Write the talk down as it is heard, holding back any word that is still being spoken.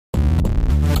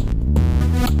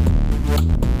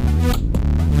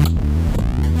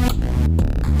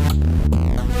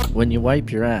when you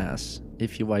wipe your ass,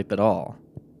 if you wipe at all,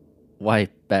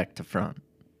 wipe back to front.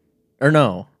 Or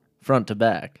no, front to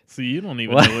back. So you don't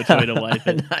even know which way to wipe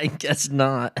it. I guess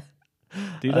not.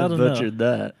 Dude, I I don't butchered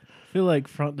know. that. I feel like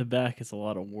front to back is a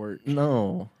lot of work.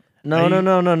 No. I- No.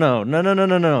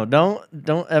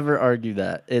 Don't ever argue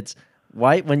that. It's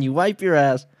wipe when you wipe your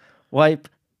ass, wipe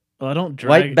Well, I don't drag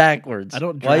wipe backwards. I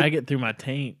don't Wipe- drag it through my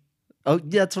taint. Oh,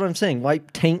 yeah, that's what I'm saying.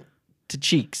 Wipe taint to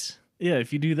cheeks. Yeah,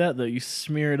 if you do that though, you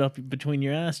smear it up between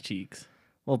your ass cheeks.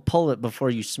 Well, pull it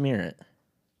before you smear it.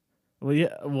 Well,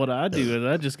 yeah, what I do is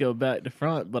I just go back to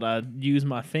front, but I use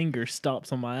my finger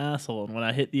stops on my asshole, and when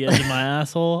I hit the edge of my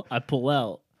asshole, I pull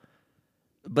out.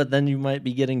 But then you might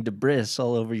be getting debris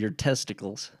all over your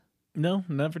testicles. No,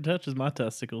 never touches my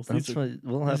testicles. That's These what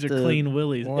we'll have are to clean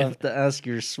willies. We'll have to ask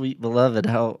your sweet beloved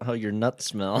how your nuts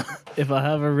smell. If I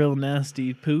have a real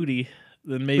nasty pootie,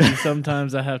 then maybe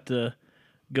sometimes I have to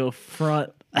go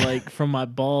front, like from my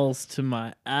balls to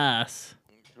my ass.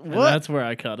 And What? that's where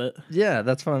I cut it. Yeah,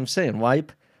 that's what I'm saying.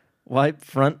 Wipe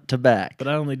front to back. But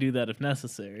I only do that if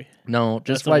necessary. No,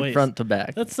 just That's a wipe waste. front to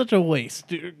back. That's such a waste.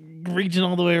 Dude, reaching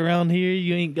all the way around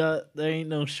here, there ain't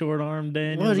no short arm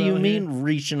Daniels. What do you out mean here.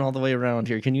 reaching all the way around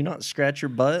here? Can you not scratch your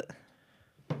butt?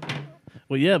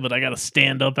 Well, yeah, but I got to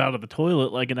stand up out of the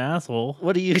toilet like an asshole.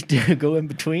 What do you do? Go in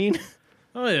between?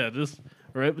 Oh, yeah, just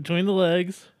right between the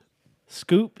legs,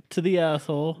 scoop to the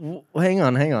asshole. Hang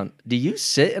on. Do you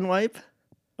sit and wipe?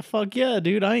 Fuck yeah,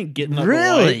 dude. I ain't getting up.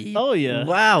 Really? Oh, yeah.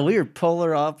 Wow, we are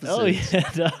polar opposites. Oh,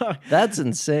 yeah, dog. That's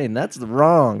insane. That's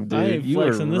wrong, dude. I ain't You are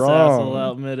flexing this wrong. asshole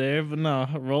out midair, but no,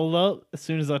 roll up. As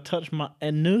soon as I touch my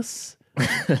anus,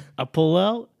 I pull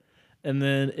out. And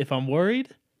then if I'm worried,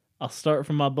 I'll start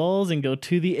from my balls and go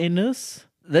to the anus.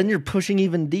 Then you're pushing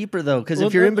even deeper, though, because Well,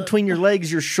 if you're in the- between your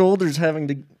legs, your shoulder's having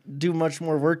to do much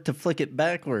more work to flick it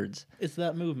backwards. It's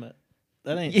that movement.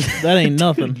 That ain't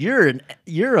nothing. Dude,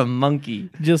 you're a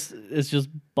monkey. It's just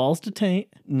balls to taint.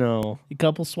 No. A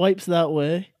couple swipes that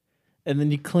way, and then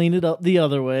you clean it up the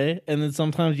other way, and then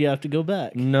sometimes you have to go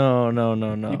back. No.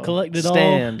 You collect it all.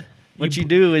 Stand. What you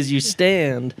do is you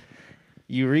stand,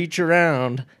 you reach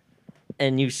around,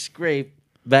 and you scrape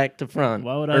back to front.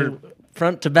 Why would or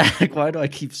front to back. Why do I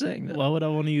keep saying that? Why would I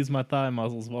want to use my thigh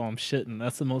muscles while I'm shitting?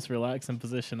 That's the most relaxing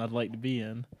position I'd like to be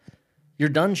in. You're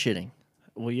done shitting.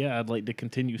 Well, yeah, I'd like to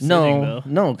continue sitting, though.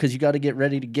 No, because you got to get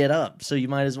ready to get up. So you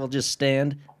might as well just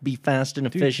stand, be fast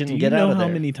and Dude, efficient, do and you get out know of how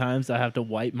there. many times I have to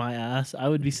wipe my ass? I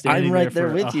would be standing I'm right there there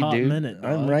for with a you, hot dude. minute.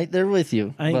 I'm dog. right there with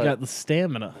you. I ain't but got the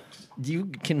stamina. You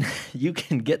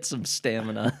can get some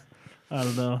stamina. I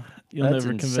don't know. You'll That's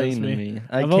never convince insane me. to me.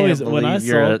 I I've can't always- believe when I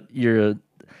you're saw- you're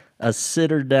a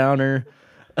sitter downer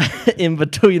in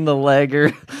between the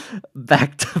legger,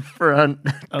 back to front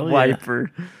Oh, yeah.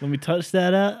 wiper. When we touch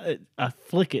that out, I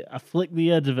flick it. I flick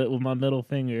the edge of it with my middle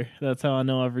finger. That's how I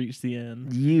know I've reached the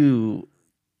end. You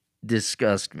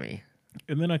disgust me.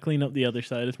 And then I clean up the other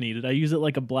side if needed. I use it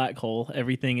like a black hole,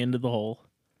 everything into the hole.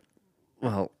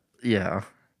 Well, yeah.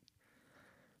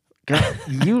 God,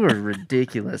 you are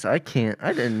ridiculous. I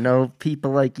didn't know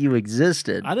people like you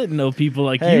existed. I didn't know people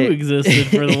like Hey. you existed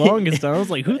for the longest time. I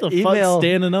was like, who the Email- fuck's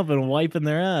standing up and wiping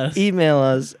their ass? Email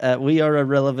us at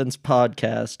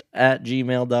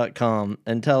weareirrelevancepodcast@gmail.com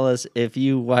and tell us if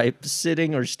you wipe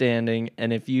sitting or standing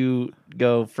and if you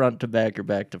go front to back or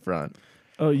back to front.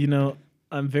 Oh,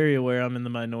 I'm very aware I'm in the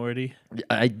minority.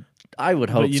 I would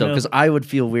hope you so, know- because I would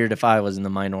feel weird if I was in the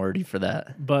minority for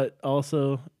that. But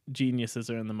also, geniuses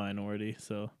are in the minority.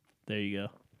 So there you go.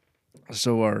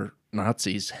 So are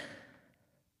Nazis.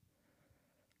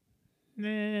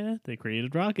 Nah, they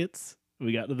created rockets.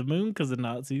 We got to the moon because of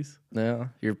Nazis. Yeah,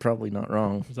 you're probably not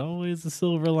wrong. There's always a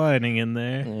silver lining in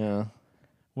there. Yeah.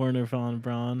 Werner von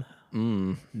Braun.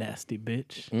 Mm. Nasty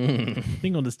bitch. Mm. I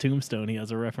think on his tombstone he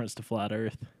has a reference to flat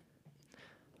Earth.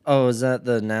 Oh, is that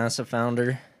the NASA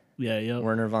founder? Yeah, yep.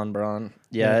 Werner von Braun.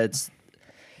 Yeah,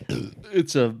 Yeah.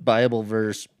 it's a Bible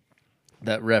verse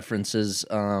that references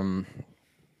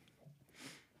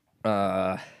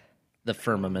the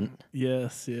firmament,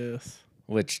 Yes.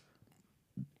 which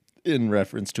in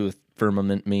reference to a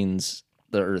firmament means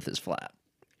the earth is flat.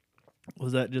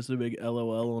 Was that just a big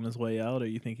LOL on his way out, or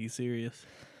you think he's serious?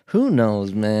 Who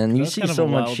knows, man? You That's see kind of so a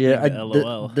much wild shit. thing to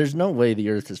LOL. There's no way the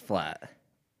earth is flat.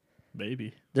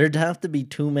 Maybe. There'd have to be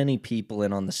too many people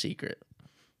in on the secret.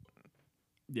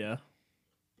 Yeah.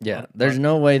 Yeah, there's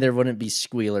no way there wouldn't be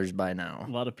squealers by now.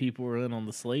 A lot of people were in on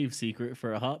the slave secret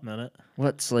for a hot minute.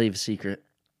 What slave secret?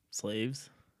 Slaves.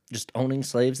 Just owning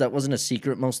slaves? That wasn't a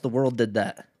secret. Most of the world did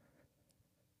that.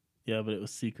 Yeah, but it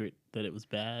was secret that it was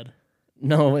bad.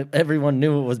 No, everyone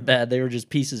knew it was bad. They were just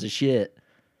pieces of shit.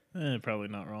 Probably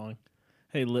not wrong.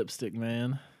 Hey, lipstick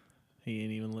man. He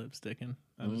ain't even lipsticking.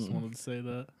 I just wanted to say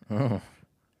that. Oh.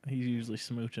 He's usually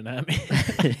smooching at me.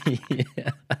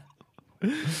 Yeah.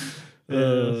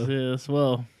 Yes.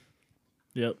 Well,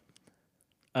 yep.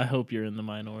 I hope you're in the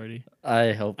minority.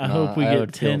 I hope I not. hope we I get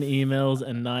would 10 feel emails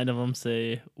and 9 of them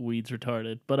say weed's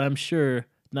retarded. But I'm sure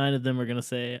 9 of them are going to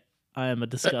say I am a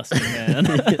disgusting man.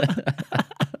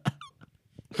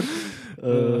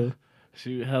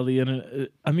 Shoot, how the internet...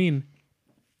 I mean,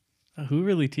 who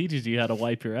really teaches you how to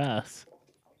wipe your ass?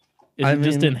 Is it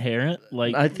just inherent?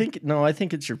 Like, I think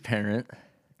it's your parent.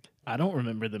 I don't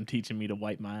remember them teaching me to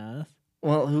wipe my ass.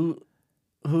 Well,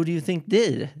 who do you think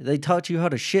did? They taught you how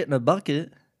to shit in a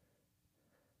bucket.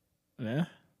 Yeah.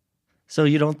 So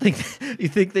you don't think you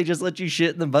think they just let you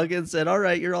shit in the bucket and said, "All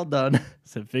right, you're all done."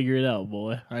 So figure it out,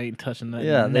 boy. I ain't touching that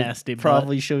Yeah, nasty they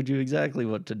probably showed you exactly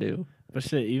what to do. But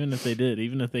shit, even if they did,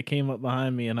 even if they came up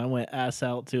behind me and I went ass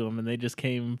out to them and they just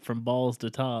came from balls to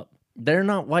top. They're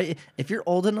not white. If you're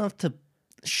old enough to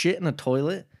shit in a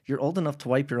toilet, you're old enough to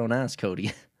wipe your own ass,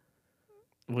 Cody.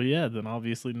 Well, yeah, then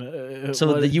obviously.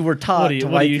 So you were taught to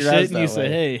wipe your ass that way. You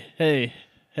say,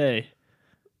 hey,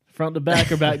 front to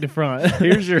back or back to front.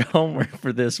 Here's your homework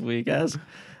for this week.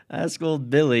 Ask old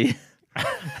Billy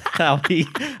how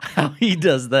he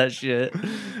does that shit.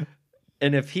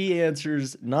 And if he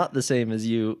answers not the same as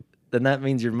you, then that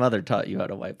means your mother taught you how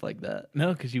to wipe like that.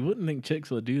 No, because you wouldn't think chicks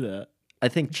would do that. I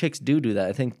think chicks do that.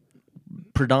 I think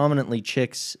predominantly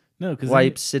chicks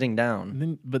wipe sitting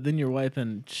down. But then you're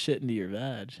wiping shit into your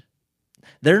vag.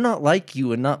 They're not like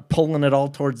you and not pulling it all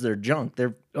towards their junk.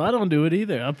 I don't do it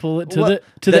either. I pull it to the edge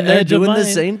of mine. They're doing the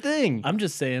same thing. I'm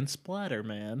just saying splatter,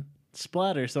 man.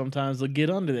 Splatter sometimes will get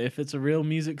under there. If it's a real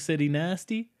Music City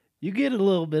nasty, you get it a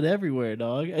little bit everywhere,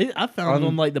 dog. I found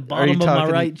on like the bottom of my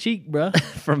right cheek, bro.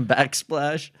 From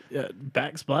backsplash? Yeah,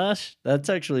 backsplash? That's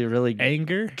actually a really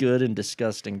anger, good and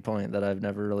disgusting point that I've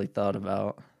never really thought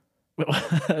about.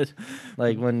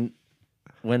 Like when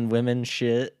women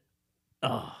shit,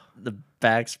 the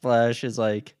backsplash is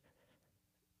like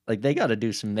they got to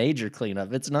do some major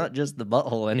cleanup. It's not just the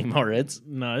butthole anymore. It's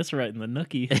right in the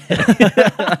nookie.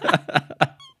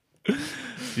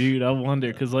 Dude, I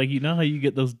wonder, because, like, you know how you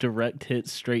get those direct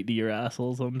hits straight to your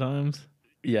asshole sometimes?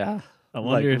 Yeah. I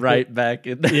wonder like if right back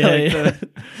in the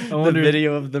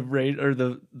video of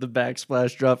the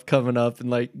backsplash drop coming up and,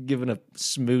 like, giving a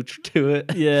smooch to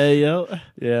it. Yeah.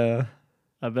 Yeah.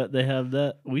 I bet they have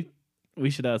that. We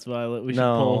should ask Violet. We should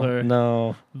pull her.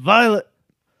 No. Violet!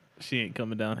 She ain't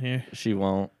coming down here. She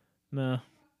won't. No.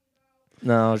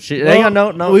 No. Hang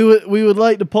on, no. We would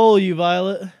like to poll you,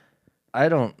 Violet. I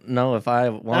don't know if I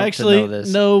want to know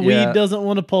this. No, Weed doesn't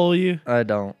want to poll you. I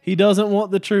don't. He doesn't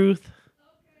want the truth.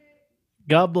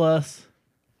 God bless.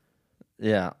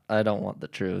 Yeah, I don't want the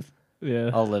truth. Yeah.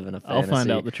 I'll live in a fantasy. I'll find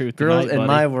out the truth Girls tonight, in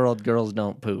my world, girls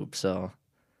don't poop, so.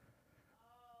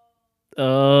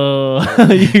 Oh,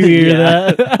 you hear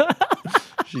that?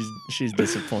 She's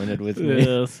disappointed with me.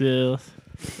 Yes.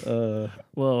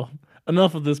 Well,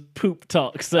 enough of this poop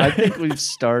talk, sir. I think we've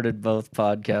started both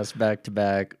podcasts back to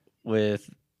back with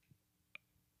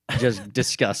just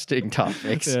disgusting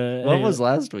topics. What was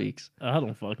last week's? I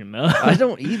don't fucking know. I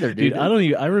don't either, dude. I don't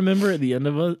even. I remember at the end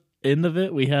of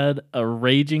it, we had a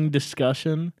raging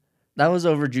discussion. That was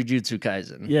over Jujutsu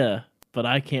Kaisen. Yeah, but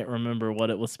I can't remember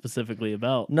what it was specifically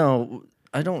about. No,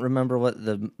 I don't remember what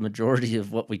the majority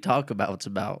of what we talk about's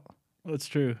about. That's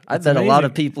true. I bet a lot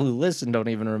of people who listen don't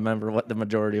even remember what the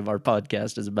majority of our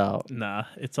podcast is about. Nah,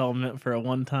 it's all meant for a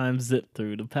one-time zip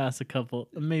through to pass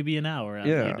maybe an hour out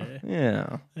of your day.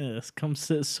 Yeah. Yes, come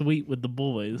sit sweet with the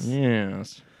boys.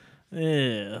 Yes.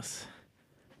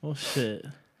 Well, shit.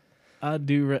 I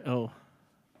do.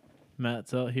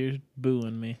 Matt's out here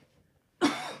booing me.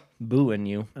 Booing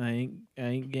you? I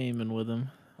ain't gaming with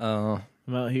him. Oh.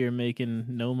 I'm out here making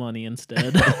no money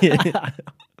instead.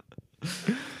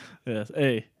 Yes.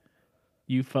 Hey,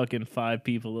 you fucking 5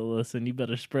 people that listen, you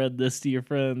better spread this to your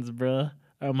friends, bruh.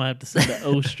 I might have to send the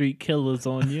O Street Killers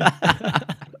on you.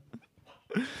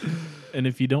 And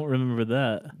if you don't remember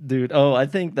that, dude, I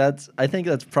think that's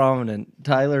prominent.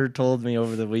 Tyler told me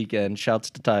over the weekend. Shouts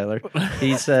to Tyler.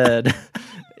 He said,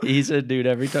 dude,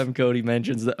 every time Cody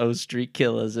mentions the O Street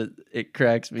Killers, it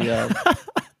cracks me up.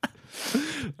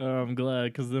 I'm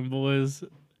glad, because them boys,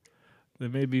 they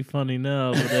may be funny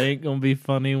now, but they ain't gonna be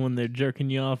funny when they're jerking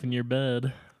you off in your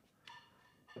bed.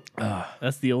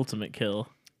 That's the ultimate kill,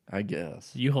 I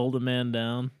guess. You hold a man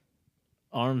down,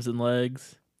 arms and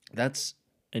legs. That's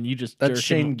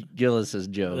Shane Gillis's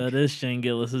joke. That is Shane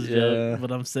Gillis's joke.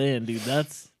 But I'm saying, dude,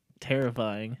 that's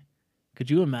terrifying. Could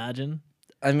you imagine?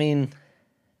 I mean,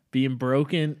 being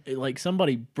broken, like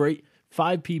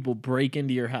 5 people break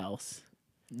into your house.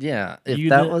 Yeah, if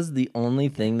that was the only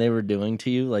thing they were doing to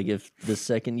you, like if the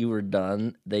second you were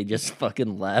done, they just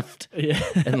fucking left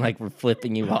and like were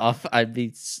flipping you off, I'd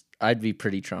be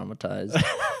pretty traumatized.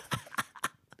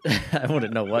 I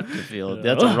wouldn't know what to feel.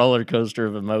 That's a roller coaster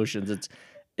of emotions.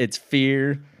 It's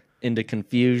fear into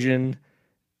confusion,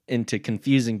 into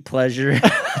confusing pleasure,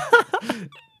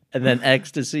 and then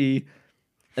ecstasy,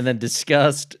 and then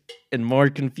disgust and more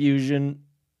confusion,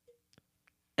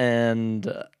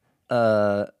 and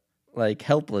like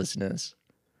helplessness.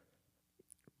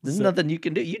 There's nothing you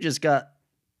can do. You just got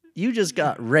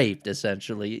raped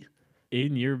essentially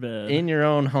in your bed, in your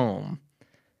own home.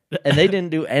 And they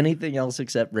didn't do anything else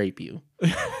except rape you.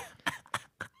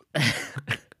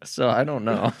 So I don't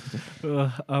know.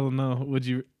 I don't know. Would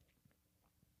you?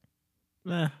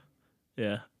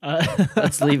 Yeah.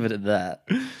 Let's leave it at that.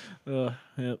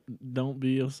 Yep. Don't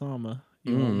be Osama.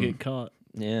 You won't get caught.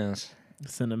 Yes.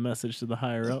 Send a message to the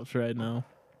higher ups right now.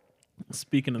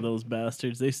 Speaking of those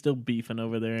bastards, they still beefing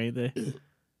over there, ain't they?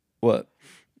 What?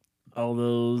 All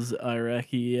those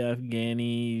Iraqi,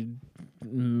 Afghani,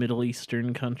 Middle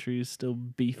Eastern countries still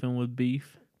beefing with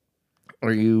beef.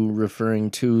 Are you referring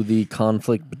to the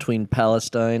conflict between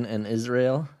Palestine and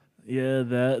Israel? Yeah,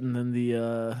 that, and then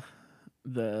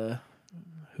the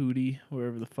Houthi,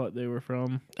 wherever the fuck they were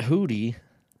from. Houthi?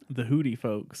 The Houthi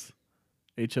folks.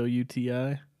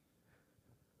 Houti.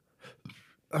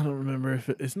 I don't remember if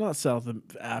it's not South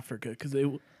Africa, because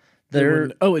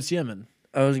it's Yemen.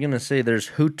 I was going to say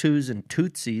there's Hutus and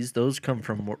Tutsis. Those come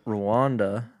from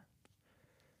Rwanda.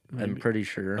 Maybe. I'm pretty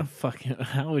sure.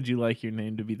 How would you like your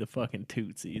name to be the fucking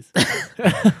Tutsis?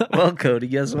 Well, Cody,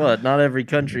 guess what? Not every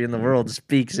country in the world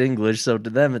speaks English, so to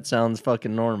them it sounds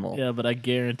fucking normal. Yeah, but I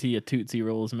guarantee a Tootsie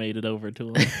Rolls made it over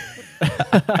to them.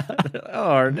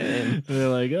 Our name. They're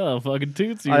like, oh, fucking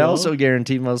Tootsie Roll. I also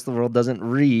guarantee most of the world doesn't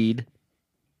read,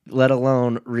 let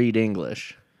alone read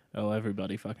English. Oh,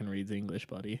 everybody fucking reads English,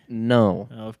 buddy. No.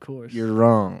 Oh, of course. You're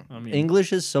wrong. I mean,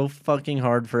 English is so fucking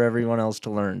hard for everyone else to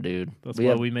learn, dude. That's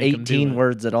why we make 18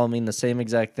 words that all mean the same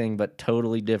exact thing, but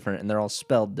totally different, and they're all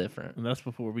spelled different. And that's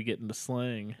before we get into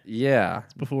slang. Yeah.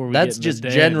 That's just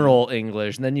general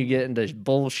English, and then you get into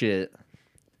bullshit.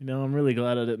 You know, I'm really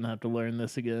glad I didn't have to learn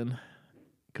this again,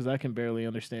 because I can barely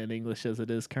understand English as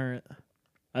it is current.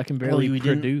 I can barely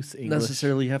produce English.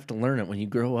 Necessarily have to learn it when you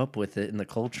grow up with it in the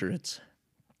culture. It's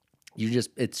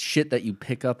shit that you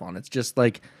pick up on. It's just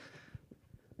like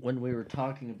when we were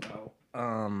talking about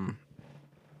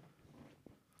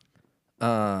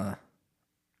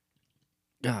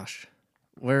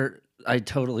where I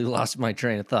totally lost my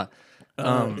train of thought.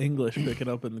 English picking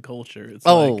up in the culture. It's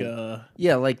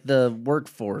like the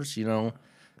workforce, you know.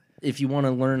 If you want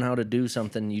to learn how to do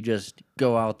something, you just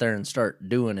go out there and start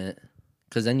doing it,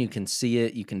 because then you can see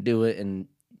it, you can do it, and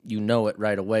you know it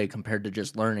right away compared to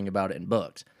just learning about it in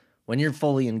books. When you're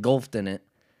fully engulfed in it,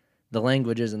 the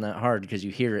language isn't that hard because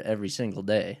you hear it every single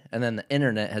day. And then the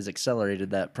internet has accelerated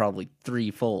that probably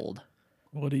threefold.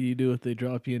 What do you do if they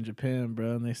drop you in Japan,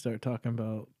 bro, and they start talking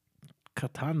about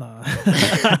katana?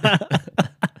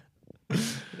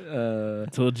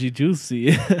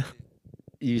 Tojijutsu.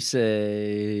 You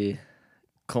say,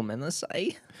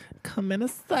 "Komenasai."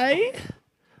 Komenasai.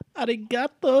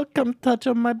 Arigato. Come touch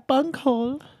on my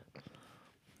bunghole.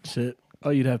 Shit.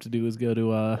 All you'd have to do is go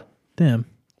to, damn,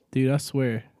 dude, I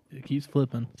swear, it keeps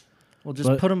flipping. Well,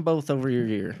 just put them both over your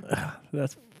ear.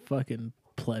 That's fucking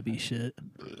plebby shit.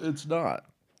 It's not.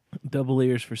 Double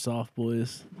ears for soft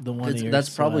boys. The one ear.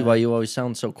 That's probably why you always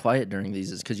sound so quiet during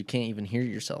these, is because you can't even hear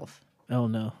yourself. Oh,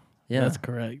 no. Yeah. That's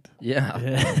correct. Yeah.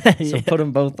 So put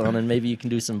them both on, and maybe you can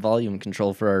do some volume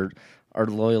control for our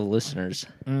loyal listeners.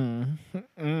 And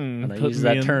I use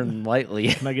that term lightly.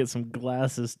 Can I get some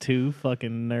glasses too,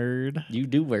 fucking nerd? You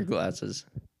do wear glasses.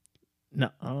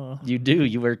 No. You do.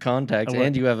 You wear contacts,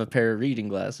 and you have a pair of reading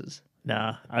glasses.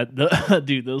 Nah.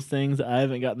 Dude, those things, I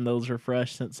haven't gotten those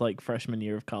refreshed since like freshman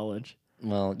year of college.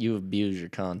 Well, you abuse your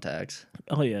contacts.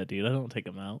 Oh, yeah, dude. I don't take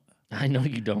them out. I know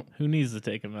you don't. Who needs to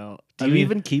take them out? Do you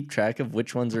even keep track of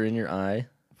which ones are in your eye?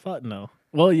 Fuck no.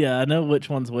 Well, yeah, I know which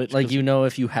one's which. Like, you know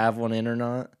if you have one in or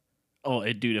not? Oh,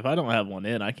 dude, if I don't have one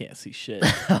in, I can't see shit.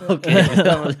 Okay.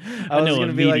 I was going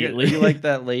to be like, are you like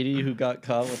that lady who got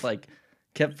caught with, like,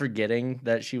 kept forgetting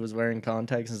that she was wearing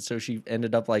contacts, and so she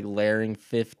ended up, like, layering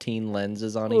 15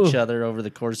 lenses on each other over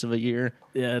the course of a year?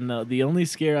 Yeah, no, the only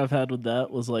scare I've had with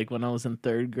that was, like, when I was in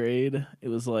 3rd grade. It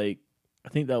was, like, I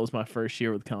think that was my first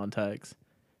year with contacts.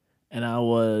 And I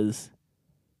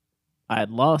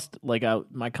had lost, like,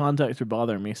 my contacts were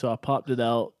bothering me, so I popped it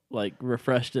out, like,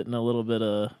 refreshed it in a little bit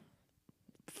of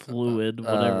fluid,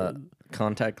 whatever.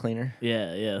 Contact cleaner?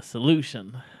 Yeah,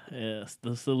 solution. Yes,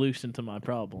 the solution to my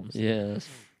problems. Yes.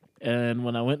 And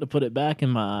when I went to put it back in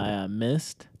my eye, I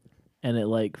missed, and it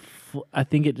like I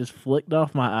think it just flicked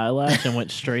off my eyelash and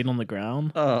went straight on the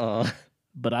ground. Oh.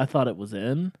 But I thought it was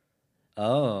in.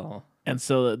 Oh. And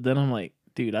so then I'm like,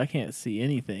 dude, I can't see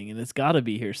anything, and it's got to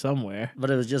be here somewhere.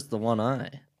 But it was just the one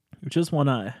eye. Just one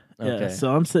eye. Okay. Yeah.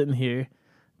 So I'm sitting here,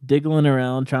 diggling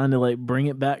around, trying to like bring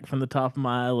it back from the top of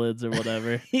my eyelids or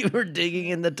whatever. You were digging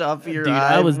in the top of your Dude,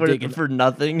 eye I was digging for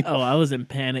nothing. Oh, I was in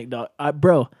panic, dog.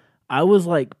 Bro, I was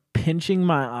like pinching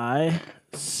my eye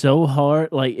so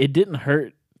hard, like it didn't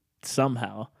hurt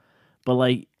somehow, but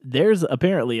like there's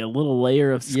apparently a little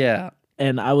layer of skin. Yeah.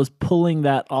 And I was pulling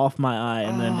that off my eye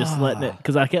and then just letting it,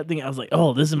 because I kept thinking, I was like,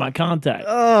 oh, this is my contact.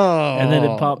 Oh. And then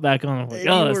it popped back on. I'm like,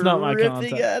 oh, it's not my ripping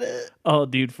contact. At it. Oh,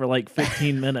 dude, for like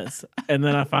 15 minutes. And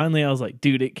then I was like,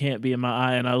 dude, it can't be in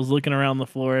my eye. And I was looking around the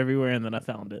floor everywhere, and then I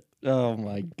found it. Oh,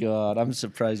 my God. I'm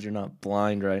surprised you're not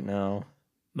blind right now.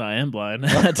 No, I am blind.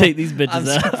 I take these bitches I'm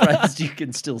out. surprised you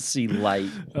can still see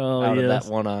light out of that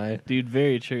one eye. Dude,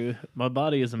 very true. My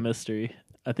body is a mystery.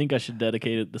 I think I should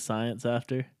dedicate it to science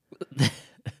after.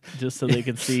 Just so they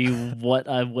can see what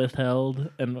I've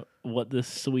withheld and what this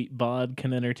sweet bod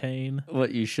can entertain.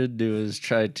 What you should do is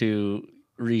try to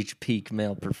reach peak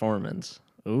male performance.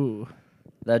 Ooh.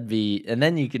 That'd be, and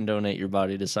then you can donate your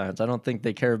body to science. I don't think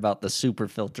they care about the super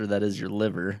filter that is your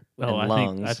liver and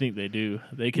lungs. I think they do.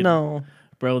 They could, no,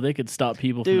 bro. They could stop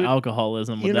people Dude, from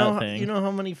alcoholism with that thing. You know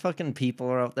how many fucking people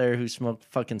are out there who smoke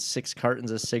fucking 6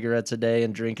 cartons of cigarettes a day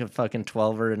and drink a fucking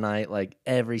 12er a night, like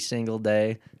every single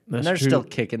day. That's and they're true. still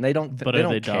kicking. They don't. But they are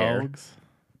don't they care. dogs?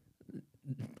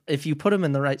 If you put them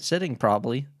in the right sitting,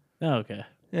 probably. Oh, okay.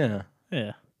 Yeah.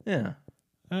 Yeah. Yeah.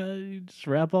 You just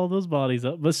wrap all those bodies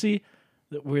up. But see,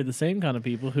 we're the same kind of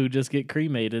people who just get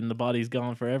cremated and the body's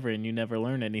gone forever and you never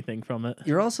learn anything from it.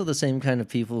 You're also the same kind of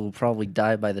people who probably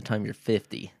die by the time you're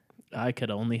 50. I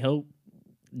could only hope.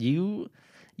 You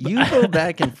go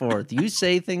back and forth. You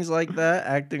say things like that,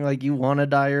 acting like you want to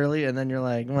die early, and then you're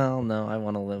like, well, no, I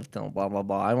want to live till blah, blah,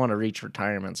 blah. I want to reach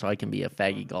retirement so I can be a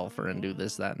faggy golfer and do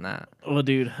this, that, and that. Well,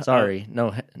 dude. Sorry,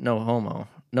 no homo.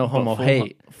 No homo full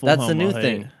hate. full That's the homo new hate.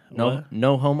 thing. What?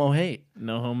 No homo hate.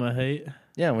 No homo hate?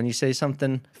 Yeah, when you say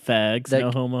something... Fags, no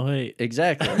homo hate.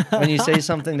 Exactly. When you say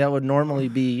something that would normally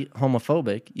be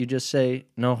homophobic, you just say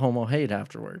no homo hate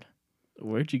afterward.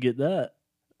 Where'd you get that?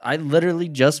 I literally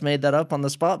just made that up on the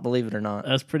spot, believe it or not.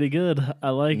 That's pretty good. I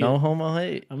like it. No homo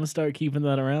hate. I'm going to start keeping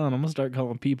that around. I'm going to start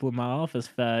calling people in my office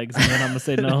fags, and then I'm going to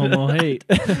say no homo hate.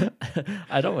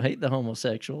 I don't hate the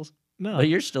homosexuals. No. But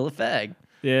you're still a fag.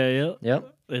 Yeah.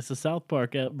 Yep. It's a South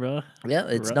Park app, bro. Yeah,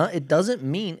 it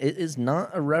is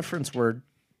not a reference word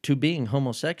to being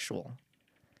homosexual.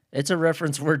 It's a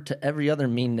reference word to every other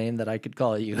mean name that I could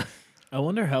call you. I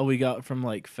wonder how we got from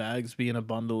like fags being a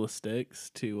bundle of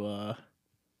sticks to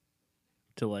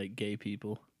like gay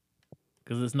people.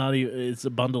 Because it's a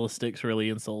bundle of sticks really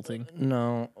insulting.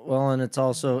 No. Well, and it's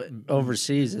also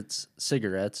overseas, it's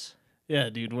cigarettes. Yeah,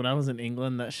 dude, when I was in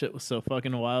England, that shit was so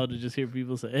fucking wild to just hear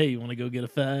people say, hey, you want to go get a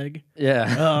fag?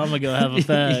 Yeah. Oh, I'm going to go have a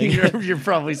fag. you're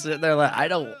probably sitting there like, I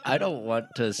don't want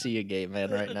to see a gay man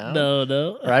right now.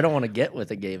 No. Or I don't want to get with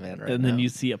a gay man right now. And then you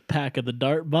see a pack of the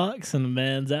dart box and the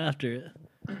man's after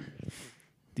it.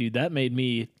 Dude, that made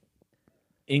me...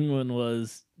 England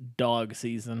was dog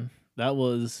season. That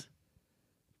was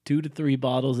 2 to 3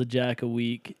 bottles of Jack a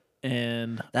week.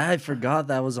 And I forgot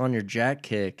that was on your Jack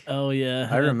kick. Oh, yeah.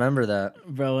 I remember that.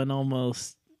 Bro, and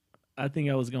I think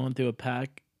I was going through a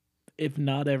pack. If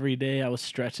not every day, I was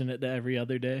stretching it to every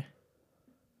other day.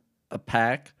 A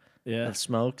pack Yeah. of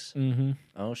smokes? Mm-hmm.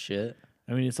 Oh, shit.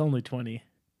 I mean, it's only 20.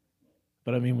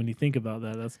 But I mean, when you think about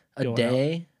that, that's a going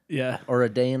day? Out. Yeah. Or a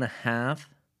day and a half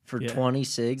for 20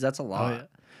 cigs? That's a lot. Oh, yeah.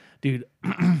 Dude,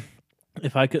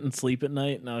 if I couldn't sleep at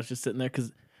night and I was just sitting there,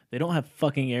 because they don't have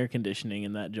fucking air conditioning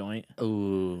in that joint.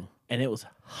 Ooh. And it was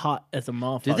hot as a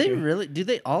motherfucker. Do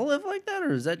they all live like that?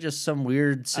 Or is that just some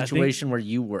weird situation where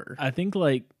you were? I think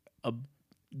like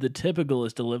the typical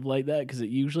is to live like that because it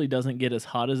usually doesn't get as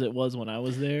hot as it was when I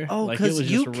was there. Oh, like it was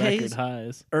just record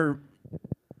highs.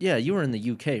 Yeah, you were in the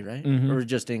UK, right? Mm-hmm. Or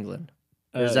just England?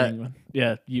 Or is that England.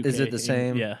 Yeah, UK. Is it the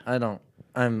same? Yeah.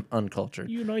 I'm uncultured.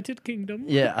 United Kingdom.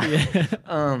 Yeah.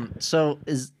 So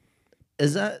is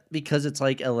that because it's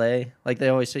like LA? Like they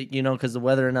always say, because the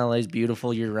weather in LA is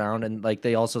beautiful year round, and like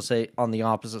they also say on the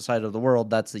opposite side of the world,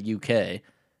 that's the UK,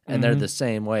 and they're the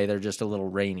same way. They're just a little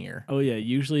rainier. Oh yeah.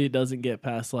 Usually it doesn't get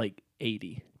past like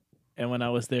 80, and when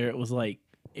I was there, it was like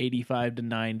 85 to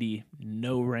 90,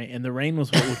 no rain, and the rain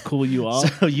was what would cool you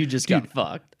off. So you just got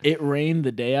fucked. It rained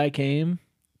the day I came,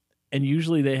 and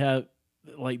usually they have.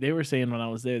 Like they were saying when I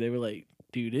was there, they were like,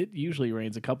 Dude, it usually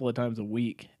rains a couple of times a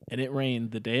week, and it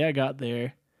rained the day I got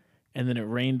there, and then it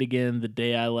rained again the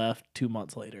day I left 2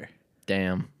 months later.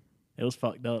 Damn. It was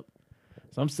fucked up.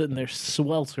 So I'm sitting there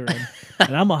sweltering,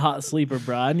 and I'm a hot sleeper,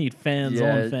 bro. I need fans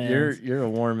on fans. You're a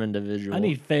warm individual. I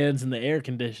need fans in the air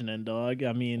conditioning, dog.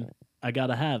 I mean, I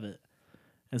gotta have it.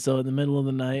 And so in the middle of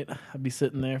the night, I'd be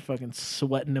sitting there fucking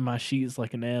sweating in my sheets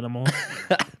like an animal.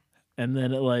 And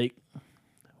then at like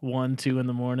 1, 2 in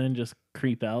the morning, just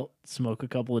creep out, smoke a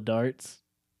couple of darts,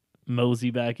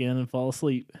 mosey back in, and fall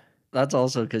asleep. That's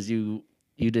also because you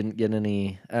didn't get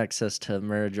any access to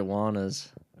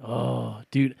marijuanas. Oh,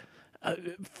 dude.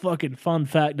 Fucking fun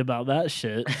fact about that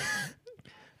shit.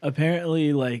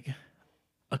 Apparently, like,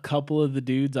 a couple of the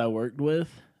dudes I worked with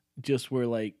just were,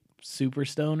 like, super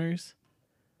stoners,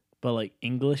 but, like,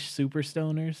 English super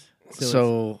stoners.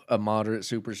 So a moderate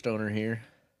super stoner here?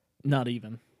 Not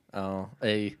even. Oh,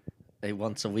 a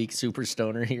once a week super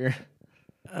stoner here?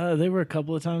 They were a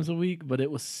couple of times a week, but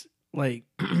it was, like,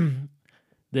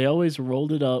 they always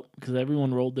rolled it up because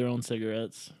everyone rolled their own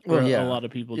cigarettes. Well, yeah. A lot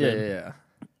of people did. Yeah.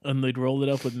 And they'd roll it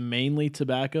up with mainly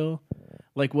tobacco.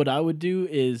 Like, what I would do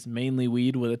is mainly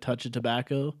weed with a touch of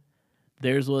tobacco.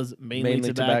 Theirs was mainly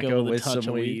tobacco with a touch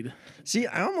of weed. See,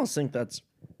 I almost think that's...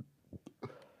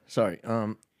 Sorry,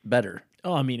 better.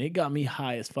 Oh, I mean, it got me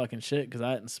high as fucking shit because I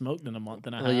hadn't smoked in a month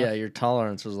and a half. Well, yeah, your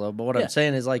tolerance was low. But what I'm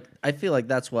saying is, like, I feel like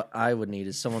that's what I would need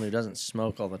is someone who doesn't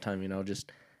smoke all the time, you know,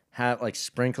 just have, like,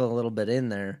 sprinkle a little bit in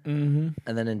there and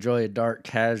then enjoy a dart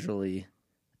casually.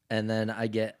 And then I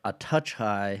get a touch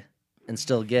high and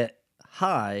still get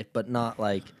high, but not,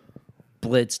 like,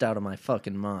 blitzed out of my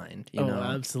fucking mind, you know?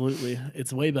 Absolutely.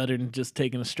 It's way better than just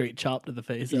taking a straight chop to the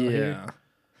face out here.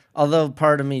 Although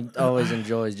part of me always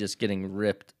enjoys just getting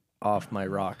ripped off my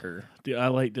rocker. Dude, I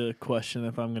like to question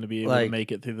if I'm going to be able to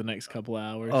make it through the next couple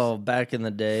hours. Oh, back in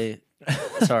the day.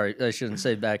 Sorry, I shouldn't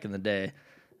say back in the day.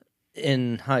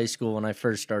 In high school, when I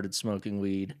first started smoking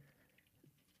weed,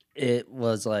 it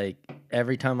was like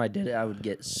every time I did it, I would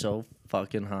get so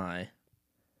fucking high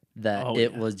that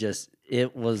it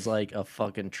was like a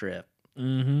fucking trip.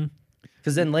 Mm-hmm.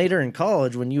 Because then later in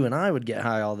college, when you and I would get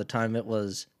high all the time, that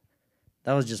was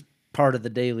just part of the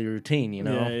daily routine, you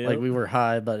know? Yeah. Like, we were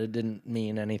high, but it didn't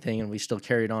mean anything, and we still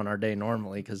carried on our day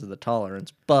normally because of the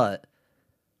tolerance. But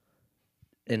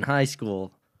in high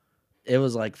school, it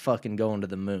was like fucking going to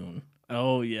the moon.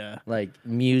 Oh, yeah. Like,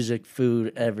 music,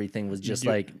 food, everything was just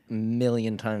like a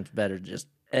million times better. Just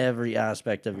every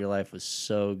aspect of your life was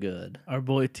so good. Our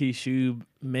boy T. Shub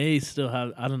may still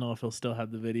have, I don't know if he'll still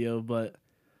have the video, but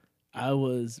I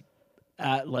was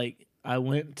at, like, I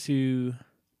went to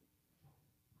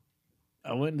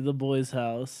the boys'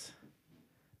 house.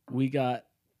 We got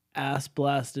ass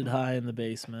blasted high in the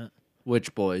basement.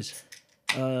 Which boys?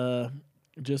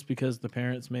 Just because the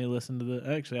parents may listen to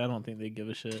the... Actually, I don't think they give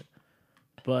a shit.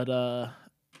 But,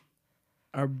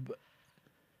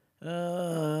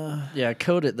 yeah,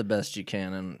 code it the best you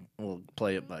can, and we'll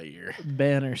play it by ear.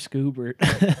 Banner Scoobert.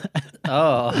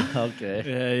 Oh,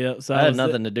 okay. Yeah. So that had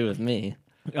nothing to do with me.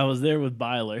 I was there with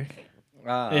Byler.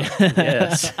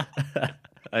 Yes.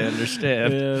 I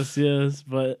understand. Yes.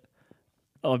 But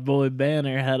our boy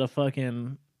Banner had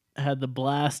the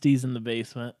blasties in the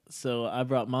basement. So I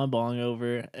brought my bong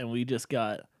over, and we just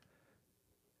got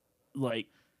like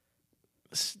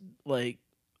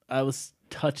I was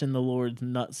touching the Lord's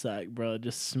nutsack, bro,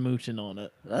 just smooching on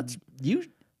it. That's you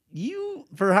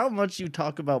for how much you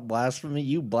talk about blasphemy,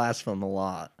 you blaspheme a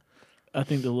lot. I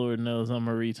think the Lord knows I'm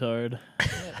a retard.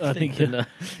 I think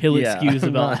he'll excuse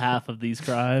about half of these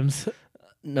crimes.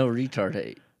 No retard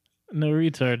hate. No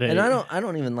retard hate. And I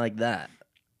don't even like that.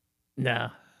 Nah.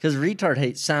 Because retard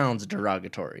hate sounds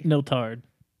derogatory. No tard.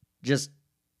 Just,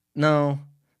 no.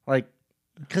 Like,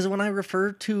 because when I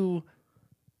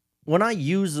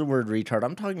use the word retard,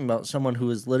 I'm talking about someone who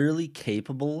is literally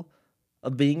capable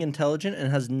of being intelligent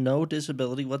and has no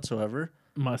disability whatsoever.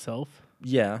 Myself?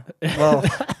 Yeah. Well,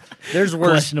 there's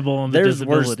worse. Questionable on the There's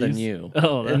worse than you.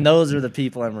 Oh, and those are the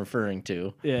people I'm referring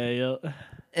to. Yeah.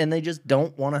 And they just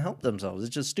don't want to help themselves.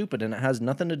 It's just stupid, and it has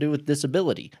nothing to do with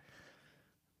disability.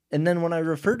 And then when I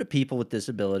refer to people with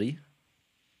disability,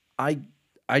 I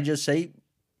just say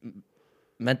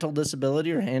mental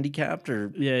disability or handicapped or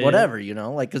whatever, you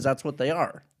know, like, because that's what they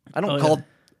are. I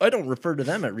don't refer to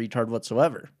them at retard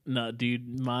whatsoever. No,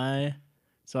 dude,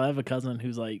 so I have a cousin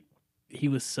who's like, he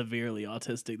was severely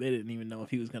autistic. They didn't even know if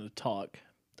he was going to talk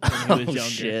when he was younger.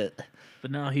 Shit.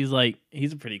 But now he's a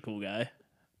pretty cool guy.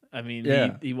 I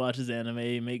mean, he watches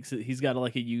anime, he's got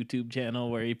like a YouTube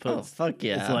channel where he puts,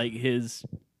 it's like his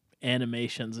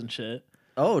animations and shit.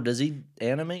 Oh, does he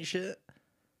animate shit?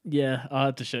 Yeah, I'll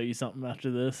have to show you something after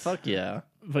this. Fuck yeah.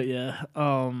 But yeah,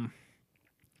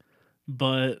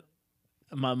 but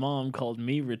my mom called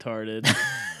me retarded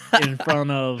in front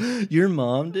of. Your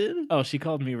mom did? Oh, she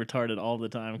called me retarded all the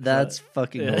time. That's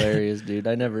fucking hilarious, dude.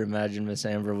 I never imagined Miss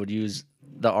Amber would use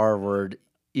the R word,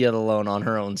 yet alone on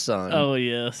her own son. Oh,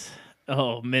 yes.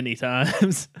 Oh, many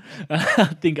times. I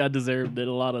think I deserved it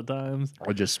a lot of times.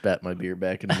 I just spat my beer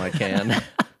back into my can.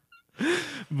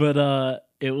 But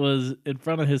it was in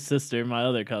front of his sister, my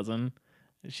other cousin.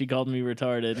 She called me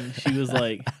retarded, and she was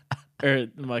like, or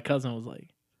my cousin was like,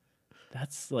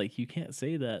 "That's like you can't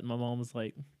say that." And my mom was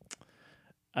like,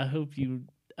 I hope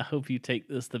you take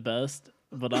this the best,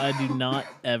 but I do not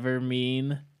ever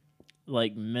mean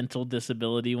like mental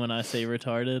disability when I say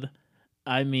retarded.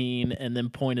 I mean," and then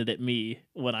pointed at me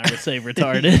when I would say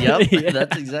retarded. Yep, Yeah.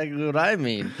 that's exactly what I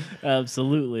mean.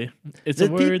 Absolutely. It's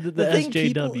a word that the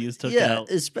SJWs took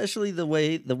out. Especially the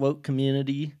way the woke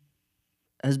community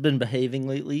has been behaving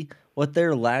lately. What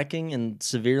they're lacking and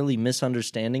severely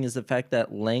misunderstanding is the fact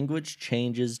that language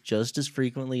changes just as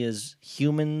frequently as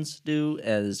humans do,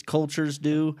 as cultures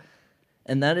do,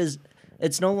 and that is...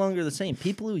 It's no longer the same.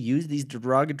 People who use these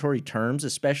derogatory terms,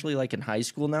 especially like in high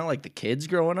school now, like the kids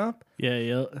growing up,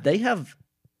 Yeah. they have...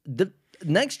 The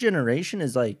next generation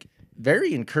is like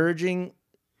very encouraging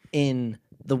in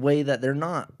the way that they're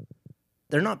not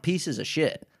pieces of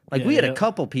shit. Like we had a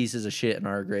couple pieces of shit in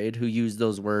our grade who used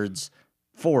those words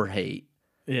for hate.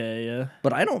 Yeah.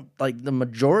 But I don't... Like the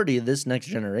majority of this next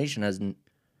generation has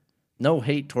no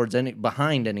hate towards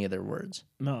behind any of their words.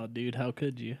 No, dude, how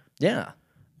could you? Yeah.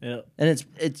 Yeah. And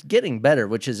it's getting better,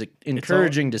 which is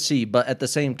encouraging to see. But at the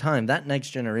same time, that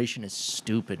next generation is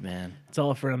stupid, man. It's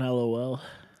all for an LOL.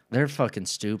 They're fucking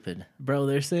stupid. Bro,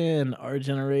 they're saying our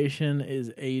generation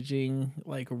is aging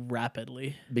like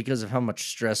rapidly. Because of how much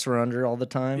stress we're under all the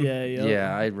time? Yeah.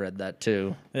 Yeah, I read that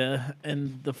too. Yeah,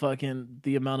 and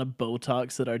the amount of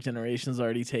Botox that our generation's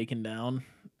already taken down.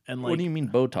 And like, what do you mean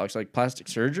Botox? Like plastic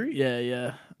surgery?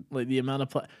 Yeah. Like the amount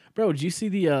of... Bro, did you see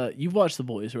the... You've watched The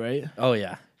Boys, right? Oh,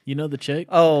 yeah. You know the chick?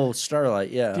 Oh, Starlight,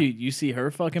 yeah. Dude, you see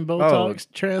her fucking Botox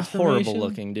transformation? Horrible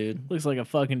looking, dude. Looks like a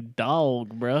fucking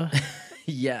dog, bruh.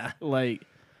 Yeah. Like...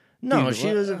 No, dude,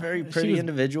 she was a very pretty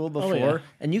individual before. Oh, yeah.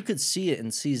 And you could see it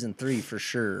in season 3 for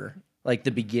sure. Like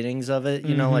the beginnings of it,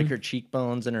 you know, like her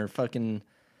cheekbones and her fucking...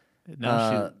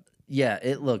 yeah,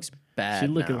 it looks bad. She's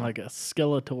looking now. like a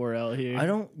Skeletor out here. I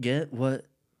don't get what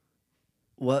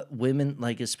women,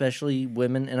 like especially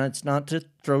women, and it's not to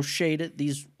throw shade at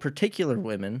these particular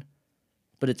women,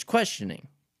 but it's questioning.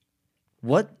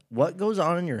 What goes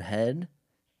on in your head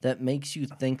that makes you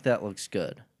think that looks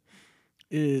good?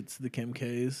 It's the Kim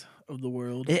K's of the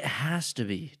world. It has to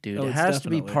be, dude. Oh, it it's has to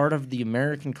be definitely. part of the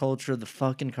American culture, the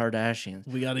fucking Kardashians.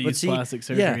 We got to But use see, plastic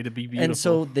surgery to be beautiful. And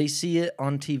so they see it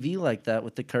on TV like that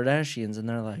with the Kardashians, and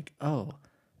they're like, oh,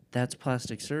 that's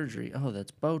plastic surgery. Oh,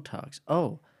 that's Botox.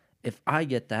 Oh, if I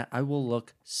get that, I will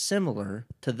look similar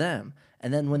to them.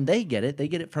 And then when they get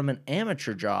it from an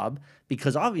amateur job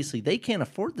because obviously they can't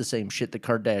afford the same shit the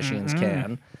Kardashians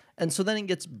can. And so then it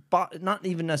gets not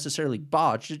even necessarily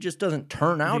botched. It just doesn't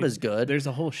turn out as good. There's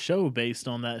a whole show based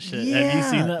on that shit. Yeah, Have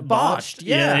you seen that? Botched,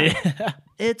 yeah. Yeah.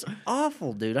 It's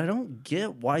awful, dude. I don't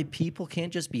get why people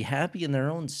can't just be happy in their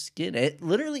own skin. It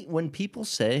literally, when people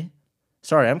say,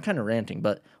 sorry, I'm kind of ranting,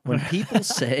 but when people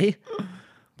say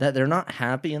that they're not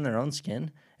happy in their own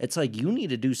skin, it's like you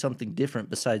need to do something different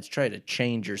besides try to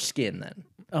change your skin then.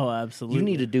 Oh, absolutely. You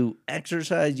need to do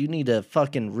exercise. You need to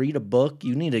fucking read a book.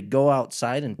 You need to go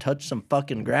outside and touch some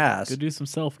fucking grass. Go do some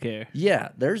self-care. Yeah,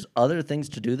 there's other things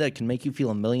to do that can make you feel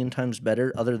a million times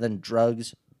better other than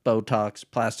drugs, Botox,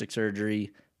 plastic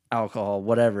surgery, alcohol,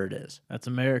 whatever it is. That's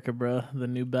America, bro. The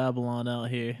new Babylon out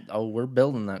here. Oh, we're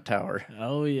building that tower.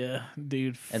 Oh, yeah,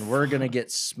 dude. And we're going to get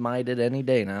smited any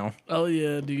day now. Oh,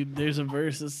 yeah, dude. There's a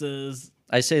verse that says...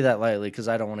 I say that lightly because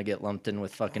I don't want to get lumped in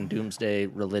with fucking doomsday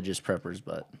religious preppers,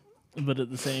 but at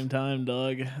the same time,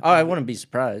 dog. Oh, I wouldn't be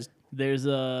surprised.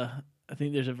 I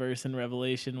think there's a verse in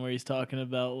Revelation where he's talking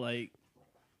about, like,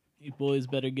 you boys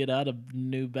better get out of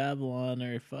New Babylon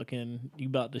or fucking you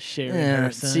about to share in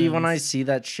her sins. See, when I see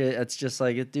that shit, it's just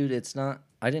like, dude, it's not,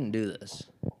 I didn't do this.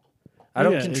 I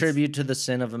don't contribute to the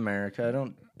sin of America. I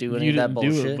don't do any of that bullshit.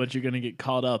 You didn't do it, but you're going to get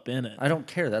caught up in it. I don't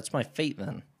care. That's my fate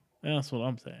then. Yeah, that's what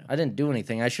I'm saying. I didn't do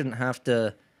anything. I shouldn't have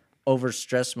to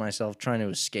overstress myself trying to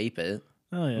escape it.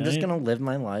 Oh, yeah. I'm just going to live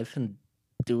my life and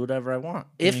do whatever I want.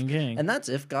 And that's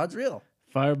if God's real.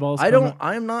 Fireballs.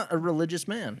 I'm not a religious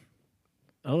man.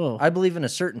 Oh. I believe in a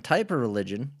certain type of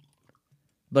religion,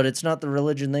 but it's not the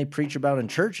religion they preach about in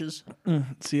churches.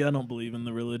 See, I don't believe in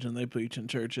the religion they preach in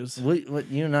churches. What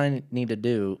you and I need to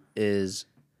do is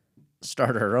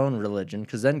start our own religion,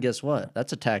 because then guess what?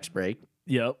 That's a tax break.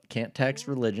 Yep. Can't tax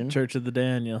religion. Church of the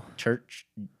Daniel. Church.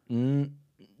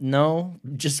 No,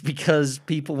 just because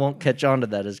people won't catch on to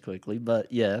that as quickly,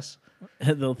 but yes.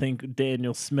 They'll think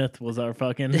Daniel Smith was our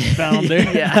fucking founder.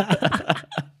 Yeah.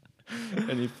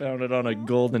 And he found it on a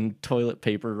golden toilet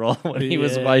paper roll when he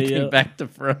was wiping back to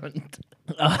front.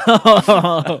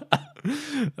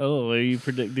 Oh, are you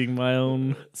predicting my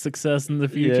own success in the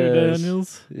future,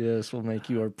 Daniels? Yes, we'll make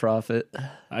you our prophet.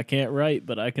 I can't write,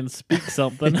 but I can speak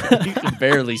something. You can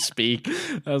barely speak.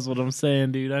 That's what I'm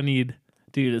saying, dude.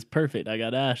 Dude, it's perfect. I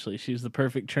got Ashley. She's the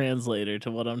perfect translator to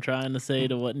what I'm trying to say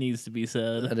to what needs to be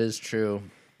said. That is true.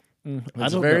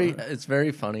 It's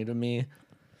very funny to me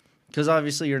because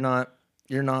obviously you're not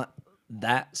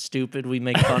that stupid. We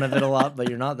make fun of it a lot, but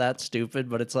you're not that stupid.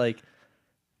 But it's like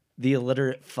the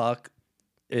illiterate fuck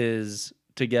is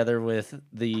together with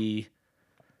the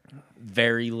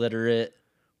very literate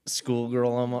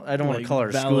schoolgirl. Almost, I don't want to call her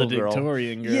a schoolgirl.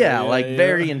 Valedictorian girl. Yeah,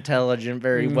 very intelligent,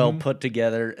 very well put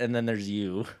together, and then there's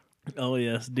you. Oh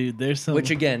yes, dude. There's some.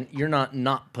 Which again, you're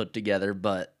not put together,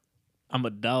 but I'm a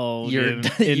dog. In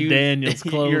Daniel's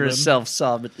clothing. You're a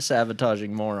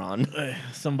self-sabotaging moron.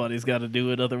 Somebody's got to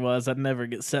do it, otherwise I'd never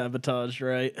get sabotaged,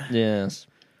 right? Yes.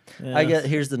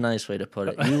 Here's the nice way to put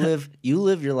it. You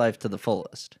live your life to the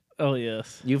fullest. Oh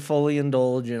yes. You fully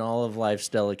indulge in all of life's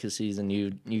delicacies, and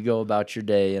you go about your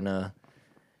day in a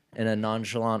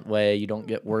nonchalant way. You don't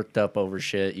get worked up over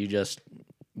shit. You just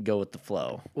go with the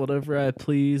flow. Whatever I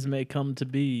please may come to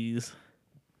bees.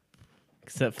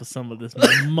 Except for some of this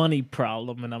money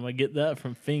problem, and I'm gonna get that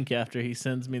from Fink after he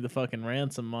sends me the fucking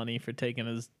ransom money for taking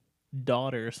his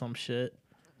daughter or some shit.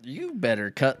 You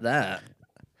better cut that.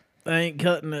 I ain't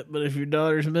cutting it, but if your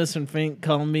daughter's missing, Fink,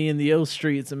 call me in the O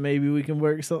streets and maybe we can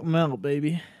work something out,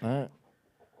 baby.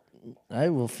 I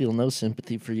will feel no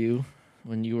sympathy for you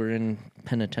when you were in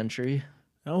penitentiary.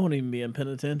 I won't even be in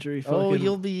penitentiary.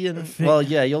 You'll be in... Well,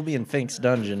 yeah, you'll be in Fink's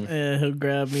dungeon. Yeah, he'll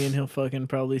grab me and he'll fucking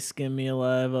probably skin me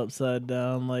alive upside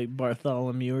down like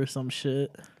Bartholomew or some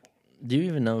shit. Do you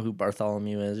even know who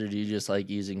Bartholomew is, or do you just like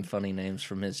using funny names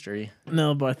from history?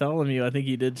 No, Bartholomew, I think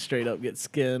he did straight up get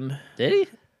skinned. Did he?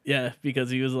 Yeah,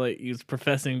 because he was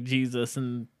professing Jesus,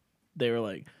 and they were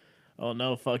like, "Oh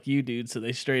no, fuck you, dude!" So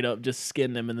they straight up just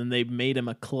skinned him, and then they made him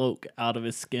a cloak out of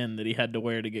his skin that he had to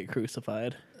wear to get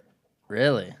crucified.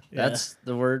 Really? Yeah. That's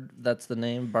the word. That's the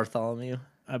name, Bartholomew.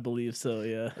 I believe so.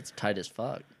 Yeah, that's tight as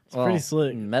fuck. It's pretty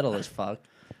slick. Metal as fuck.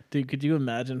 Dude, could you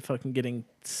imagine fucking getting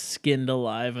skinned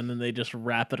alive, and then they just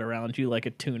wrap it around you like a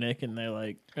tunic, and they're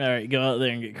like, "All right, go out there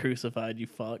and get crucified, you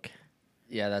fuck."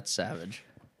 Yeah, that's savage.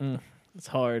 It's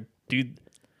hard, dude.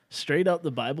 Straight up,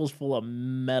 the Bible's full of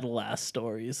metal-ass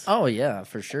stories. Oh, yeah,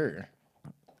 for sure.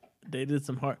 They did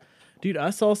some hard... Dude,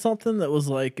 I saw something that was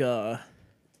like,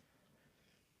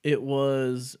 it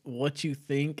was what you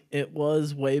think it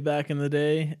was way back in the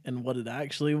day and what it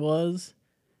actually was.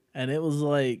 And it was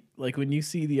like when you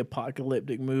see the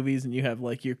apocalyptic movies and you have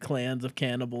like your clans of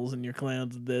cannibals and your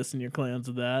clans of this and your clans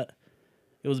of that.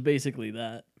 It was basically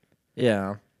that.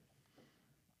 Yeah.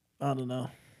 I don't know.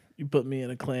 You put me in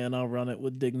a clan, I'll run it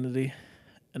with dignity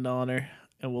and honor,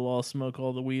 and we'll all smoke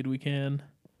all the weed we can.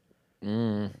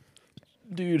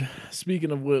 Dude, speaking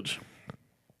of which,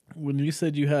 when you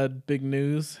said you had big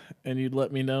news and you'd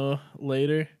let me know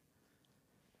later,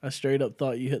 I straight up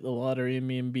thought you hit the lottery and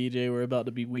me and BJ were about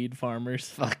to be weed farmers.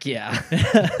 Fuck yeah.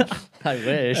 I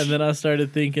wish. And then I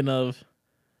started thinking of...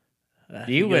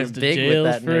 You went big with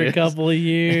that for a couple of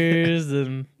years,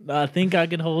 and I think I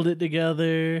can hold it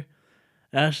together.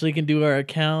 Ashley can do our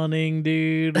accounting,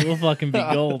 dude. We'll fucking be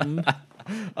golden.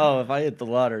 Oh, if I hit the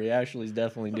lottery, Ashley's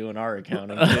definitely doing our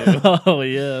accounting, too. Oh,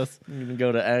 yes. You can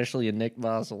go to Ashley and Nick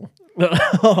Bossel.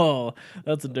 Oh,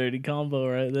 that's a dirty combo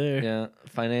right there. Yeah,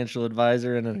 financial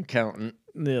advisor and an accountant.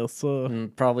 Yeah, so...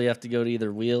 And probably have to go to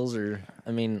either Wheels or...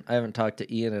 I mean, I haven't talked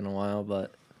to Ian in a while,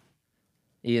 but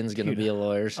Ian's going to be a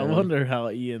lawyer soon. I wonder how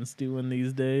Ian's doing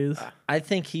these days. I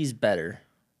think he's better.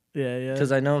 Yeah.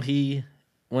 Because I know he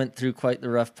went through quite the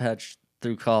rough patch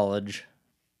through college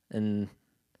and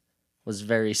was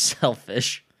very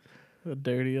selfish. A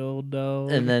dirty old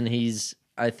dog. And then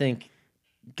I think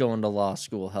going to law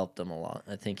school helped him a lot.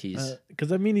 I think he's...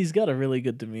 Because, I mean, he's got a really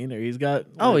good demeanor. He's got...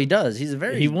 Oh, he does. He's a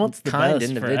very he wants the kind best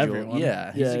individual. For everyone.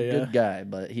 Yeah, he's a good guy,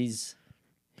 but he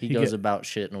goes about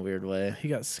shit in a weird way. He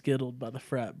got skittled by the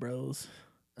frat bros.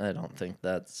 I don't think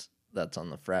that's on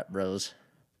the frat bros.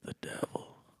 The devil.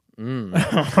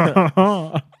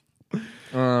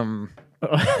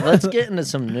 Let's get into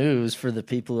some news for the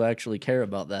people who actually care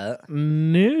about that.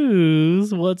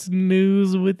 News? What's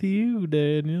news with you,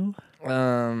 Daniel?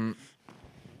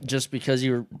 Just because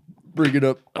you were bring it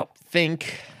up. Oh,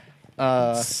 think.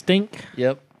 Stink.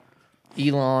 Yep.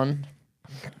 Elon.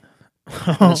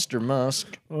 Mr.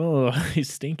 Musk. Oh,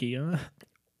 he's stinky, huh?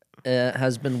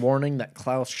 Has been warning that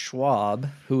Klaus Schwab,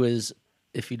 who is,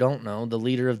 if you don't know, the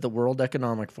leader of the World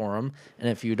Economic Forum, and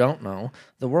if you don't know,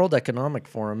 the World Economic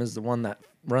Forum is the one that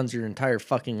runs your entire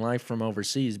fucking life from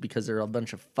overseas because they're a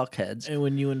bunch of fuckheads. And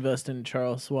when you invest in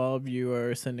Charles Schwab, you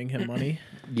are sending him money?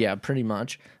 Yeah, pretty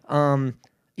much. Elon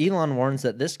warns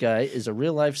that this guy is a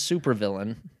real-life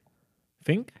supervillain.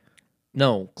 Fink?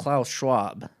 No, Klaus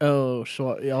Schwab. Oh,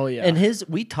 Schwab. Oh, yeah. And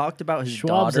we talked about his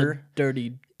Schwab's daughter. a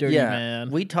dirty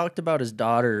man. We talked about his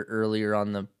daughter earlier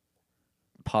on the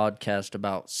podcast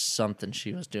about something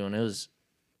she was doing. It was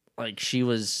like she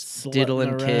was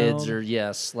diddling kids or,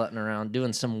 slutting around,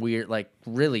 doing some weird, like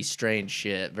really strange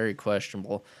shit, very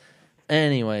questionable.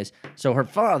 Anyways, so her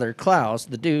father, Klaus,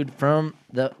 the dude from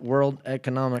the World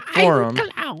Economic Forum,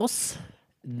 Klaus.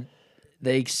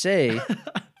 They say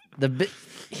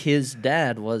his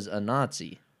dad was a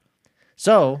Nazi.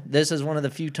 So, this is one of the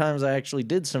few times I actually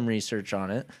did some research on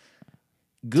it.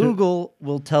 Google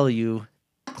will tell you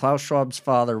Klaus Schwab's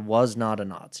father was not a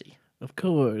Nazi. Of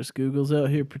course. Google's out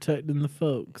here protecting the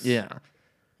folks. Yeah.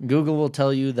 Google will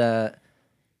tell you that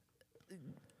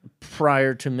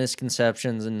prior to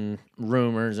misconceptions and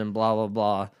rumors and blah, blah,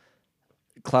 blah,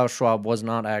 Klaus Schwab was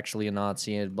not actually a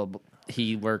Nazi, but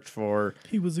he worked for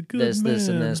he was a good this, man. this,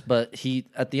 and this. But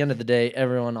at the end of the day,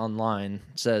 everyone online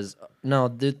says, no,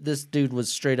 this dude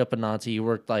was straight up a Nazi. He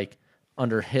worked like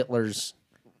under Hitler's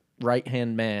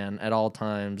right-hand man at all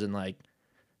times, and like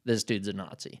this dude's a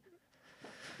Nazi.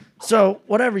 So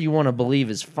whatever you want to believe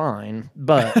is fine,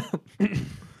 but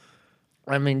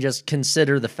I mean, just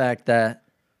consider the fact that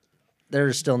there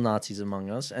are still Nazis among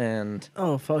us, and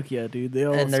oh fuck yeah, dude!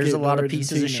 And there's a lot of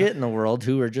pieces of shit in the world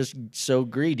who are just so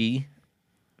greedy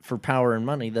for power and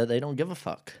money that they don't give a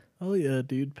fuck. Oh yeah,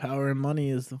 dude! Power and money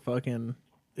is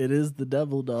it is the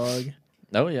devil, dog.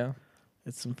 Oh yeah,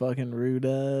 it's some fucking rude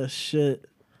ass shit.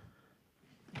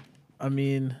 I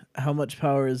mean, how much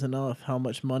power is enough? How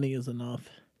much money is enough?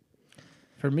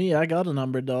 For me, I got a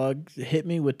number, dog. Hit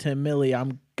me with 10 milli,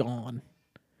 I'm gone.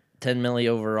 10 milli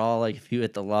overall, like if you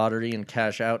hit the lottery and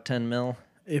cash out 10 mil?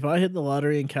 If I hit the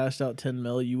lottery and cashed out 10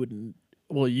 mil, you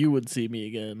would see me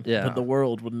again. Yeah. But the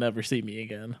world would never see me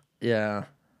again. Yeah.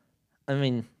 I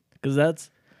mean, because that's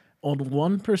on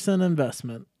 1%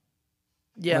 investment.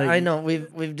 Yeah, like, I know.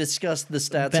 We've discussed the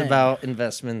stats about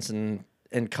investments and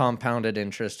compounded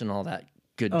interest and all that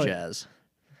good jazz.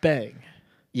 Bang.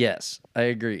 Yes, I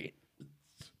agree.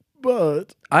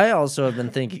 But I also have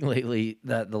been thinking lately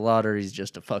that the lottery is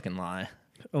just a fucking lie.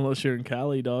 Unless you're in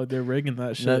Cali, dog, they're rigging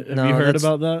that shit. Have you heard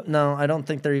about that? No, I don't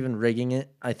think they're even rigging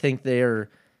it. I think they are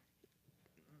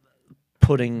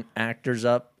putting actors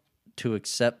up to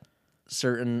accept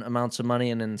certain amounts of money,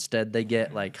 and instead they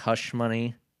get like hush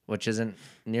money, which isn't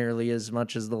nearly as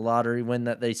much as the lottery win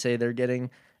that they say they're getting,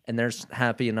 and they're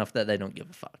happy enough that they don't give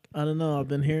a fuck. I don't know. I've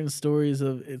been hearing stories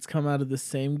of it's come out of the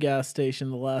same gas station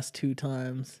the last 2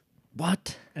 times.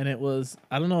 What? And it was,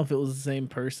 I don't know if it was the same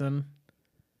person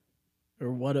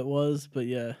or what it was, but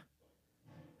yeah.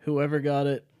 Whoever got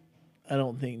it, I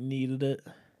don't think needed it.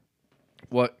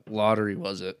 What lottery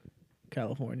was it?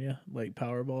 California, like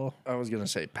Powerball. I was going to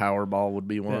say Powerball would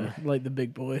be one. Yeah, like the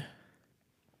big boy.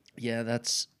 Yeah,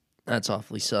 that's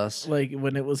awfully sus. Like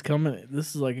when it was coming,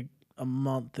 this is like a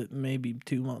month, maybe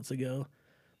 2 months ago.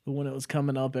 But when it was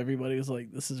coming up, everybody was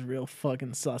like, this is real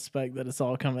fucking suspect that it's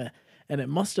all coming. And it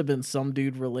must have been some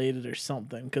dude related or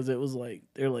something, because it was like,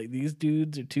 they're like, these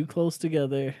dudes are too close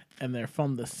together and they're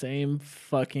from the same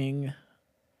fucking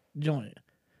joint.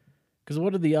 Because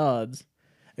what are the odds,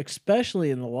 especially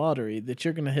in the lottery, that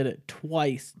you're going to hit it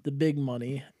twice the big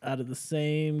money out of the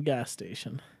same gas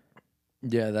station?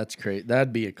 Yeah, that's crazy.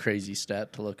 That'd be a crazy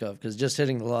stat to look up, because just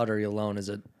hitting the lottery alone is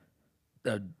a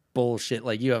bullshit.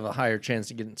 Like, you have a higher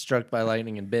chance of getting struck by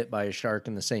lightning and bit by a shark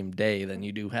in the same day than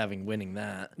you do winning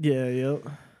that. Yeah, yep.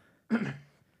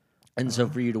 And so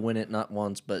for you to win it not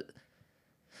once, but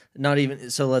not even,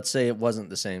 so let's say it wasn't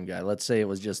the same guy. Let's say it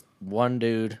was just one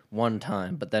dude one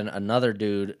time, but then another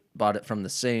dude bought it from the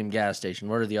same gas station.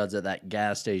 What are the odds that that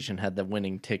gas station had the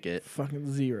winning ticket?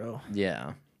 Fucking 0.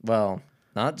 Yeah. Well,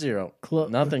 not 0.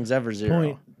 Nothing's ever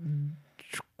 0.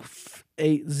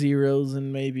 8 zeros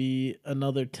and maybe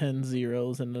another 10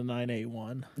 zeros and a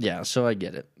 981. Yeah, so I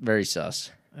get it. Very sus.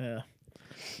 Yeah.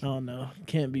 I don't know.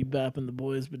 Can't be bapping the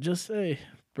boys, but just say,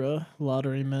 bruh,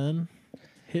 lottery men,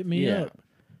 hit me up.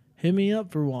 Hit me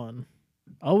up for one.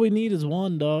 All we need is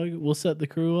one, dog. We'll set the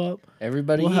crew up.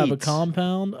 Everybody eats. We'll have a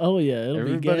compound. Oh, yeah.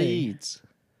 Everybody eats.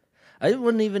 I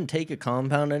wouldn't even take a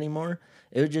compound anymore.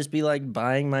 It would just be like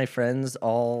buying my friends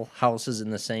all houses in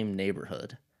the same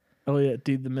neighborhood. Oh yeah,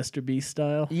 dude, the Mr. Beast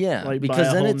style. Yeah, like because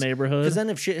buy a then whole neighborhood. Because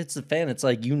then if shit hits the fan, it's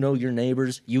like you know your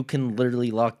neighbors. You can literally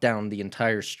lock down the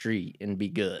entire street and be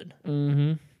good.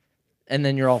 Mm-hmm. And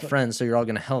then you're all friends, so you're all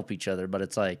gonna help each other. But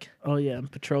it's like, oh yeah,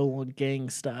 patrol gang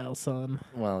style, son.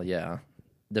 well, yeah,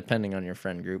 depending on your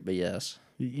friend group, but yes.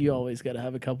 You always got to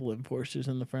have a couple enforcers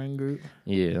in the friend group.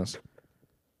 Yes.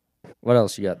 What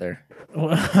else you got there?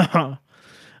 I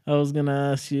was going to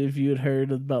ask you if you had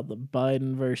heard about the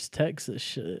Biden versus Texas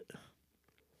shit.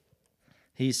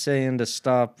 He's saying to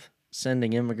stop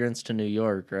sending immigrants to New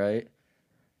York, right?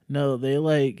 No, they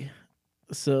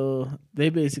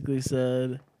basically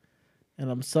said,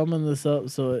 and I'm summing this up,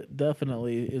 so it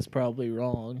definitely is probably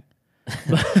wrong.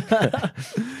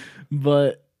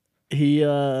 But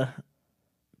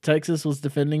Texas was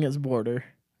defending its border.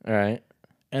 All right.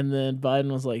 And then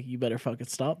Biden was like, you better fucking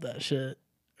stop that shit.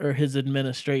 Or his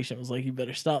administration was like, you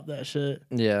better stop that shit.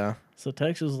 Yeah. So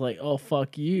Texas was like, oh,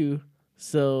 fuck you.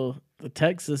 So the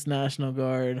Texas National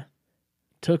Guard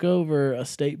took over a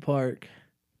state park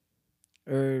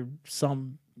or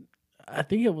I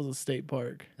think it was a state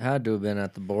park. Had to have been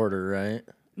at the border, right?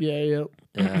 Yeah, yep.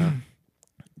 Yeah.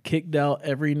 Kicked out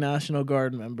every National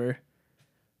Guard member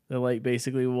that like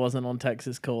basically wasn't on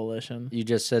Texas coalition. You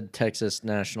just said Texas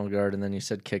National Guard, and then you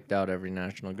said kicked out every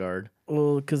National Guard.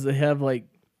 Well, because they have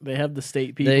the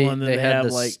state people, and then they have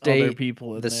like other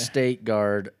people in there. The state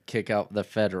guard kick out the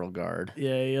federal guard.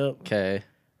 Yeah, yep. Okay.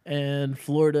 And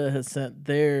Florida has sent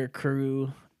their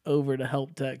crew over to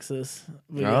help Texas.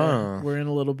 But yeah, we're in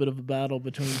a little bit of a battle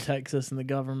between Texas and the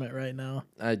government right now.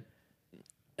 I've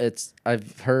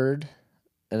heard,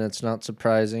 and it's not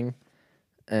surprising.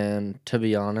 And to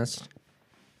be honest,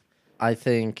 I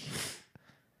think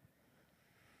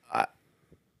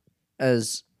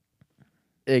as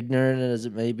ignorant as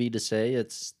it may be to say,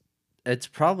 it's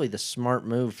probably the smart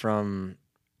move from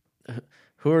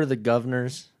who are the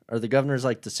governors? Are the governors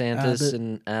like DeSantis Abbott.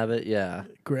 and Abbott? Yeah.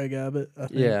 Greg Abbott, I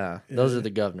think. Yeah. Those are the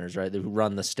governors, right? Who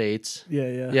run the states.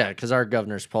 Yeah. Yeah, because our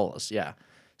governors poll us. Yeah.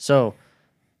 So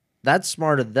that's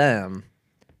smart of them,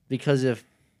 because if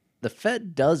the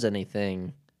Fed does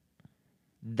anything,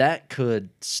 that could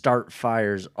start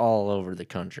fires all over the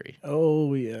country.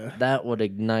 Oh, yeah. That would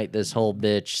ignite this whole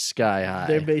bitch sky high.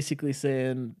 They're basically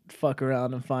saying, fuck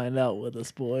around and find out with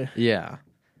us, boy. Yeah.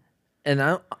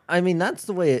 And I mean, that's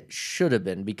the way it should have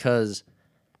been, because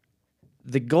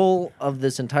the goal of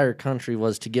this entire country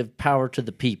was to give power to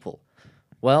the people.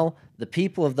 Well, the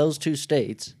people of those two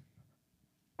states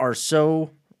are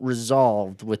so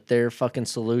resolved with their fucking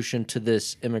solution to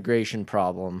this immigration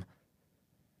problem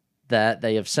that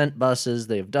they have sent buses,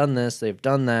 they have done this, they've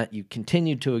done that, you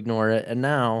continue to ignore it, and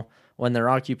now, when they're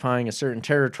occupying a certain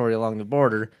territory along the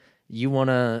border, you want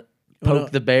to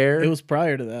poke the bear? It was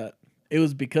prior to that. It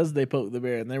was because they poked the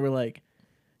bear, and they were like,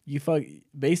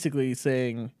 basically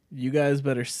saying, you guys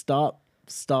better stop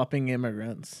stopping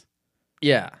immigrants.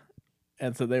 Yeah.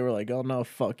 And so they were like, oh, no,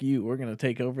 fuck you. We're going to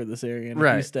take over this area, and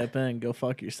if you step in, go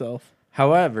fuck yourself.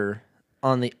 However,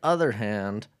 on the other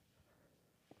hand,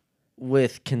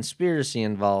 with conspiracy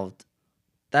involved,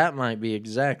 that might be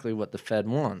exactly what the Fed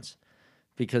wants.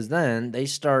 Because then they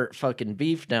start fucking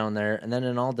beef down there, and then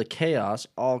in all the chaos,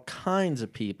 all kinds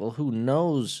of people, who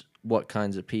knows what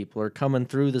kinds of people, are coming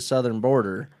through the southern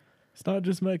border. It's not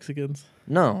just Mexicans.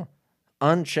 No.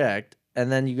 Unchecked.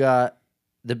 And then you got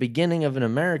the beginning of an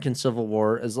American Civil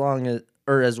War, as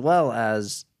well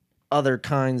as other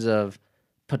kinds of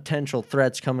potential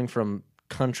threats coming from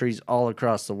countries all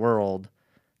across the world.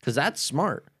 Because that's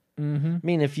smart. Mm-hmm. I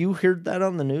mean, if you heard that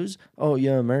on the news, oh,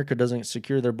 yeah, America doesn't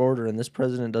secure their border and this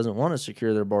president doesn't want to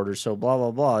secure their border, so blah, blah,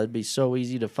 blah. It'd be so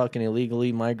easy to fucking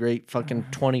illegally migrate fucking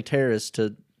 20 terrorists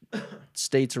to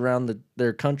states around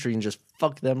their country and just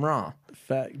fuck them raw.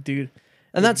 Fact, dude.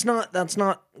 And that's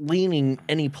not leaning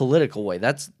any political way.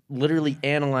 That's literally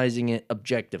analyzing it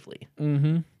objectively.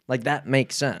 Mm-hmm. Like, that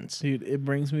makes sense. Dude, it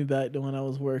brings me back to when I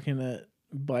was working at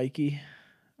Bikey.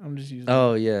 I'm just using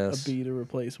a B to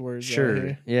replace words. Sure. Right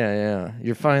here. Yeah.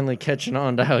 You're finally catching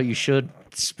on to how you should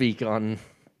speak on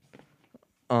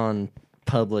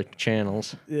public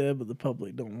channels. Yeah, but the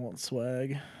public don't want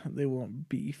swag. They want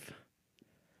beef.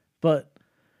 But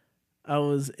I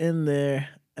was in there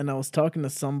and I was talking to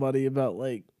somebody about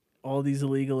like all these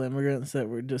illegal immigrants that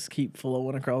were just keep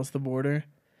flowing across the border.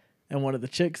 And one of the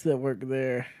chicks that worked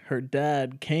there, her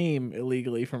dad came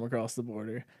illegally from across the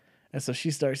border. And so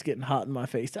she starts getting hot in my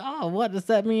face. Oh, what does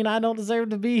that mean? I don't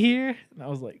deserve to be here? And I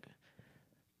was like,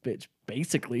 bitch,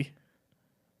 basically.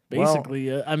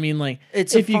 Basically, I mean, like,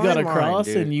 it's if a you got fine across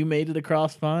line, and you made it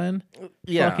across fine,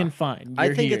 fucking fine. I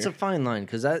You're think here. it's a fine line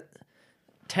because that,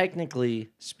 technically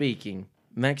speaking,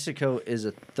 Mexico is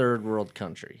a third world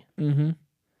country. Mm-hmm.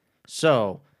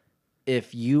 So,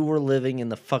 if you were living in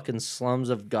the fucking slums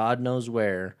of God knows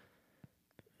where,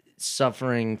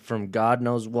 suffering from God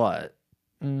knows what,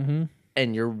 Mm-hmm.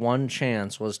 and your one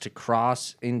chance was to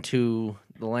cross into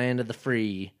the land of the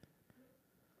free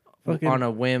on a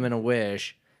whim and a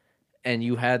wish, and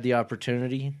you had the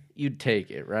opportunity, you'd take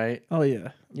it, right? Oh yeah,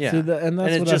 Yeah. See, and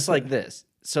that's it's what just I like this.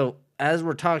 So as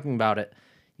we're talking about it,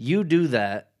 you do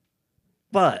that,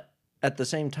 but at the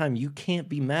same time, you can't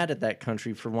be mad at that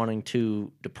country for wanting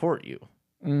to deport you.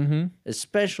 Mm-hmm.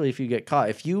 Especially if you get caught.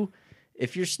 If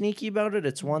you're sneaky about it,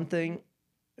 it's one thing.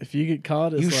 If you get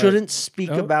caught, it's You like, shouldn't speak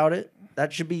about it.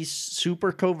 That should be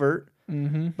super covert.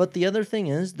 Mm-hmm. But the other thing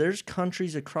is, there's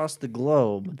countries across the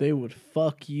globe. They would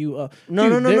fuck you up. No.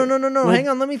 Well, Hang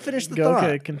on, let me finish the thought.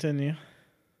 Okay, continue.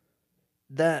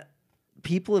 That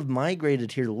people have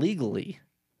migrated here legally.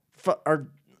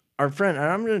 Our friend,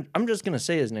 and I'm just gonna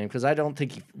say his name because I don't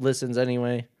think he listens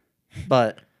anyway.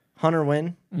 But Hunter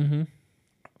Wynn,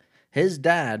 his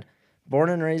dad, born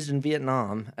and raised in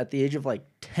Vietnam at the age of like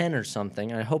 10 or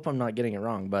something. I hope I'm not getting it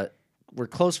wrong, but we're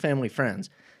close family friends.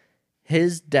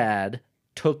 His dad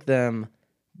took them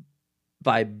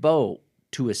by boat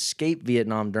to escape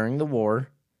Vietnam during the war,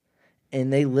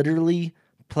 and they literally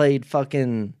played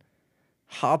fucking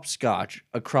hopscotch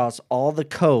across all the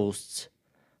coasts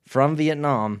from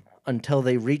Vietnam until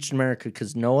they reached America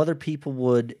because no other people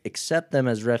would accept them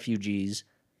as refugees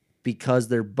because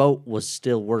their boat was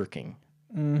still working.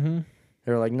 Mm-hmm.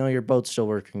 They were like, no, your boat's still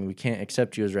working. We can't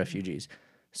accept you as refugees.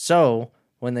 So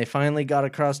when they finally got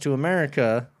across to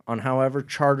America on however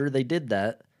charter they did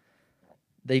that,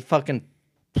 they fucking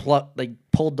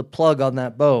pulled the plug on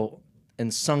that boat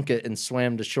and sunk it and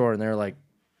swam to shore. And they were like,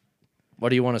 what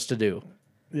do you want us to do?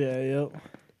 Yeah, yep.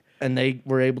 And they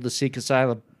were able to seek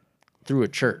asylum through a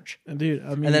church. And dude,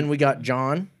 I mean, and then we got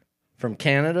John from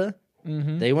Canada.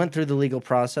 Mm-hmm. They went through the legal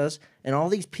process. And all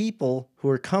these people who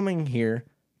are coming here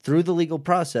through the legal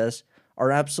process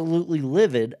are absolutely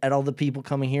livid at all the people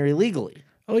coming here illegally.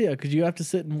 Oh, yeah, because you have to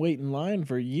sit and wait in line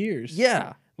for years.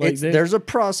 Yeah. Like there's a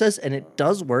process, and it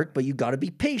does work, but you got to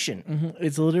be patient. Mm-hmm.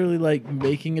 It's literally like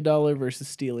making $1 versus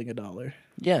stealing $1.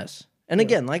 Yes. And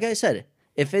again, like I said,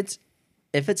 if it's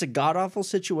a god-awful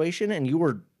situation and you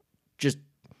were just...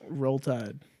 Roll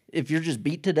Tide. If you're just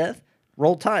beat to death,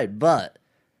 roll Tide. But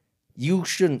you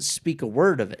shouldn't speak a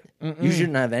word of it. Mm-mm. You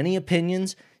shouldn't have any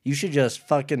opinions. You should just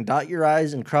fucking dot your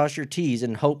I's and cross your T's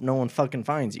and hope no one fucking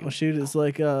finds you. Well, shoot, it's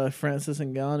like Francis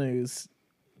Ngannou's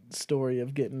story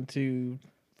of getting to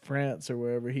France or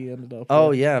wherever he ended up.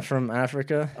 Oh, yeah, from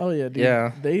Africa? Oh, yeah, dude.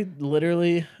 Yeah.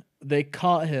 They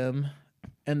caught him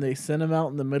and they sent him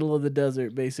out in the middle of the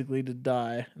desert basically to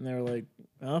die. And they were like,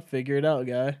 I'll figure it out,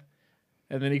 guy.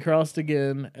 And then he crossed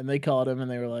again and they caught him and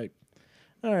they were like,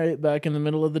 all right, back in the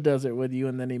middle of the desert with you.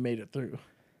 And then he made it through.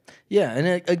 Yeah,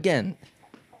 and again...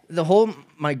 The whole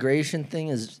migration thing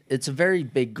it's a very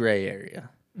big gray area.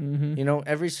 Mm-hmm. You know,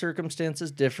 every circumstance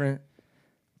is different.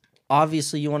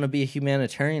 Obviously, you want to be a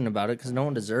humanitarian about it because no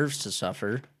one deserves to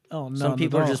suffer. Oh, no. Some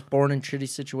people are just born in shitty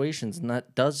situations, and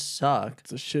that does suck.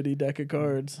 It's a shitty deck of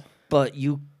cards. But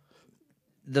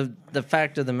the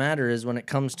fact of the matter is when it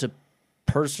comes to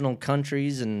personal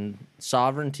countries and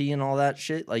sovereignty and all that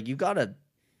shit, like you gotta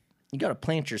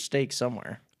plant your stake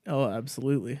somewhere. Oh,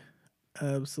 absolutely.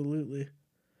 Absolutely.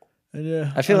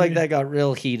 Yeah, I feel like that got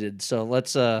real heated, so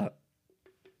let's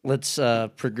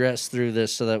progress through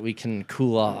this so that we can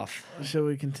cool off. Shall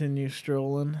we continue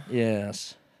strolling?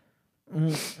 Yes.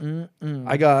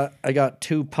 I got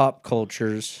two pop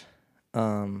cultures.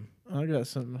 I got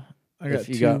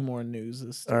two more news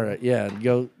this time. All right, yeah,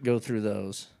 go through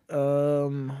those.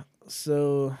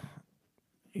 So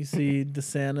you see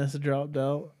DeSantis dropped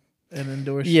out and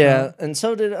endorsed Trump. Trump. And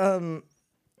so did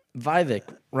Vivek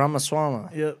Ramaswamy.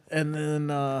 Yep. And then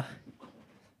I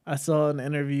saw an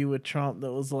interview with Trump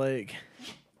that was like,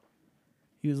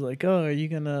 he was like, oh, are you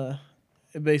gonna,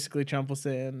 basically Trump was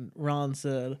saying, Ron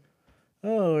said,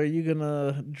 oh, are you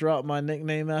gonna drop my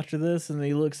nickname after this? And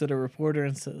he looks at a reporter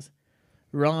and says,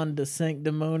 Ron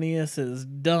DeSanctimonious is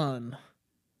done.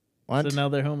 What? So now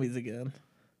they're homies again.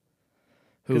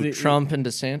 Who, Trump and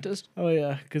DeSantis? Oh,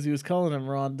 yeah, because he was calling him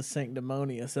Ron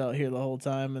DeSanctimonious out here the whole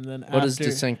time. And then what does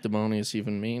DeSanctimonious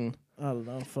even mean? I don't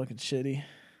know, fucking shitty.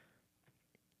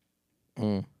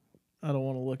 I don't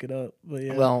want to look it up, but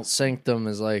yeah. Well, sanctum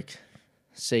is like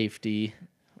safety,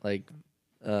 like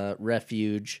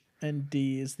refuge. And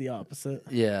D is the opposite.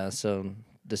 Yeah, so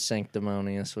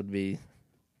DeSanctimonious would be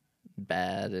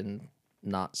bad and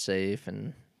not safe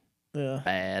and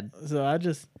bad. So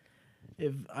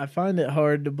I find it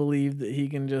hard to believe that he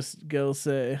can just go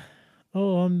say,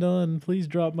 "Oh, I'm done. Please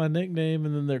drop my nickname,"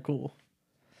 and then they're cool.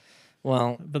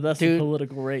 Well, but that's a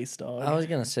political race, dog. I was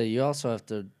gonna say you also have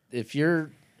to, if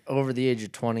you're over the age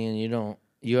of 20 and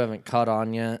you haven't caught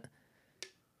on yet.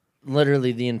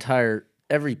 Literally,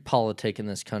 every politic in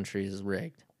this country is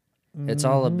rigged. It's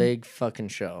all a big fucking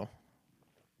show.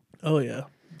 Oh yeah,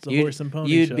 it's a horse and pony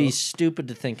show. You'd be stupid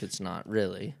to think it's not,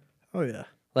 really. Oh yeah.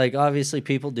 Like, obviously,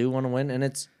 people do want to win,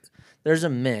 and there's a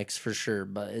mix for sure,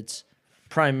 but it's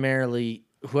primarily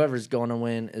whoever's going to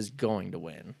win is going to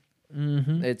win.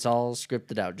 Mm-hmm. It's all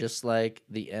scripted out, just like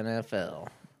the NFL.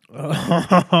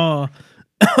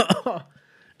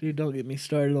 Dude, don't get me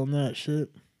started on that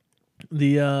shit.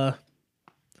 The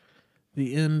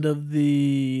end of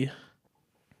the,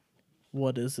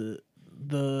 what is it?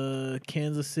 The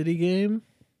Kansas City game?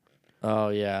 Oh,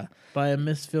 yeah. By a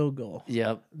missed field goal.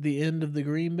 Yep. The end of the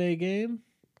Green Bay game?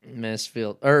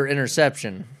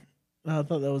 Interception. I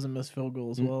thought that was a missed field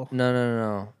goal as well.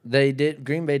 No.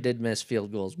 Green Bay did miss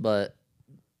field goals, but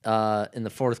in the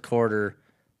fourth quarter,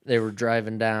 they were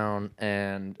driving down,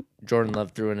 and Jordan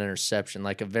Love threw an interception,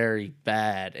 like a very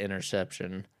bad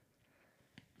interception,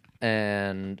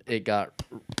 and it got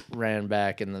ran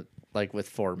back with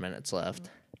 4 minutes left.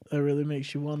 That really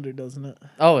makes you wonder, doesn't it?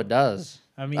 Oh, it does.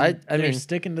 I mean, they're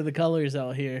sticking to the colors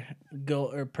out here,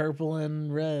 purple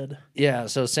and red. Yeah,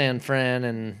 so San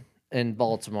Fran and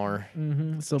Baltimore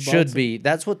so should be.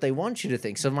 That's what they want you to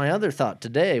think. So my other thought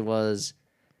today was,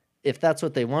 if that's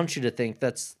what they want you to think,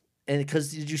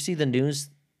 because did you see the news,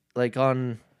 like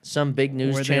on some big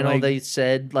news channel, they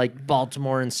said like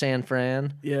Baltimore and San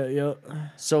Fran? Yeah.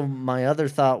 So my other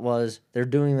thought was they're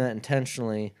doing that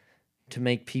intentionally to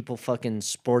make people fucking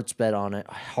sports bet on it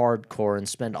hardcore and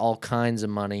spend all kinds of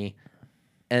money,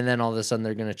 and then all of a sudden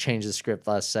they're gonna change the script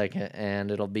last second and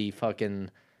it'll be fucking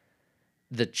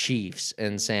the Chiefs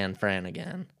and San Fran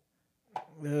again.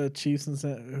 Chiefs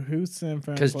and who's San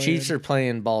Fran? Because Chiefs are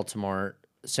playing Baltimore,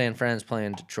 San Fran's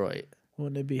playing Detroit.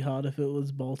 Wouldn't it be hot if it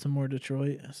was Baltimore,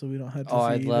 Detroit, so we don't have to?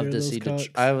 I'd love to see.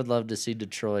 I would love to see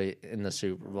Detroit in the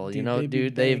Super Bowl.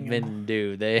 Dude, they've been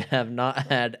due. They have not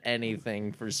had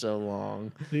anything for so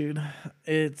long. Dude,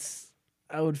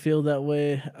 I would feel that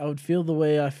way. I would feel the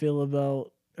way I felt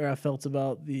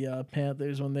about the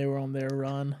Panthers when they were on their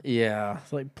run. Yeah,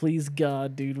 it's like, please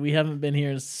God, dude, we haven't been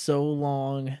here in so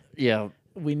long. Yeah,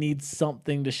 we need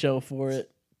something to show for it.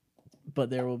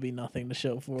 But there will be nothing to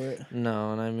show for it.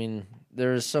 No, and I mean,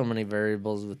 there's so many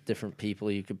variables with different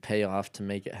people you could pay off to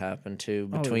make it happen too.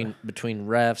 Between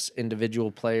refs,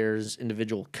 individual players,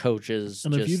 individual coaches.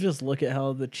 And if you just look at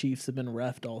how the Chiefs have been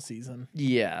reffed all season.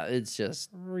 Yeah, it's just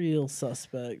real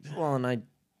suspect. Well, and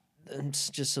I'm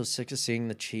just so sick of seeing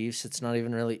the Chiefs. It's not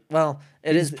even really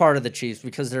it is part of the Chiefs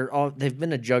because they've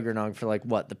been a juggernaut for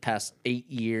the past 8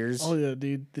 years. Oh yeah,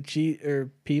 dude. P.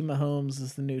 Mahomes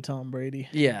is the new Tom Brady.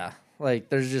 Yeah.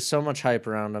 There's just so much hype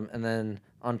around him. And then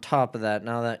on top of that,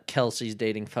 now that Kelsey's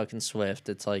dating fucking Swift,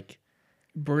 it's like...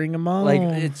 Bring him on.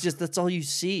 It's just, that's all you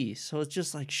see. So it's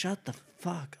just like, shut the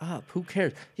fuck up. Who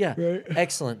cares? Yeah, right.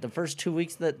 Excellent. The first 2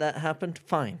 weeks that happened,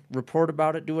 fine. Report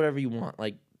about it. Do whatever you want.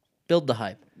 Build the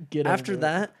hype. After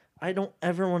that, I don't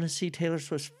ever want to see Taylor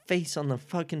Swift's face on the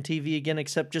fucking TV again,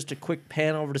 except just a quick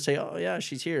pan over to say, oh, yeah,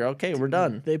 she's here. Okay, we're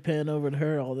done. They pan over to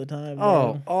her all the time.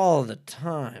 Oh, man. All the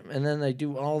time. And then they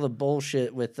do all the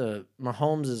bullshit with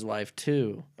Mahomes' wife,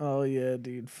 too. Oh, yeah,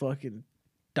 dude. Fucking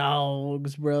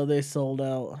dogs, bro. They sold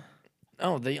out.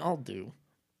 Oh, they all do.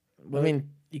 But I mean,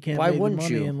 you can't why make wouldn't the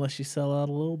money you? Unless you sell out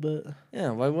a little bit.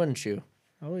 Yeah, why wouldn't you?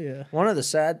 Oh, yeah. One of the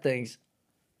sad things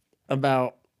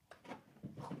about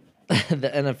the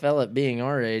NFL at being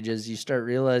our age is you start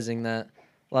realizing that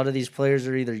a lot of these players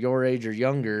are either your age or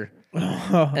younger,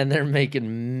 and they're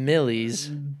making millies.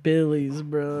 Billies,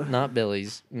 bro. Not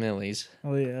billies, millies.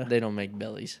 Oh, yeah. They don't make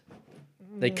billies.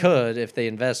 They could if they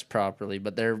invest properly,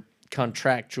 but they're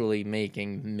contractually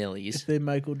making millies. If they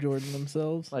Michael Jordan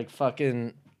themselves. Like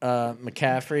fucking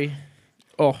McCaffrey.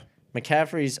 Oh.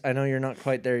 McCaffrey's, I know you're not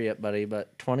quite there yet, buddy,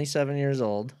 but 27 years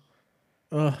old.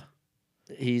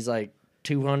 He's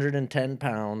 210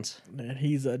 pounds. Man,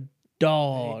 he's a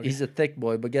dog. He's a thick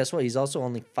boy, but guess what? He's also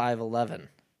only 5'11".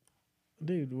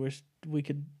 Dude, we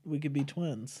could be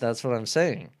twins. That's what I'm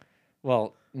saying.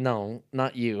 Well, no,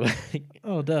 not you.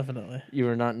 Oh, definitely. You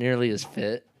were not nearly as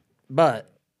fit, but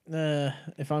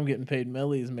if I'm getting paid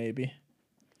millies, maybe.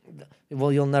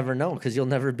 Well, you'll never know because you'll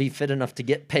never be fit enough to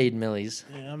get paid millies.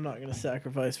 Yeah, I'm not gonna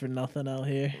sacrifice for nothing out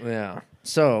here. Yeah.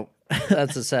 So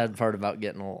That's the sad part about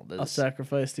getting old. I'll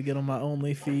sacrifice to get on my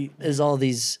only feet. Is all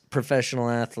these professional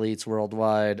athletes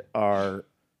worldwide are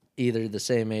either the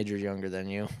same age or younger than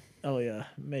you. Oh, yeah.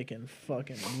 Making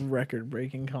fucking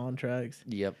record-breaking contracts.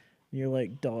 Yep. You're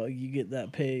like, dog, you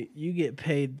get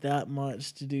paid that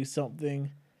much to do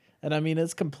something. And I mean,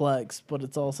 it's complex, but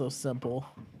it's also simple.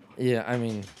 Yeah, I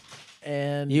mean,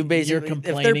 and you basically, you're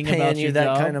complaining if they're paying about you your that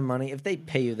job, kind of money, if they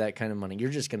pay you that kind of money, you're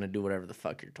just gonna do whatever the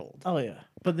fuck you're told. Oh yeah,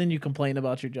 but then you complain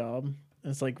about your job.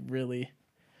 It's like, really,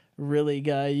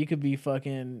 guy, you could be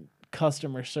fucking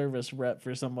customer service rep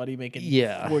for somebody making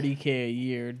 $40K a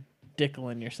year,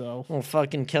 dickling yourself. Well,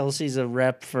 fucking Kelsey's a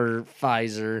rep for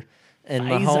Pfizer, and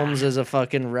Mahomes is a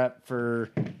fucking rep for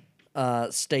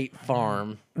State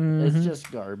Farm. It's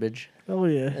just garbage. Oh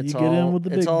yeah, you get in with the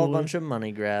big boys. It's all a bunch of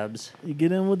money grabs. You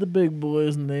get in with the big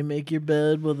boys, and they make your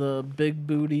bed with a big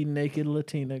booty, naked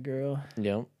Latina girl.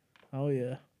 Yep. Oh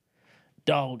yeah,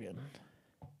 dogging.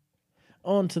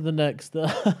 On to the next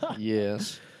stuff.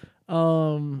 Yes.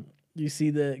 You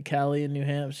see that Cali in New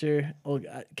Hampshire? Well,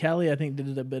 Cali, I think, did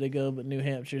it a bit ago, but New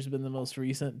Hampshire's been the most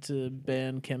recent to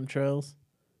ban chemtrails.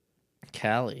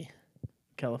 Cali.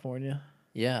 California.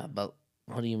 Yeah, but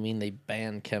what do you mean they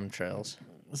ban chemtrails?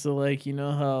 So, like, you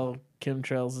know how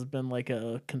chemtrails has been like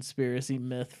a conspiracy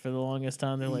myth for the longest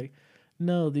time? They're like,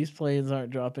 no, these planes aren't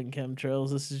dropping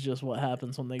chemtrails. This is just what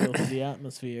happens when they go through the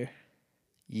atmosphere.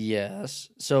 Yes.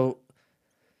 So,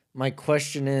 my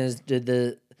question is,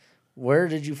 where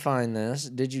did you find this?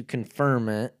 Did you confirm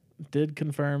it? Did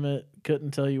confirm it.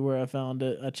 Couldn't tell you where I found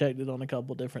it. I checked it on a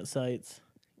couple different sites.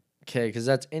 Okay, because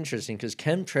that's interesting, because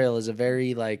chemtrail is a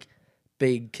very, like,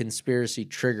 big conspiracy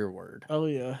trigger word. Oh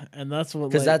yeah, and that's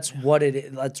what, because that's what it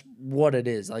is. That's what it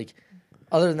is. Like,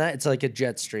 other than that, it's like a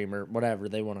jet stream or whatever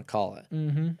they want to call it.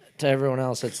 Mm-hmm. To everyone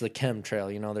else, it's the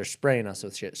chemtrail. You know, they're spraying us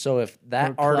with shit. So if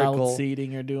that or article, cloud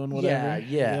seeding or doing whatever,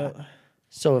 yeah. Yep.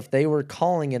 So if they were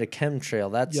calling it a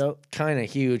chemtrail, that's kind of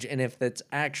huge. And if it's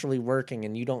actually working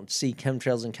and you don't see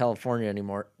chemtrails in California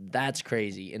anymore, that's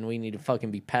crazy. And we need to fucking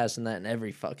be passing that in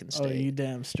every fucking state. Oh, you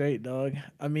damn straight, dog.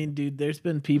 I mean, dude, there's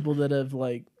been people that have,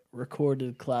 like,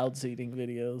 recorded cloud seeding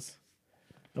videos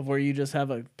of where you just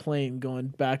have a plane going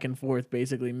back and forth,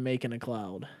 basically making a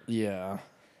cloud. Yeah.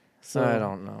 So I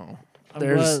don't know.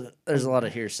 There's a lot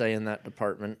of hearsay in that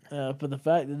department. But the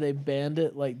fact that they banned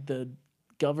it, like the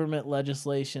government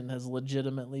legislation has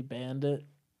legitimately banned it,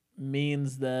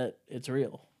 means that it's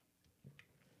real.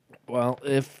 Well,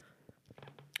 if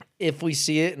we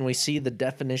see it and we see the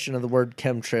definition of the word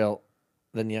chemtrail,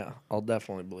 then yeah, I'll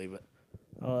definitely believe it.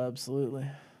 Oh, absolutely.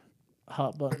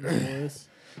 Hot buttons, boys.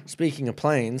 Speaking of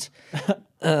planes,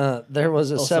 there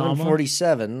was a Osama?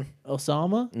 747.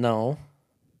 Osama? No.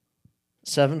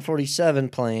 747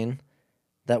 plane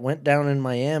that went down in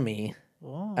Miami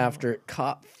after it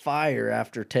caught fire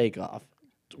after takeoff.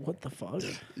 What the fuck?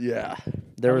 Yeah.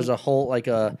 There was a hole, like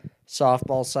a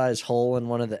softball-sized hole in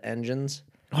one of the engines.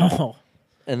 Oh.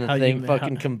 And the thing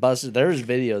fucking combusted. There's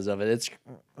videos of it. It's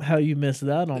how you missed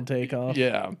that on takeoff.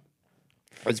 Yeah.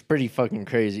 It's pretty fucking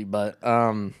crazy, but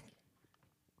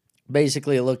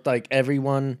basically it looked like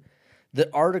everyone... The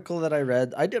article that I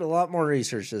read, I did a lot more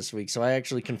research this week, so I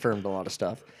actually confirmed a lot of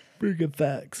stuff. Pretty good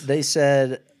facts. They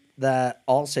said that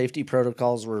all safety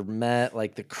protocols were met,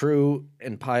 like the crew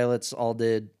and pilots all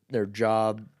did their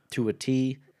job to a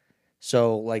T.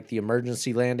 So, like, the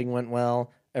emergency landing went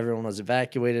well, everyone was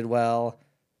evacuated well,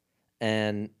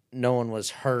 and no one was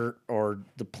hurt or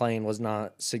the plane was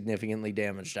not significantly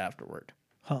damaged afterward.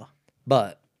 Huh.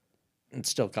 But it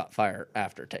still caught fire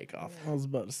after takeoff. I was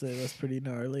about to say, that's pretty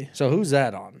gnarly. So who's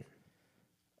that on?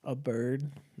 A bird?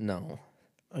 No.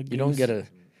 A goose? You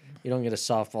don't get a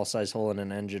softball-sized hole in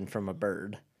an engine from a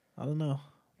bird. I don't know.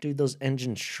 Dude, those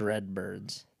engines shred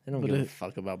birds. They don't give a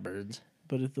fuck about birds.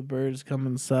 But if the bird's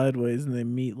coming sideways and they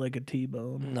meet like a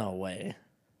T-bone. No way.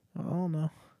 I don't know.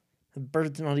 The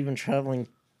bird's not even traveling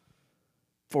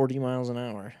 40 miles an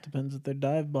hour. Depends if they're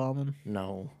dive bombing.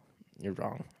 No, you're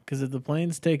wrong. Because if the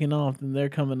plane's taking off, then they're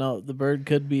coming up. The bird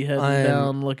could be heading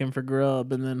down looking for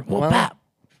grub, and then whoop.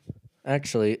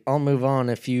 Actually, I'll move on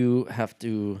if you have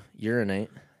to urinate.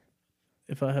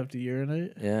 If I have to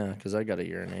urinate? Yeah, because I got to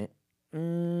urinate.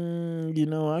 You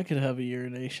know, I could have a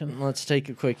urination. Let's take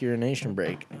a quick urination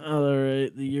break. All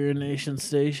right, the urination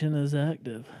station is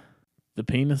active. The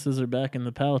penises are back in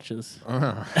the pouches.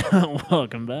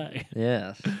 Welcome back.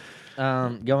 Yes.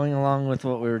 Going along with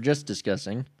what we were just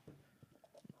discussing.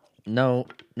 No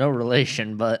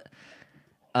relation, but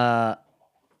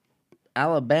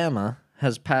Alabama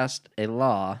has passed a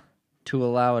law to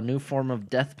allow a new form of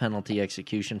death penalty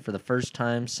execution for the first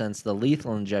time since the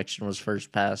lethal injection was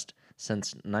first passed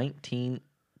since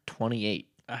 1912. 28.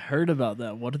 I heard about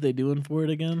that. What are they doing for it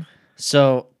again?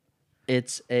 So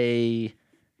it's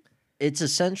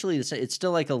essentially the same. It's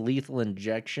still like a lethal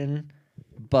injection,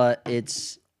 but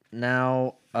it's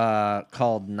now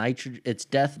called nitrogen. It's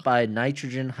death by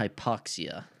nitrogen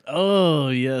hypoxia. Oh,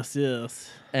 yes, yes.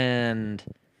 And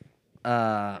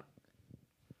I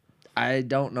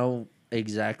don't know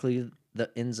exactly the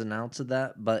ins and outs of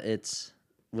that, but it's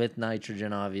with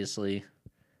nitrogen, obviously.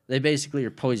 They basically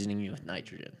are poisoning you with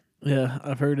nitrogen. Yeah,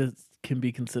 I've heard it can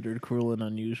be considered cruel and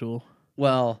unusual.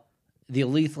 Well, the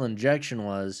lethal injection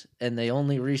was, and they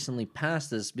only recently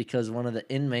passed this because one of the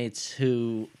inmates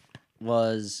who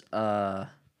was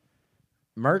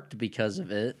murked because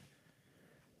of it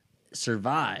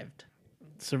survived.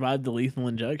 Survived the lethal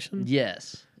injection?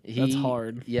 Yes. That's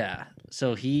hard. Yeah.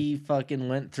 So he fucking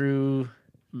went through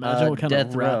Imagine what kind of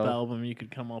death rap row. album you could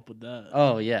come up with that.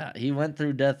 Oh, yeah. He went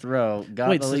through death row.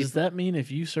 Wait, so does that mean if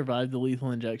you survive the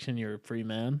lethal injection, you're a free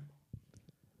man?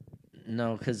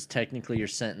 No, because technically you're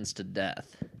sentenced to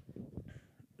death.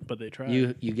 But they try.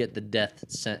 You get the death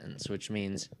sentence, which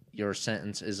means your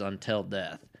sentence is until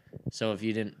death. So if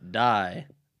you didn't die,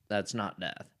 that's not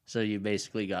death. So you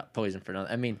basically got poisoned for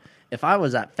nothing. I mean, if I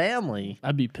was that family,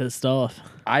 I'd be pissed off.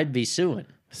 I'd be suing.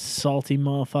 Salty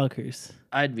motherfuckers.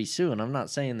 I'd be suing. I'm not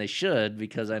saying they should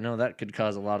because I know that could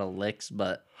cause a lot of licks,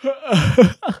 but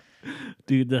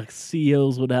dude, the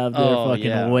CEOs would have their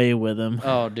fucking way with him.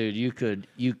 Oh, dude, you could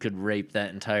rape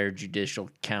that entire judicial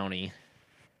county.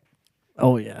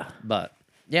 Oh yeah. But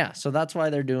yeah, so that's why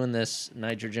they're doing this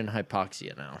nitrogen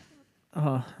hypoxia now.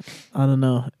 I don't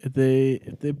know. If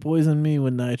they poison me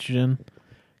with nitrogen,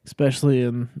 especially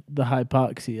in the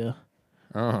hypoxia,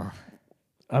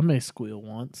 I may squeal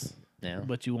once. Yeah.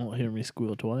 But you won't hear me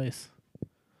squeal twice.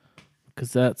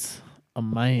 Because that's a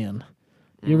man.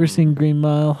 You ever seen Green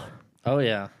Mile? Oh,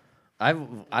 yeah.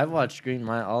 I've watched Green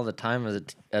Mile all the time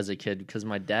as a kid because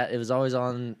my dad, it was always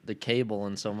on the cable,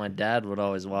 and so my dad would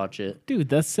always watch it. Dude,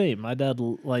 that's same. My dad,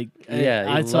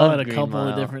 I saw it a Green couple Mile.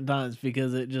 of different times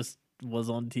because it just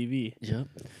was on TV. Yep.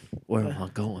 Where am I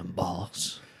going,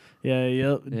 boss? Yeah,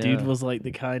 yep. Yeah. Dude was like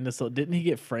the kindest. So didn't he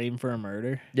get framed for a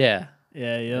murder? Yeah.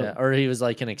 Yeah, yep. Yeah. Or he was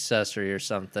like an accessory or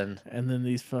something. And then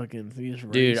these Dude,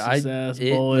 racist ass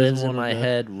it boys lives in wanted my to-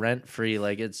 head rent free.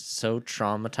 Like, it's so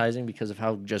traumatizing because of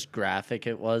how just graphic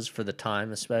it was for the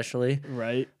time, especially.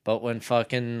 Right. But when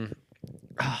fucking,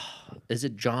 is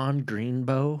it John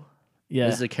Greenbow? Yeah.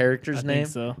 Is the character's I name? think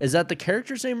so. Is that the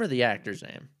character's name or the actor's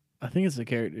name? I think it's the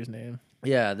character's name.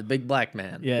 Yeah, the big black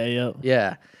man. Yeah, yep.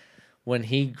 Yeah. When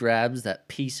he grabs that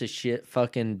piece of shit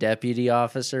fucking deputy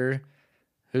officer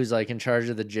who's like in charge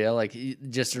of the jail, like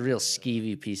just a real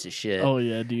skeevy piece of shit. Oh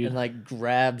yeah, dude. And like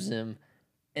grabs him,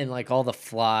 and like all the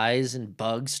flies and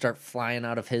bugs start flying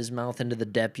out of his mouth into the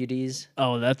deputies.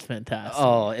 Oh, that's fantastic.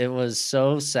 Oh, it was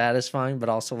so satisfying, but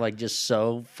also like just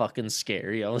so fucking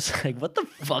scary. I was like, what the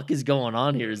fuck is going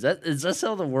on here? Is this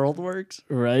how the world works?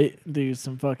 Right? Dude,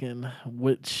 some fucking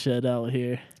witch shit out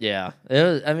here. Yeah. It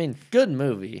was, I mean, good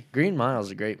movie. Green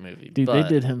Mile's a great movie. Dude, but they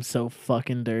did him so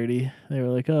fucking dirty. They were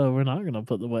like, oh, we're not going to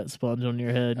put the wet sponge on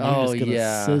your head. You're just going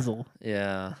to sizzle.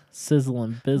 Yeah. Sizzle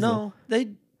and bizzle. No,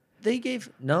 they gave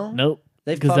no. Nope.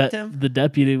 They Because fucked him. the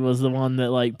deputy was the one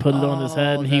that like put it on his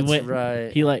head, and he that's went.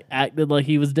 right. He like acted like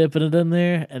he was dipping it in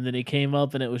there, and then he came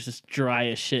up and it was just dry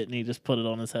as shit, and he just put it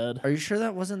on his head. Are you sure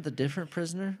that wasn't the different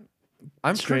prisoner?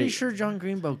 I'm pretty Straight. sure John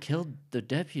Greenbow killed the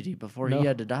deputy before No. he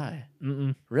had to die.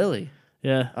 Mm-mm. Really?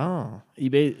 Yeah. Oh. He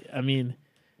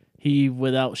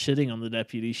without shitting on the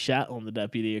deputy, shat on the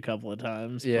deputy a couple of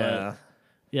times. Yeah. But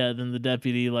yeah. Then the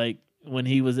deputy, like when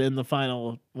he was in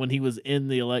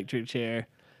the electric chair,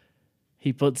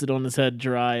 he puts it on his head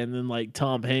dry, and then like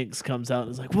Tom Hanks comes out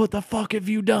and is like, "What the fuck have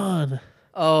you done?"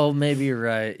 Oh, maybe you're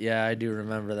right. Yeah, I do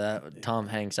remember that Tom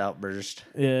Hanks outburst.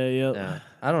 Yeah. Yep. Yeah.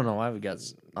 I don't know why we got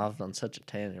off on such a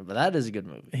tangent, but that is a good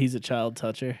movie. He's a child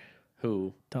toucher.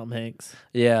 Who? Tom Hanks.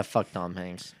 Yeah, fuck Tom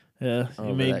Hanks. Yeah, I'm you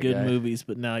over made that good guy. movies,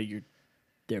 but now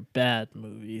they're bad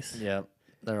movies. Yep.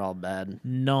 They're all bad.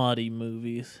 Naughty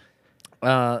movies.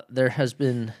 There has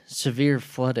been severe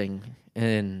flooding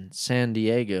in San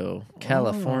Diego,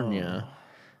 California,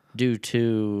 due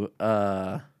to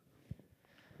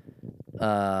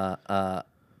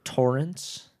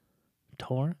torrents,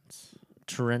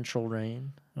 torrential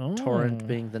rain. Oh. Torrent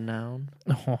being the noun.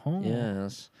 Oh.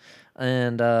 Yes.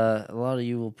 And a lot of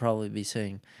you will probably be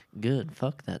saying, good,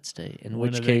 fuck that state. In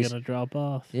When which are they case, gonna drop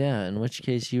off? yeah, in which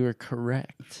case you are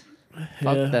correct.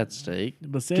 Fuck Yeah. that state.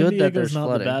 But San Good that Diego's there's not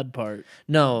flooding. the bad part.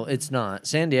 No, it's not.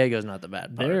 San Diego's not the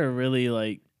bad part. They're really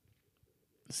like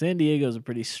San Diego's a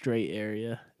pretty straight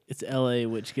area. It's LA,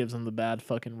 which gives them the bad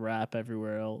fucking rap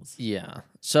everywhere else. Yeah.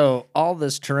 So all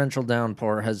this torrential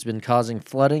downpour has been causing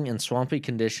flooding and swampy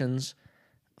conditions,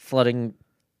 flooding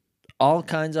all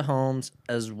kinds of homes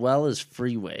as well as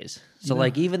freeways. So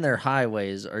like even their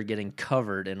highways are getting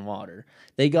covered in water.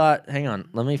 They got, hang on,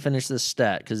 let me finish this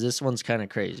stat because this one's kind of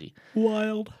crazy.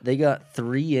 Wild. They got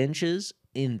 3 inches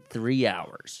in 3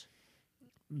 hours.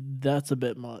 That's a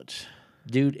bit much.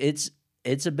 Dude, it's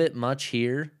a bit much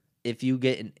here if you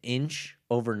get an inch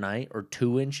overnight or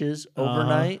 2 inches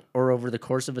overnight or over the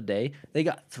course of a day. They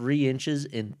got 3 inches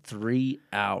in 3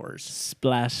 hours.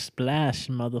 Splash, splash,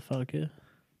 motherfucker.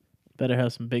 Better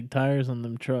have some big tires on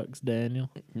them trucks,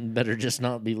 Daniel. Better just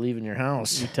not be leaving your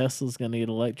house. Your Tesla's going to get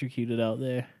electrocuted out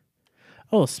there.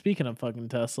 Oh, speaking of fucking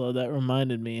Tesla, that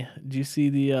reminded me. Did you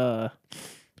see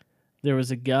there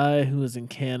was a guy who was in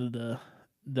Canada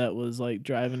that was like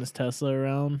driving his Tesla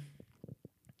around,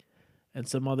 and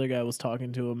some other guy was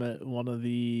talking to him at one of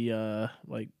the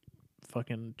like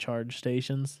fucking charge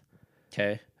stations.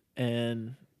 Okay.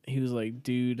 And he was like,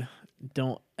 dude,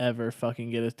 don't ever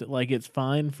fucking get it. Like, it's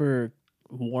fine for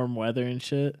warm weather and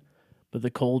shit, but the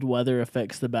cold weather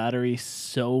affects the battery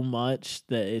so much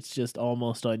that it's just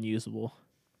almost unusable.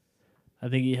 I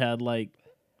think he had like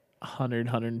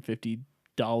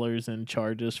 $150 in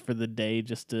charges for the day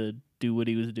just to do what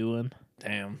he was doing.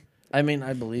 Damn. I mean,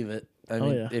 I believe it. I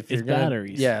mean, yeah. if you're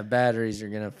batteries. Yeah, batteries are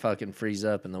gonna fucking freeze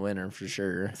up in the winter for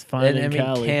sure. It's fine in I mean,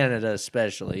 Cali. Canada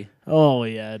especially. Oh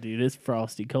yeah, dude, it's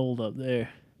frosty cold up there.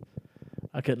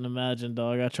 I couldn't imagine,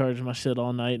 dog. I charge my shit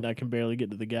all night and I can barely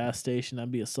get to the gas station.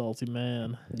 I'd be a salty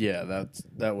man. Yeah,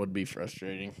 that would be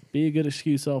frustrating. Be a good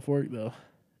excuse off work though.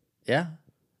 Yeah.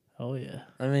 Oh yeah.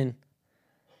 I mean,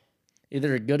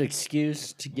 either a good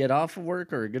excuse to get off of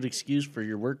work or a good excuse for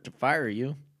your work to fire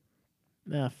you.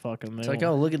 Nah, fuck them. It's like,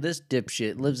 oh, look at this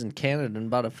dipshit. Lives in Canada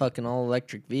and bought a fucking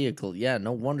all-electric vehicle. Yeah,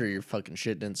 no wonder your fucking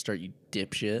shit didn't start, you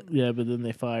dipshit. Yeah, but then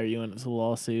they fire you and it's a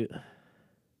lawsuit.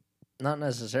 Not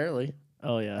necessarily.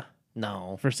 Oh, yeah.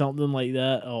 No. For something like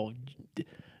that? Oh,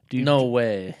 dude. No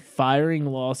way. Firing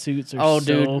lawsuits are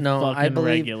fucking I believe,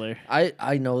 regular.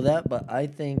 I know that, but I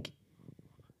think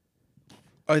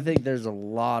there's a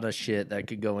lot of shit that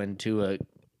could go into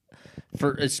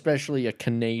for especially a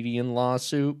Canadian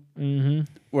lawsuit,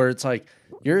 where it's like,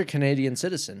 you're a Canadian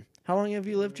citizen. How long have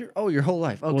you lived here? Oh, your whole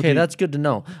life. Okay, well, that's good to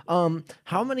know.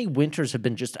 How many winters have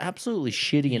been just absolutely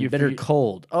shitty and bitter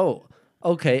cold? Oh,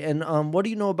 okay. And what do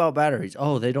you know about batteries?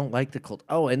 Oh, they don't like the cold.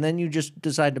 Oh, and then you just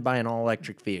decide to buy an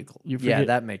all-electric vehicle. Yeah,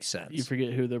 that makes sense. You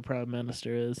forget who their prime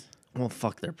minister is. Well,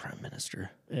 fuck their prime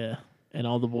minister. Yeah, and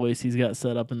all the boys he's got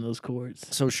set up in those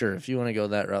courts. So sure, if you want to go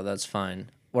that route, that's fine.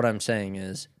 What I'm saying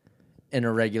is, in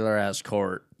a regular-ass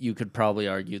court, you could probably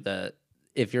argue that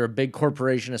if you're a big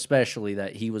corporation especially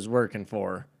that he was working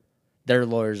for, their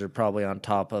lawyers are probably on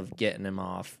top of getting him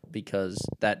off because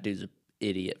that dude's an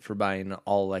idiot for buying an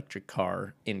all-electric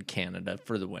car in Canada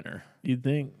for the winter. You'd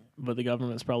think, but the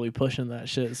government's probably pushing that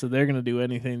shit, so they're going to do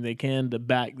anything they can to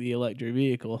back the electric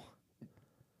vehicle.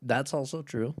 That's also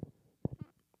true.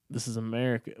 This is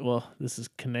America. Well, this is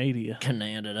Canada.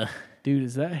 Canada. Dude,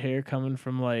 is that hair coming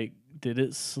from, like, did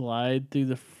it slide through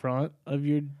the front of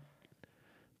your...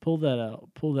 Pull that out.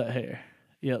 Pull that hair.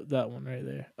 Yep, that one right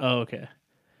there. Oh, okay.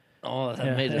 Oh,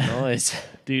 that made a noise.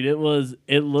 Dude, it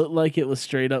looked like it was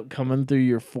straight up coming through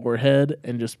your forehead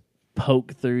and just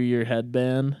poke through your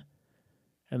headband,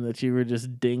 and that you were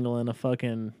just dingling a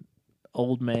fucking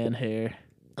old man hair.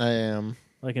 I am.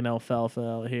 Like an alfalfa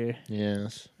out here.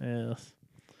 Yes. Yes.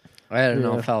 I had an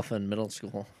alfalfa in middle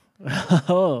school.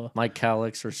 Oh. My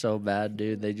cowlicks were so bad,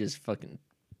 dude. They just fucking...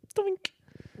 Doink.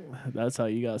 That's how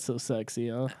you got so sexy,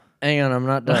 huh? Hang on, I'm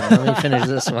not done. Let me finish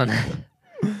this one.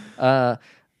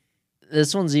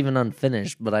 This one's even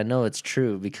unfinished, but I know it's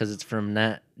true because it's from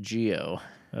Nat Geo.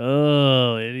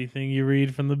 Oh, anything you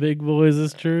read from the big boys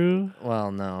is true?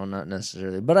 Well, no, not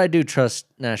necessarily. But I do trust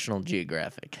National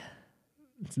Geographic.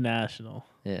 It's national.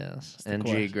 Yes, and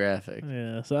Geographic.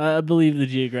 Yeah, so I believe the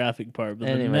geographic part, but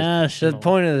anyways, the national... the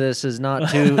point of this is not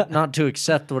to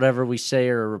accept whatever we say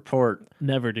or report.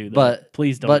 Never do that. But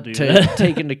please don't do that. But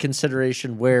take into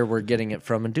consideration where we're getting it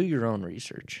from and do your own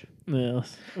research.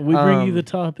 Yes. We bring you the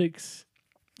topics.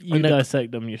 You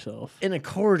dissect them yourself. And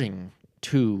according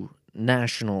to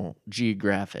National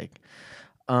Geographic,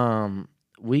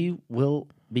 we will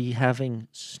be having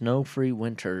snow-free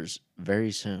winters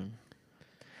very soon.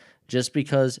 Just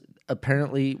because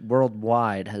apparently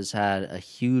worldwide has had a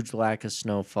huge lack of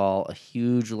snowfall, a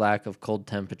huge lack of cold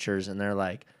temperatures, and they're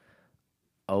like,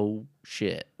 oh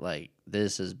shit, like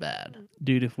this is bad.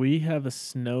 Dude, if we have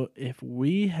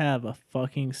a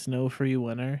fucking snow-free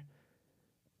winter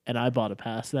and I bought a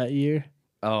pass that year,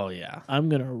 Oh yeah. I'm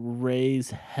gonna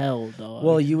raise hell, dog.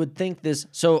 Well, you would think this.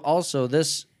 So also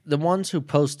this, the ones who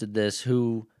posted this,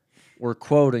 who were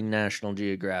quoting National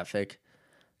Geographic,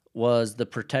 was the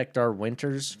Protect Our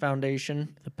Winters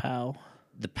Foundation, the POW.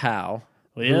 the POW.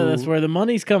 Well, yeah, that's where the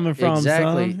money's coming from.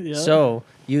 Exactly. Son. Yep. So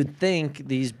you'd think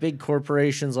these big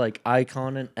corporations like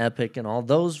Icon and Epic and all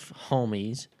those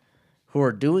homies who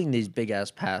are doing these big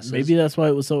ass passes. Maybe that's why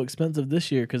it was so expensive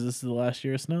this year, because this is the last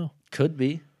year of snow. Could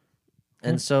be.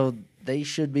 And so they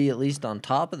should be at least on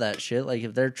top of that shit. Like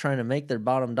if they're trying to make their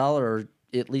bottom dollar or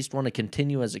at least want to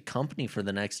continue as a company for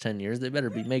the next 10 years, they better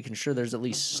be making sure there's at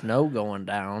least snow going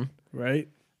down. Right.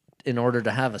 In order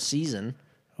to have a season.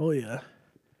 Oh, yeah.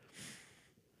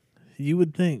 You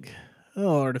would think,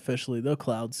 oh, artificially, they'll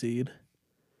cloud seed.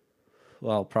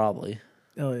 Well, probably.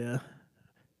 Oh, yeah.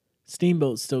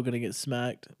 Steamboat's still going to get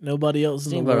smacked. Nobody else in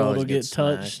the Steamboat world always will get gets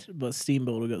touched, smacked. but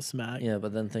Steamboat will get smacked. Yeah,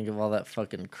 but then think of all that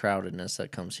fucking crowdedness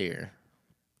that comes here.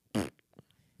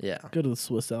 Yeah. Go to the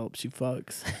Swiss Alps, you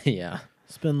fucks. Yeah.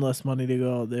 Spend less money to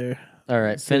go out there. All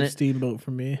right. Save Steamboat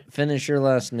for me. Finish your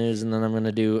last news, and then I'm going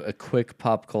to do a quick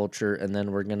pop culture, and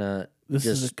then we're going to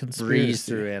just breeze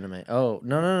through anime. Oh,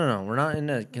 no. We're not in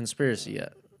a conspiracy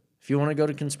yet. If you want to go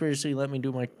to conspiracy, let me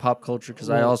do my pop culture, because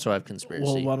I also have conspiracy.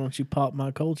 Well, why don't you pop my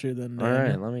culture then? All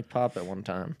right, let me pop it one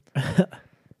time.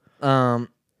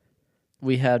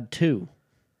 We had 2.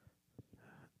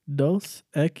 Dos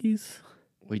Equis?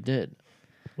 We did.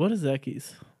 What is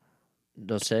Equis?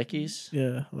 Dos Equis?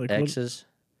 Yeah. Like X's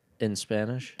in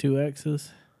Spanish. 2 X's?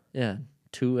 Yeah,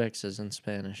 2 X's in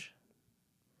Spanish.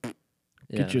 Yeah.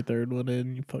 Get your third one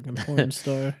in, you fucking porn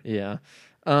star. Yeah.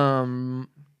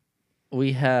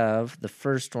 We have the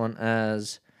first one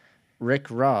as Rick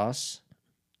Ross.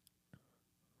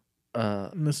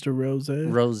 Mr. Rose.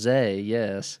 Rose,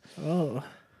 yes. Oh.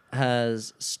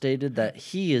 Has stated that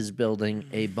he is building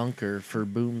a bunker for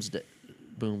Doomsday.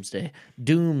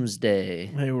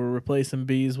 Hey, we're replacing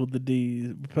B's with the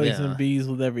D's. Replacing B's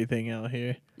with everything out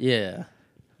here. Yeah.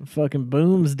 Fucking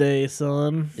Boomsday,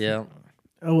 son. Yeah.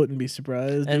 I wouldn't be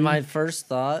surprised. And dude. my first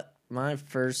thought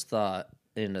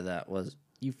into that was,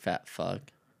 you fat fuck.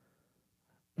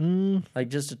 Like,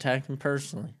 just attack him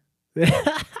personally.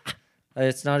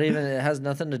 It's not even, it has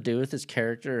nothing to do with his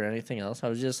character or anything else. I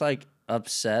was just, like,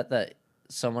 upset that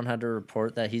someone had to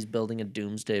report that he's building a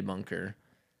doomsday bunker.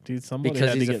 Dude, somebody because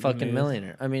had he's to a get fucking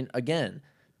millionaire. I mean, again,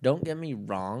 don't get me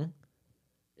wrong.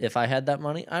 If I had that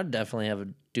money, I'd definitely have a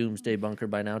doomsday bunker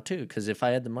by now, too. Because if I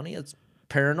had the money, it's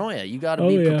paranoia. You got to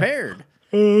be prepared.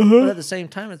 But at the same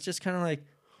time, it's just kind of like,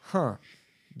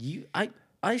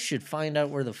 I should find out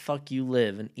where the fuck you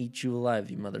live and eat you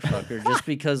alive, you motherfucker. Just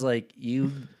because, like,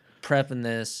 you prepping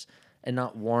this and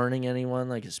not warning anyone,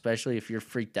 like, especially if you're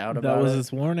freaked out about it. That was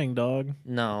his warning, dog.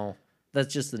 No,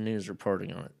 that's just the news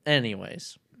reporting on it.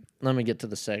 Anyways, let me get to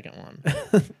the second one.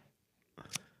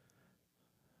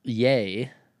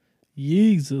 Yay.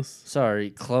 Jesus. Sorry,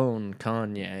 clone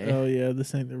Kanye. Oh, yeah,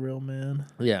 this ain't the real man.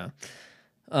 Yeah.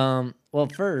 Well,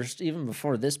 first, even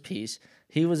before this piece,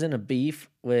 he was in a beef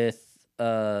with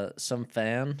some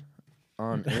fan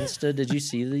on Insta. Did you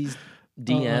see these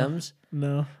DMs?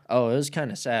 No. Oh, it was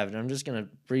kind of savage. I'm just going to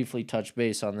briefly touch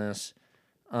base on this.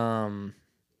 And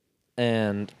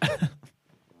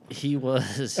he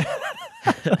was...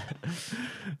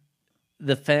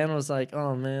 the fan was like,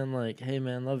 oh, man, like, hey,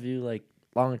 man, love you, like,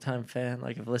 long-time fan.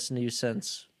 Like, I've listened to you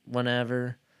since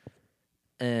whenever.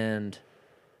 But,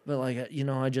 like, you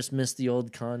know, I just miss the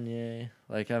old Kanye.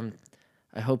 Like,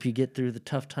 I hope you get through the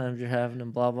tough times you're having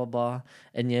and blah, blah, blah.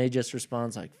 And Ye just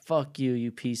responds like, fuck you,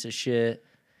 you piece of shit.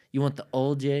 You want the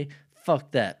old Ye?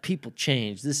 Fuck that. People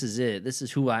change. This is it. This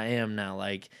is who I am now.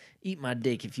 Like, eat my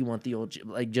dick if you want the old Ye.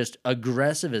 Like, just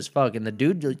aggressive as fuck. And the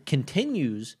dude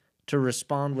continues to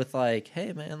respond with like,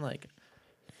 hey, man, like,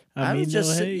 I mean, no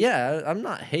hate. Yeah, I'm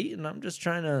not hating. I'm just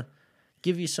trying to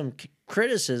give you some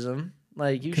criticism.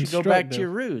 Like, you should go back to your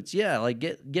roots. Yeah, like,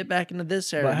 get back into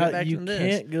this area. Get back into this. You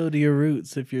can't go to your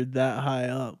roots if you're that high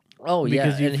up. Oh, yeah.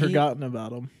 Because you've forgotten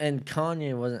about them. And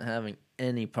Kanye wasn't having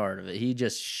any part of it. He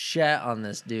just shat on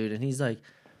this dude. And he's like,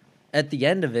 at the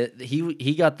end of it,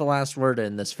 he got the last word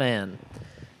in, this fan.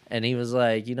 And he was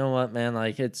like, you know what, man?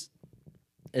 Like, it's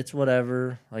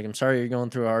whatever. Like, I'm sorry you're going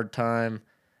through a hard time.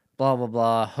 Blah, blah,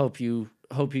 blah. Hope you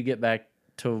get back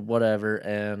to whatever.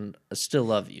 And I still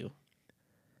love you.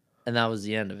 And that was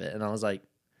the end of it. And I was like,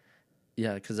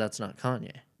 yeah, because that's not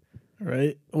Kanye.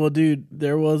 Right? Well, dude,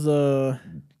 there was a...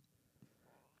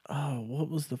 Oh, what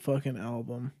was the fucking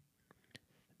album?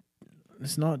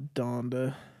 It's not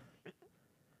Donda.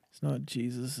 It's not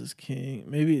Jesus is King.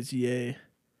 Maybe it's Ye.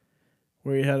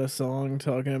 where he had a song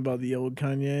talking about the old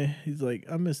Kanye. He's like,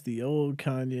 I miss the old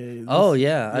Kanye. Oh,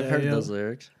 yeah. I've heard those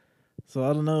lyrics. So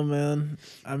I don't know, man.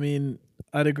 I mean,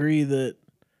 I'd agree that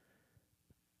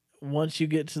once you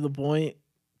get to the point,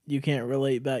 you can't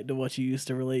relate back to what you used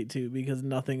to relate to because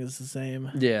nothing is the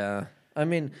same. Yeah. I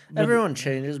mean, everyone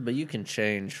changes, but you can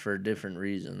change for different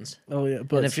reasons. Oh, yeah.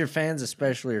 But and if your fans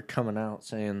especially are coming out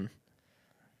saying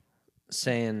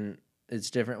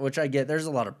it's different, which I get, there's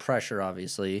a lot of pressure,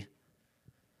 obviously.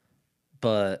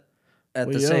 But at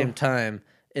the same time,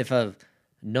 if a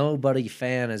nobody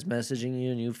fan is messaging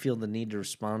you and you feel the need to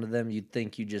respond to them, you'd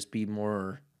think you'd just be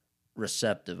more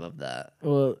receptive of that.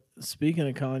 Well, speaking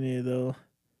of Kanye, though,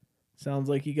 sounds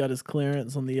like he got his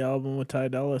clearance on the album with Ty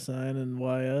Dolla $ign and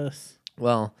YS.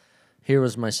 Well, here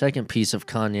was my second piece of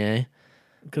Kanye.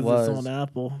 Because it's on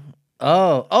Apple.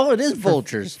 Oh, it is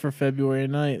Vultures. For February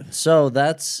 9th. So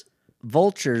that's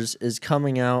Vultures is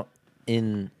coming out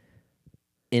in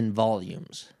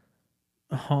volumes.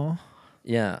 Uh-huh.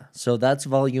 Yeah. So that's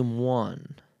volume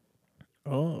 1.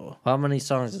 Oh. How many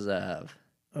songs does that have?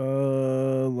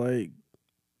 Like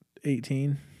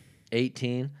 18.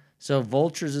 18. So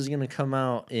Vultures is going to come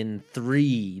out in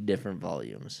 3 different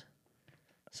volumes.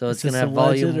 So it's going to have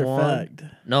volume 1. Fact?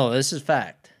 No, this is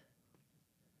fact.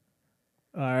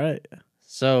 All right.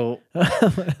 So,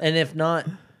 and if not,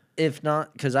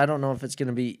 because I don't know if it's going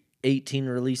to be 18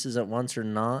 releases at once or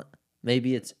not.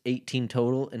 Maybe it's 18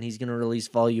 total, and he's going to release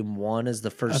volume 1 as the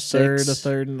first 6. A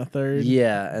third, and a third.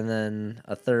 Yeah, and then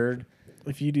a third.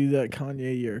 If you do that,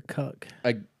 Kanye, you're a cuck.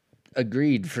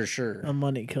 Agreed for sure. A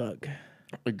money cuck.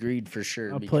 Agreed for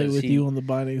sure. I'll play with you on the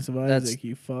Bindings of Isaac,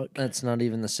 you fuck. That's not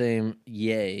even the same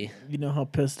yay. You know how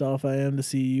pissed off I am to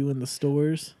see you in the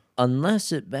stores?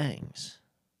 Unless it bangs.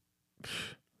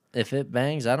 If it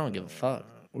bangs, I don't give a fuck.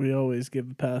 We always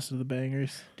give a pass to the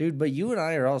bangers. Dude, but you and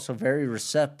I are also very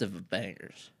receptive of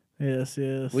bangers. Yes,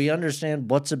 yes. We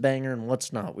understand what's a banger and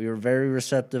what's not. We were very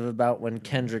receptive about when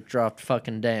Kendrick dropped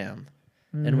fucking Damn.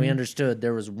 Mm-hmm. And we understood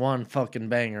there was one fucking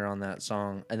banger on that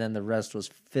song, and then the rest was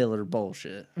filler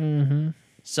bullshit. Mm-hmm.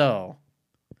 So,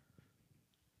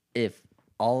 if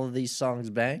all of these songs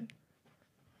bang,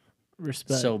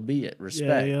 respect. So be it.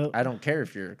 Respect. Yeah, I don't care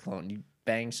if you're a clone. You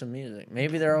bang some music.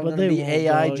 Maybe they're all going to be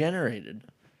AI generated.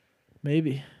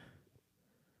 Maybe.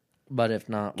 But if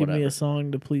not, Give whatever. me a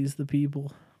song to please the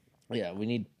people. Yeah, we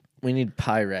need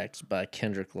Pyrex by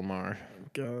Kendrick Lamar.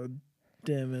 God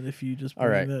damn it, if you just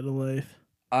bring that to life.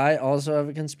 I also have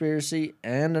a conspiracy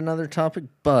and another topic,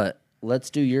 but let's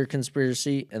do your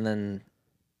conspiracy and then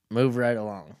move right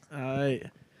along. All right.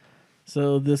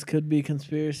 So this could be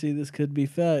conspiracy, this could be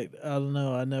fact. I don't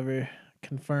know. I never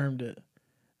confirmed it.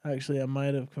 Actually, I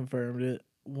might have confirmed it.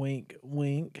 Wink,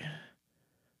 wink.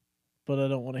 But I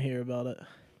don't want to hear about it.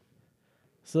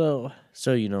 So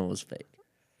you know it was fake.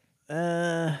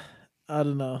 I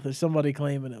don't know. There's somebody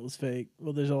claiming it was fake.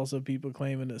 Well, there's also people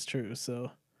claiming it's true.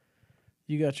 So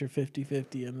you got your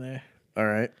 50-50 in there. All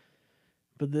right.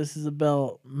 But this is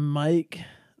about Mike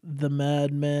the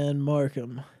Madman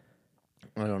Markham.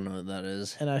 I don't know what that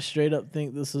is. And I straight up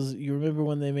think this is... You remember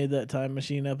when they made that Time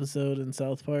Machine episode in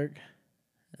South Park?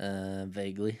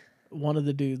 Vaguely. One of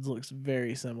the dudes looks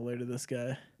very similar to this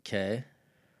guy. Okay.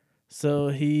 So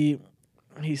he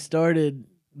started...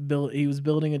 He was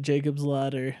building a Jacob's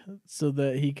ladder so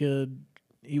that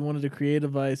he wanted to create a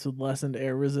device with lessened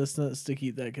air resistance to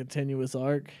keep that continuous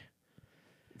arc.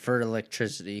 For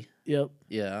electricity. Yep.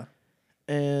 Yeah.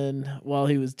 And while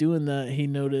he was doing that, he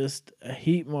noticed a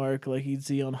heat mark like you'd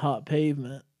see on hot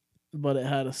pavement, but it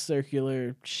had a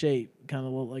circular shape, kind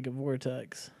of looked like a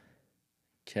vortex.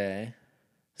 Okay.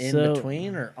 In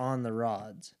between or on the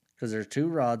rods? Because there's 2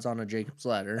 rods on a Jacob's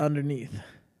ladder. Underneath.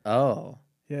 Oh.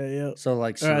 Yeah. So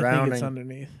like surrounding. I think it's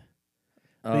underneath.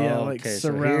 Oh, yeah, like okay.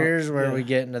 So here's where we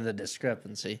get into the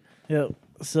discrepancy. Yep.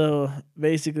 So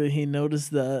basically, he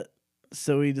noticed that.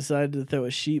 So he decided to throw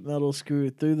a sheet metal screw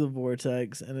through the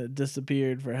vortex, and it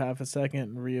disappeared for half a second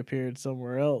and reappeared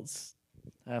somewhere else.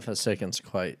 Half a second's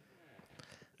quite.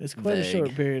 It's quite vague. A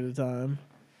short period of time,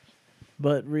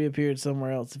 but reappeared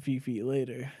somewhere else a few feet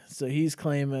later. So he's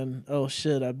claiming, "Oh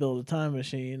shit! I built a time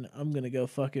machine. I'm gonna go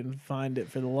fucking find it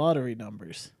for the lottery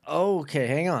numbers." Okay,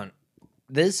 hang on.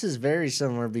 This is very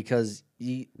similar because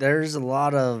there's a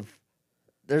lot of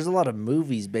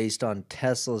movies based on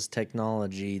Tesla's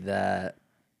technology that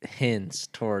hints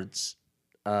towards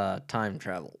time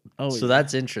travel. So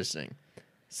that's interesting.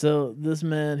 So this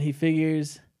man, he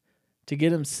figures to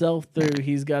get himself through,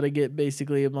 he's got to get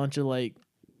basically a bunch of like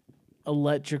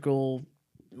electrical,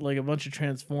 like a bunch of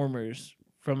transformers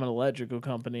from an electrical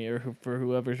company or for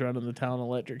whoever's running the town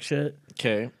electric shit.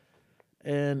 Okay.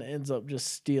 and ends up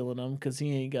just stealing them because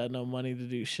he ain't got no money to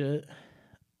do shit.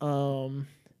 So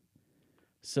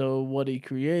what he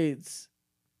creates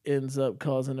ends up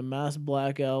causing a mass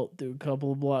blackout through a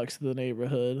couple of blocks of the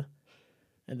neighborhood,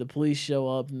 and the police show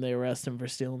up and they arrest him for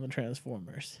stealing the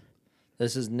Transformers.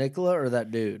 This is Nicola or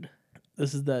that dude?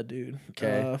 This is that dude.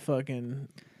 Okay. Fucking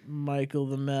Michael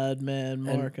the Madman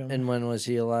Markham. And when was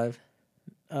he alive?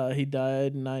 He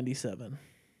died in 97.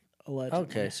 Allegedly.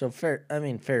 Okay, so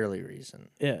fairly recent.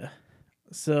 Yeah.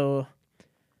 So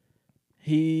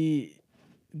he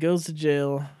goes to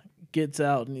jail, gets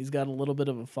out, and he's got a little bit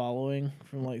of a following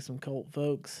from like some cult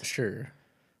folks. Sure.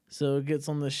 So gets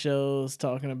on the shows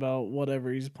talking about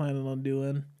whatever he's planning on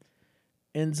doing.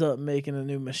 Ends up making a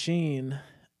new machine,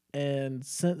 and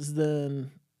since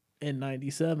then, in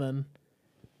 97,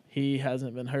 he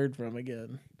hasn't been heard from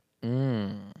again.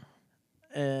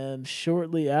 And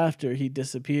shortly after he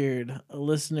disappeared, a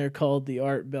listener called the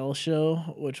Art Bell Show,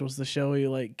 which was the show he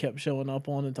like kept showing up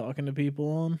on and talking to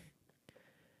people on.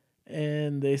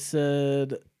 And they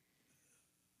said,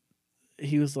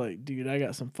 he was like, dude, I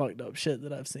got some fucked up shit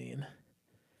that I've seen.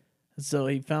 And so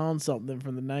he found something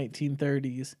from the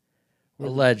 1930s.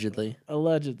 Allegedly,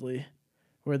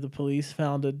 where the police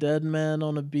found a dead man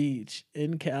on a beach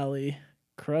in Cali,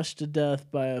 crushed to death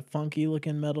by a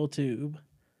funky-looking metal tube.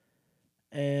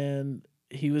 And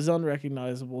he was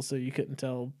unrecognizable, so you couldn't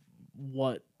tell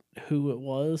who it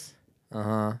was.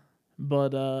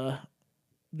 But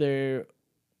there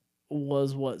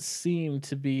was what seemed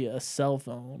to be a cell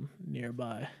phone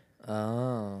nearby.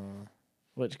 Oh.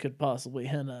 Which could possibly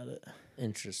hint at it.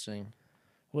 Interesting.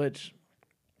 Which,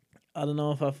 I don't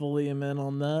know if I fully am in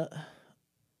on that,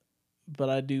 but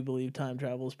I do believe time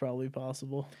travel is probably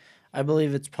possible. I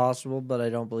believe it's possible, but I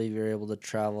don't believe you're able to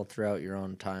travel throughout your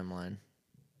own timeline.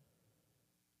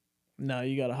 No,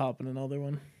 you got to hop in another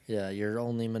one. Yeah, you're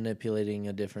only manipulating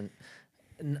a different,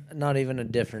 not even a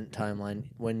different timeline.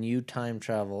 When you time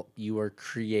travel, you are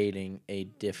creating a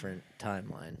different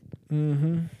timeline.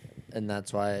 Mm-hmm. And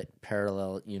that's why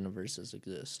parallel universes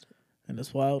exist. And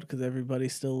it's wild because everybody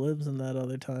still lives in that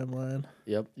other timeline.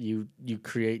 Yep, you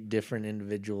create different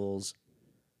individuals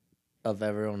of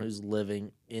everyone who's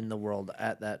living in the world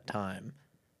at that time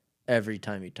every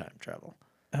time you time travel.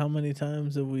 How many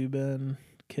times have we been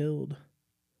killed?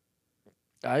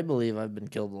 I believe I've been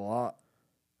killed a lot.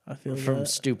 I feel from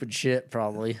stupid shit,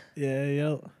 probably. Yeah,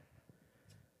 yep.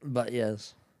 But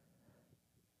yes.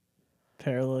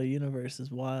 Parallel universe is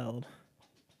wild.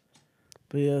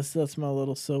 But yes, that's my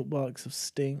little soapbox of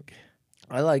stink.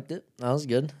 I liked it. That was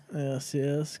good.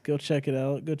 Yes. Go check it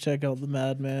out. Go check out the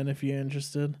Madman if you're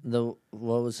interested. What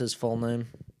was his full name?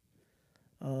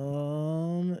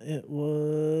 It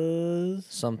was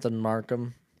something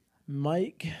Markham.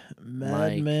 Mike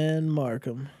Madman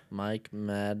Markham. Mike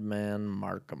Madman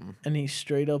Markham. And he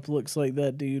straight up looks like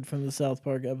that dude from the South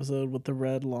Park episode with the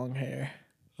red long hair.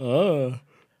 Oh.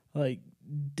 Like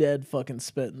dead fucking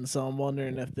spitting. So I'm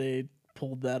wondering if they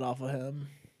pulled that off of him.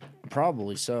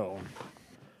 Probably so.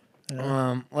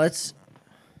 Yeah.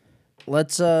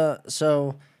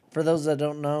 So for those that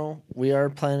don't know, we are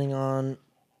planning on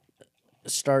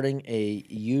starting a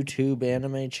YouTube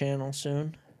anime channel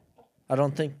soon.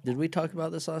 Did we talk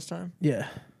about this last time? Yeah.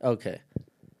 Okay.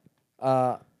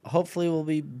 Hopefully we'll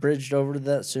be bridged over to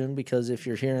that soon, because if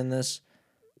you're hearing this,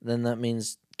 then that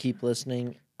means keep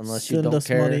listening unless you don't care.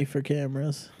 Send us money for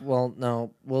cameras. Well,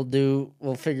 no, we'll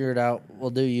figure it out. We'll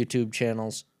do YouTube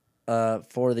channels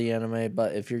for the anime,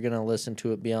 but if you're going to listen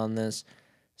to it beyond this,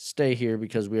 stay here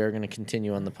because we are going to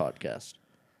continue on the podcast.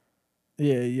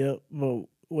 Yeah, yep. Well,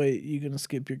 wait, you going to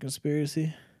skip your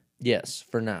conspiracy? Yes,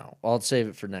 for now. I'll save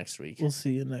it for next week. We'll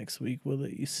see you next week with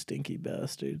it, you stinky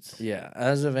bastards. Yeah,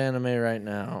 as of anime right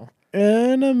now.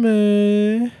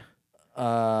 Anime.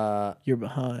 You're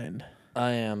behind.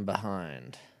 I am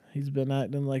behind. He's been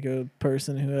acting like a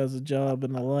person who has a job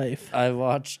and a life. I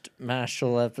watched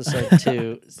Mashal episode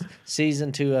 2,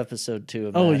 season 2, episode 2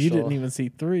 of Mashal. Oh, you didn't even see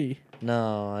 3.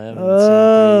 No, I haven't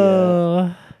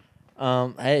seen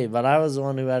 3 yet. Hey, but I was the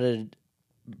one who added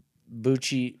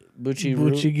Buchigiri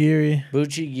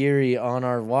on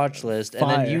our watch list. Fire.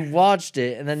 And then you watched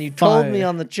it, and then you told me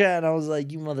on the chat, and I was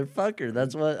like, you motherfucker.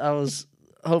 That's what I was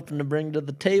hoping to bring to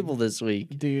the table this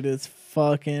week. Dude, it's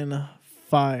fucking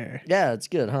fire. Yeah, it's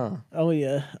good, huh? Oh,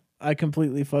 yeah. I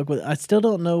completely fuck with it. I still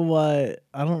don't know why.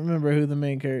 I don't remember who the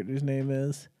main character's name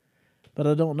is, but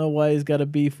I don't know why he's got a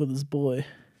beef with his boy.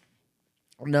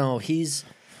 No,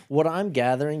 what I'm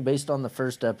gathering based on the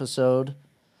first episode,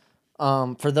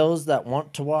 for those that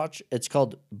want to watch, it's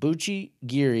called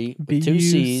Buchigiri with 2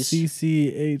 C's.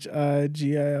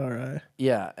 Buchchigiri.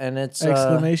 Yeah, and it's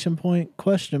exclamation point,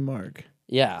 question mark.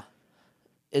 Yeah.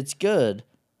 It's good.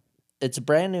 It's a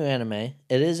brand new anime. It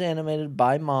is animated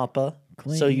by MAPPA.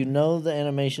 Clean. So you know the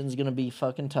animation's going to be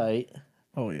fucking tight.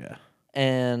 Oh, yeah.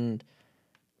 And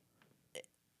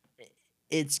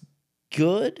it's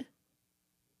good.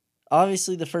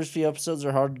 Obviously, the first few episodes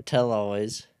are hard to tell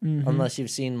always, unless you've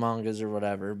seen mangas or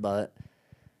whatever. But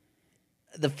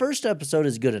the first episode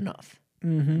is good enough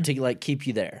to like keep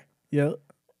you there. Yep.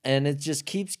 And it just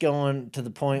keeps going to the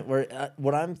point where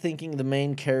what I'm thinking the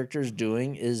main character's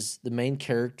doing is the main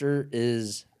character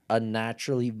is a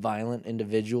naturally violent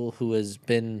individual who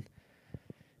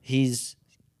he's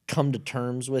come to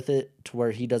terms with it to where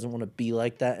he doesn't want to be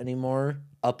like that anymore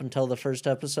up until the first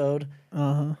episode.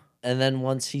 And then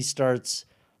once he starts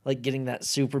like getting that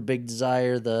super big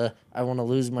desire, I want to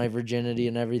lose my virginity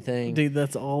and everything. Dude,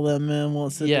 that's all that man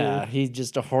wants to do. Yeah, he's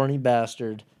just a horny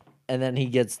bastard. And then he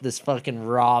gets this fucking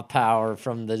raw power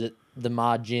from the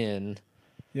Majin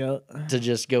to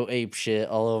just go ape shit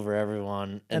all over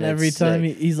everyone. And every time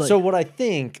he's like... So what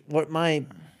my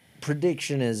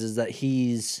prediction is that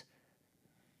he's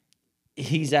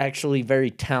actually very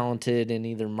talented in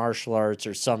either martial arts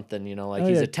or something, you know, like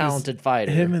he's a talented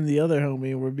fighter. Him and the other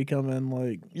homie were becoming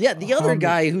like... Yeah, the other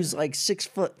guy who's like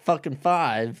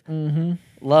 6'5"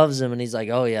 loves him, and he's like,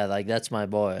 oh yeah, like that's my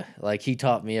boy. Like he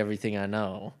taught me everything I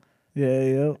know.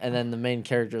 Yeah. And then the main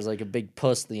character is like a big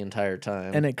puss the entire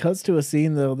time. And it cuts to a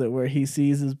scene though where he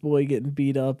sees his boy getting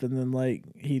beat up, and then like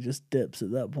he just dips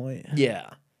at that point.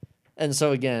 Yeah. And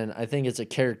so again, I think it's a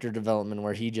character development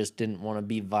where he just didn't want to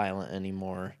be violent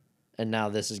anymore. And now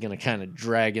this is going to kind of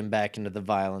drag him back into the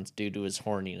violence due to his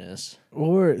horniness.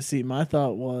 Or, see, my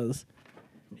thought was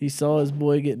he saw his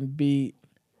boy getting beat,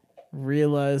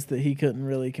 realized that he couldn't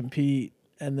really compete,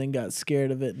 and then got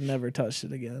scared of it and never touched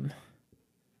it again.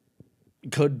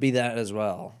 Could be that as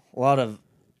well. A lot of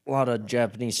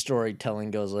Japanese storytelling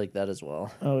goes like that as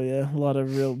well. Oh yeah, a lot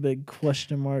of real big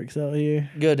question marks out here.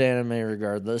 Good anime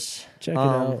regardless. Check it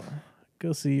out.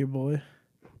 Go see your boy.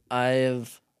 I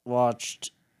have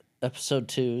watched episode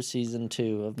 2, season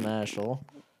 2 of Mashal.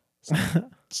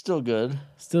 Still good.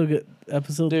 Still good.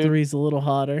 Episode 3 is a little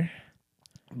hotter.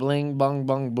 Bling bong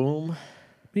bong boom.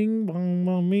 Bing bong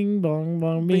bong bing bong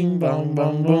bong bing bong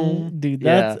bong boom. Dude,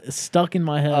 that's stuck in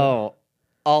my head. Oh.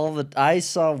 I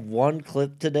saw one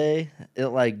clip today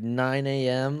at like 9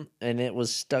 a.m. and it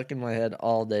was stuck in my head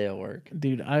all day at work.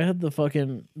 Dude, I had the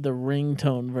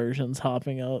ringtone versions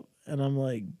hopping up, and I'm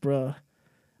like, bruh,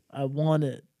 I want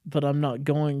it, but I'm not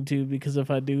going to, because if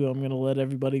I do, I'm going to let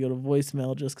everybody go to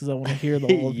voicemail just because I want to hear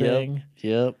the whole thing.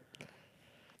 Yep.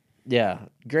 Yeah,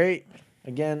 great.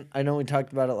 Again, I know we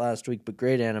talked about it last week, but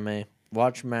great anime.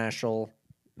 Watch Mashal,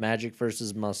 Magic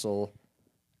vs. Muscle.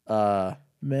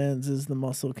 Men's is the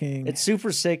Muscle King. It's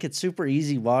super sick. It's super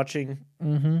easy watching.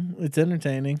 It's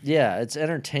entertaining. Yeah, it's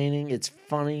entertaining. It's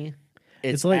funny.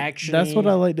 It's like action. That's what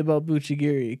I liked about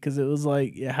Buchigiri, because it was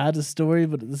like it had a story,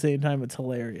 but at the same time, it's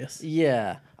hilarious.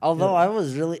 Yeah. Although I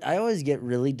always get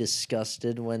really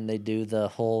disgusted when they do the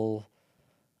whole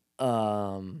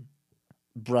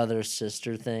brother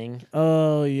sister thing.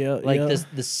 Oh yeah, like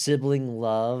the sibling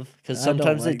love, because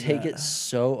sometimes they take it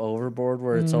so overboard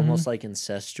where it's almost like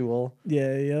incestual. Yeah.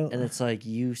 And it's like,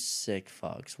 you sick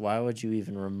fucks, why would you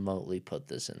even remotely put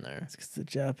this in there? It's because the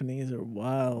Japanese are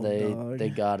wild. They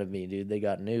gotta be, dude. They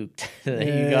got nuked.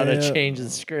 You gotta change the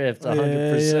script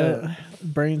 100%. Yeah.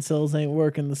 Brain cells ain't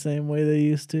working the same way they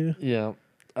used to. Yeah.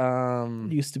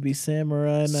 Used to be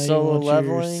samurai, now Solo you want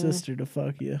Leveling. your sister to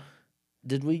fuck you.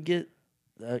 Did we get...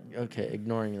 okay,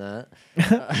 ignoring that.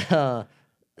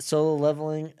 Solo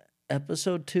Leveling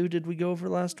episode 2, did we go over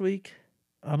last week?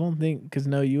 I don't think, because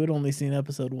no, you had only seen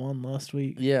episode 1 last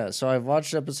week. Yeah, so I've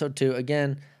watched episode 2.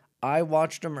 Again, I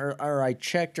watched them, or I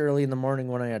checked early in the morning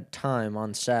when I had time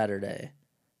on Saturday.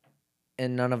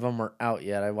 And none of them were out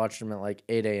yet. I watched them at like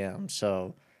 8 a.m.,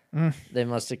 so they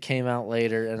must have came out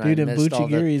later, and I missed all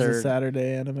the third... Dude, and Buchigiri's a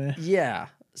Saturday anime. Yeah,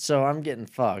 so I'm getting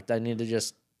fucked. I need to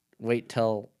just wait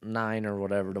till 9 or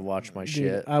whatever to watch my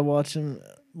shit. I watch them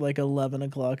like 11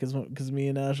 o'clock because me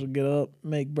and Ash will get up,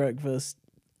 make breakfast,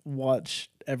 watch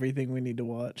everything we need to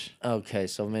watch. Okay,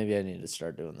 so maybe I need to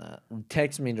start doing that.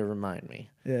 Text me to remind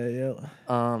me. Yeah.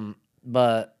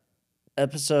 But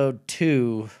episode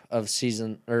 2 of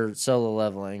Solo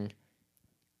Leveling,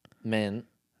 man,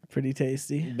 pretty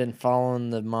tasty. Been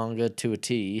following the manga to a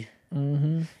T.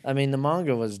 I mean, the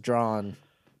manga was drawn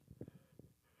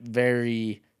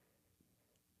very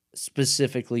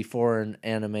specifically for an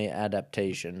anime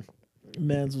adaptation.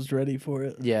 Mans was ready for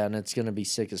it. Yeah, and it's gonna be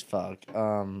sick as fuck.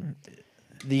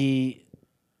 The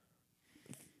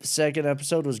second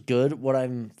episode was good. What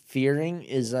I'm fearing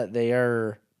is that they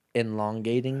are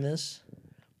elongating this.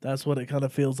 That's what it kind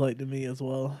of feels like to me as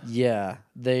well. Yeah,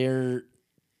 they're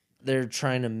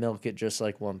trying to milk it just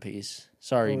like One Piece.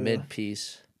 Sorry, mid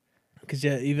piece. Because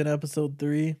even episode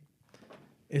 3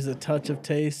 is a touch of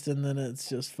taste, and then it's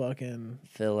just fucking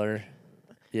filler.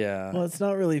 Yeah. Well, it's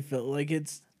not really like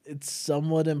it's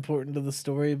somewhat important to the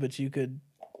story, but you could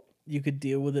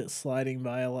deal with it sliding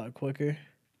by a lot quicker.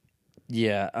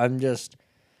 Yeah, I'm just.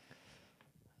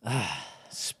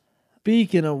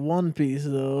 Speaking of One Piece,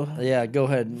 though. Yeah, go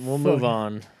ahead. We'll move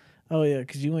on. Oh yeah,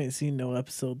 because you ain't seen no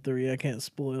episode 3. I can't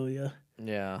spoil you.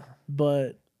 Yeah.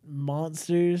 But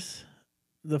Monsters,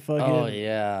 the fucking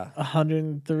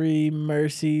 103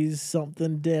 Mercies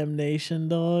something damnation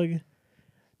dog.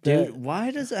 Dude,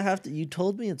 why does it have to? You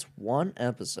told me it's one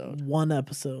episode. One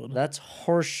episode. That's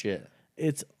horseshit.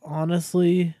 It's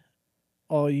honestly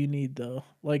all you need, though.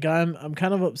 Like, I'm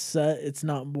kind of upset it's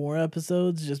not more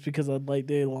episodes, just because I'd like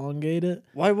to elongate it.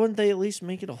 Why wouldn't they at least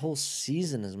make it a whole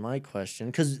season? Is my question,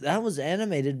 because that was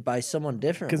animated by someone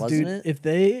different, wasn't it?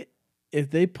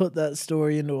 If they put that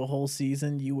story into a whole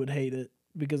season, you would hate it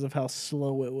because of how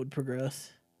slow it would progress.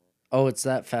 Oh, it's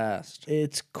that fast.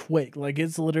 It's quick. Like,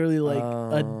 it's literally like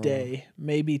a day,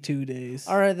 maybe 2 days.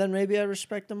 All right, then maybe I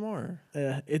respect them more.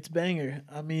 Yeah, it's banger.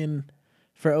 I mean,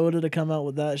 for Oda to come out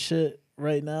with that shit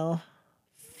right now,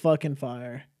 fucking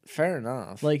fire. Fair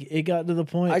enough. Like, it got to the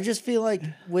point. I just feel like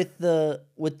with the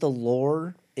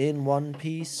lore in One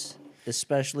Piece,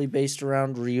 especially based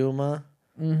around Ryuma,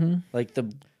 like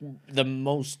the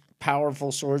most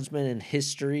powerful swordsman in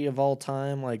history of all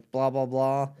time, like blah blah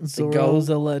blah. Zoro's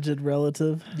alleged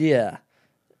relative. Yeah,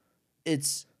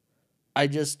 I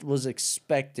just was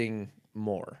expecting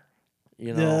more.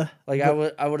 You know, yeah, like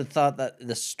I would have thought that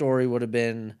the story would have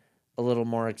been a little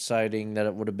more exciting. That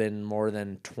it would have been more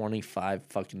than 25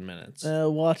 fucking minutes.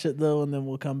 Watch it though, and then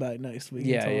we'll come back next week.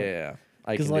 Yeah.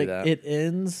 I can like, do that. It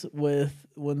ends with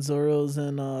when Zoro's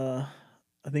in I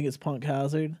think it's Punk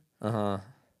Hazard.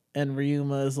 And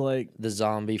Ryuma is like the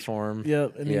zombie form.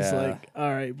 Yep, and he's like,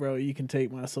 "All right, bro, you can take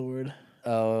my sword."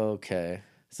 Oh, okay.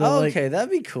 So okay,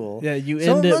 that'd be cool. Yeah, you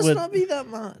end it with. Must not be that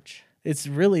much. It's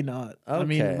really not. Okay. I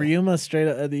mean, Ryuma straight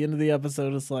up at the end of the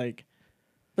episode is like.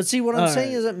 But see, what I'm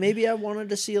saying is that maybe I wanted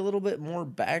to see a little bit more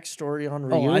backstory on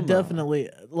Ryuma. Oh, I definitely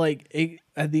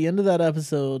at the end of that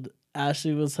episode,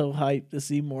 Ashley was so hyped to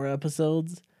see more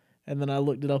episodes, and then I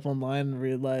looked it up online and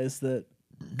realized that.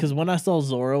 Because when I saw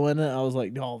Zoro in it, I was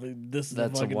like, "No, this is the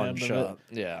fucking one end shot." of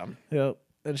it." Yeah. Yep,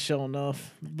 and sure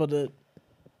enough, but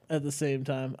at the same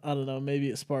time, I don't know. Maybe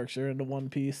it sparks her into One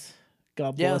Piece.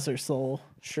 God bless her soul.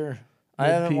 Sure. I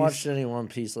haven't watched any One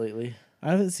Piece lately. I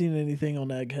haven't seen anything on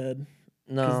Egghead.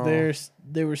 No, because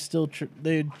they were still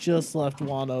they had just left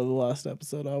Wano the last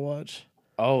episode I watched.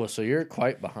 Oh, so you're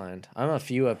quite behind. I'm a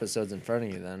few episodes in front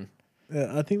of you then.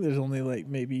 Yeah, I think there's only like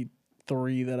maybe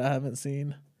 3 that I haven't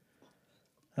seen.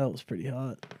 That was pretty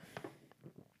hot.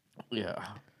 Yeah.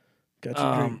 Got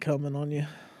your drink coming on you.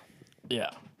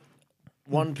 Yeah.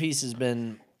 One Piece has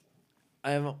been...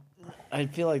 I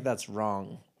feel like that's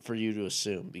wrong for you to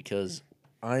assume because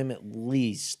I'm at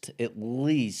least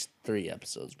 3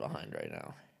 episodes behind right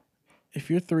now. If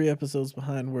you're 3 episodes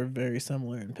behind, we're very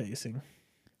similar in pacing.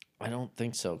 I don't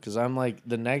think so because I'm like,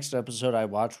 the next episode I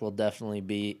watch will definitely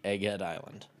be Egghead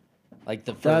Island. Like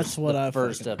the first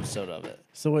episode of it.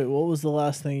 So wait, what was the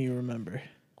last thing you remember?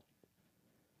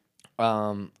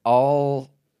 All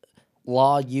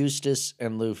Law, Eustace,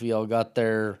 and Luffy all got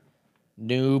their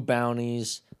new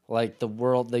bounties. Like the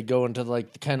world, they go into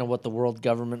like kind of what the world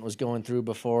government was going through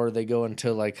before. They go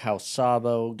into like how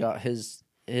Sabo got his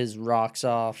rocks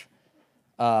off.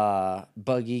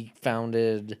 Buggy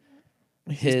founded.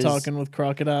 He's talking with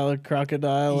Crocodile, and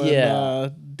Crocodile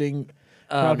and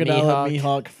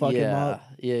Mihawk fuck him up.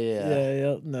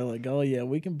 Yeah. And they're like, "Oh yeah,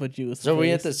 we can put you with." So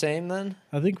we at the same then?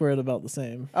 I think we're at about the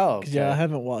same. Oh, okay. Yeah, I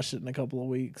haven't watched it in a couple of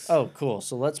weeks. Oh, cool.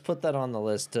 So let's put that on the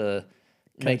list to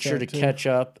make sure to catch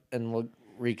up, and we'll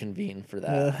reconvene for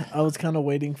that. I was kind of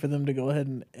waiting for them to go ahead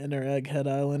and enter Egghead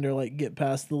Island or like get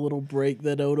past the little break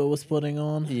that Oda was putting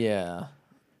on. Yeah.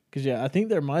 Because, I think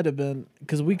there might have been...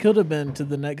 Because we could have been to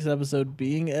the next episode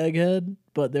being Egghead,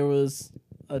 but there was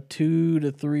a 2 to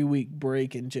 3 week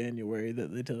break in January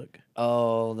that they took.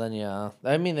 Oh, then yeah.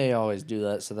 I mean, they always do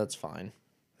that, so that's fine.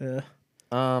 Yeah.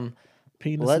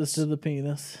 Penises to the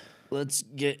penis. Let's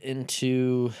get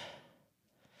into...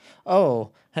 Oh,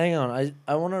 hang on.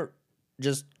 I want to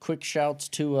just quick shouts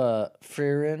to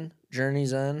Frieren,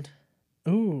 Journey's End.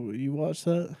 Ooh, you watched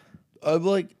that? I'm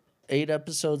like 8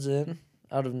 episodes in.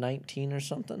 Out of 19 or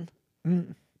something.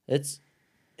 It's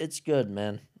good,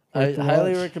 man. I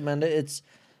highly recommend it.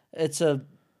 It's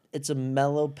it's a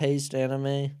mellow-paced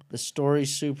anime. The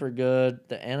story's super good.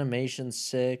 The animation's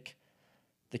sick.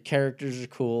 The characters are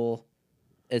cool.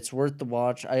 It's worth the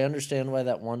watch. I understand why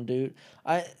that one dude...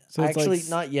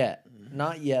 not yet.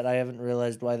 Not yet. I haven't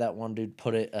realized why that one dude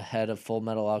put it ahead of Full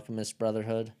Metal Alchemist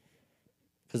Brotherhood.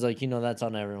 Because, that's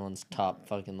on everyone's top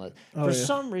fucking list. For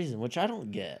some reason, which I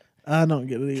don't get. I don't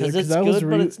get it either. Because it's good,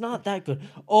 but it's not that good.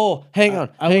 Oh, hang on.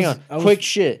 Quick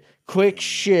shit.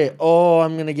 Oh,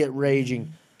 I'm going to get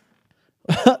raging.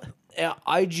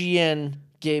 IGN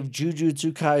gave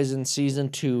Jujutsu Kaisen Season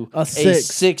 2 a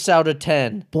 6 out of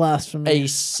 10. Blasphemy. A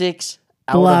 6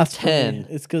 out of 10.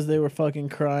 It's because they were fucking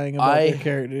crying about their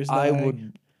characters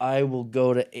dying. I will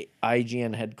go to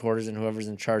IGN headquarters, and whoever's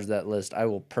in charge of that list, I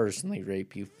will personally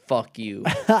rape you. Fuck you.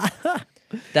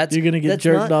 You're going to get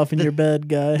jerked off in your bed,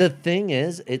 guy. The thing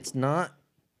is,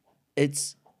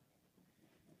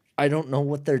 I don't know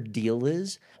what their deal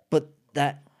is, but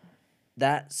that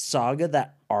saga,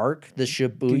 that arc, the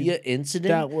Shibuya incident,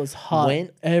 that was hot.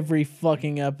 Every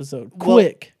fucking episode.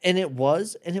 Quick. And it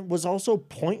was also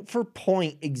point for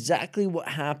point exactly what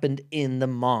happened in the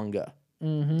manga.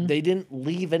 Mm-hmm. They didn't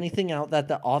leave anything out that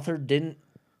the author didn't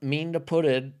mean to put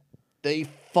in. They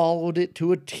followed it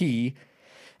to a T,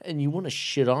 and you want to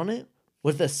shit on it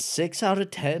with a 6 out of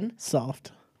 10?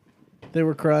 Soft. They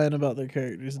were crying about their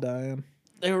characters dying.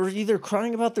 They were either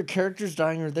crying about their characters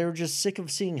dying, or they were just sick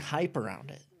of seeing hype around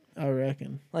it. I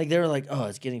reckon. Like, they were like, oh,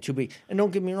 it's getting too big. And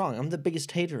don't get me wrong, I'm the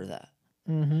biggest hater of that.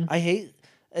 Mm-hmm. I hate...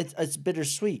 It's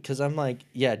bittersweet, because I'm like,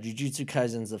 yeah, Jujutsu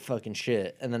Kaisen's the fucking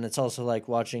shit. And then it's also like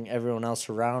watching everyone else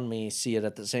around me see it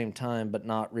at the same time, but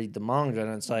not read the manga.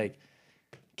 And it's like,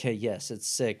 okay, yes, it's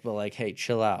sick, but like, hey,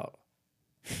 chill out.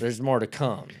 There's more to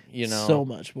come, So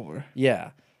much more.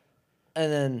 Yeah.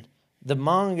 And then the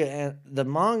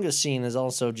manga scene is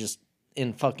also just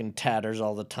in fucking tatters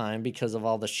all the time because of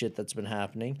all the shit that's been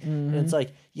happening. Mm-hmm. And it's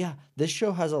like, yeah, this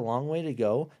show has a long way to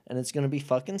go, and it's going to be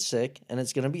fucking sick, and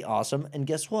it's going to be awesome. And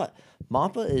guess what?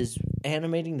 MAPPA is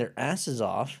animating their asses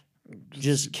off,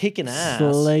 just kicking ass.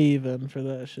 Slaving for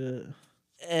that shit.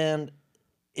 And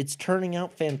it's turning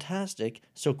out fantastic,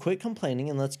 so quit complaining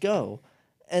and let's go.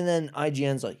 And then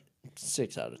IGN's like,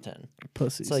 6 out of 10.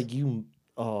 Pussies. It's like,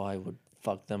 I would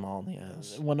fuck them all in the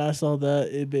ass. When I saw that,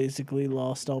 it basically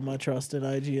lost all my trust in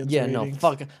IGN's Yeah, ratings. no,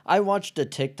 fuck. I watched a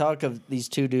TikTok of these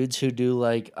two dudes who do,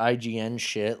 like, IGN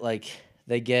shit. Like,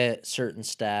 they get certain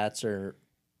stats or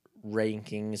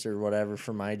rankings or whatever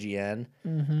from IGN,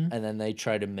 mm-hmm. and then they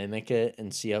try to mimic it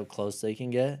and see how close they can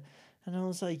get. And I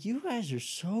was like, you guys are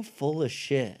so full of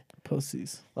shit.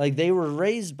 Pussies. Like, they were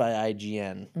raised by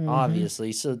IGN, mm-hmm.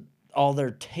 obviously, so all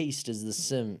their taste is the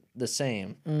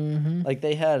same. Mm-hmm. Like,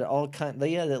 they had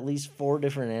at least 4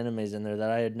 different animes in there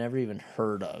that I had never even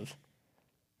heard of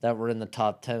that were in the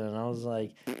top 10, and I was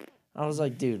like,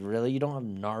 dude, really? You don't have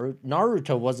Naruto?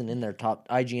 Naruto wasn't in their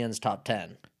IGN's top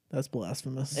 10. That's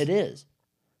blasphemous. It is.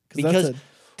 Because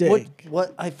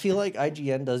what I feel like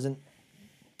IGN doesn't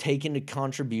take into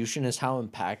contribution is how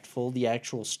impactful the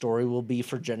actual story will be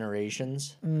for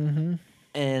generations. Mm-hmm.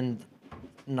 And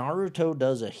Naruto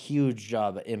does a huge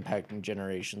job at impacting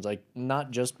generations. Like,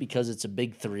 not just because it's a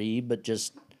big 3, but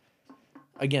just,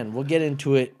 again, we'll get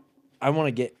into it. I want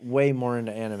to get way more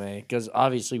into anime because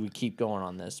obviously we keep going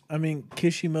on this. I mean,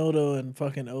 Kishimoto and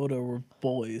fucking Oda were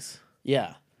boys.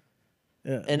 Yeah.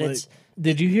 Yeah. And like,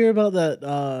 did you hear about that,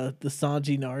 the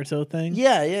Sanji Naruto thing?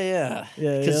 Yeah.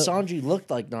 Because Sanji looked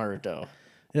like Naruto.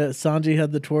 Yeah, Sanji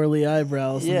had the twirly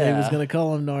eyebrows, and they was Yeah. going to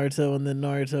call him Naruto, and then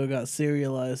Naruto got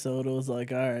serialized, so Oda was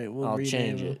like, all right, I'll rename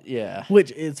change him. it. Yeah.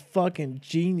 Which is fucking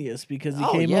genius, because he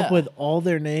came up with all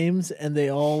their names, and they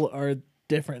all are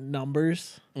different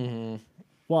numbers. Mm-hmm.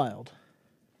 Wild.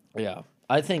 Yeah.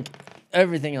 I think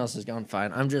everything else has gone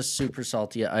fine. I'm just super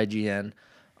salty at IGN.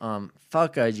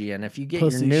 Fuck IGN. If you get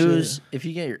Pussy your news, shit. if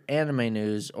you get your anime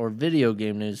news or video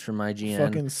game news from IGN,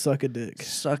 Fucking suck a dick.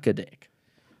 suck a dick.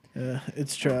 Yeah,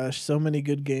 it's trash. So many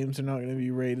good games are not going to be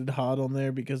rated hot on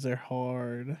there because they're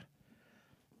hard.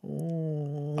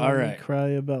 Oh, all right. Cry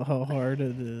about how hard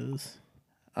it is.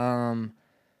 We're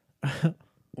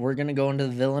gonna go into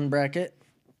the villain bracket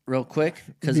real quick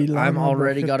because Villain I'm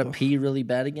already got to bracket. pee really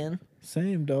bad again.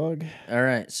 Same, dog. All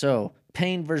right, so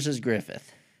Payne versus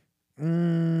Griffith.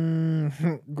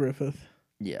 Griffith.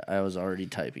 Yeah, I was already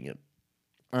typing it.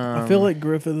 I feel like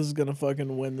Griffith is going to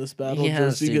fucking win this battle he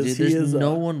has just to, because dude. he There's is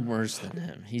no one worse than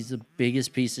him. He's the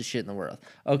biggest piece of shit in the world.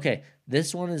 Okay,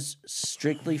 this one is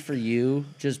strictly for you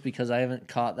just because I haven't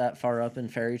caught that far up in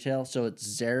Fairy Tail. So it's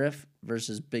Zareth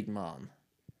versus Big Mom.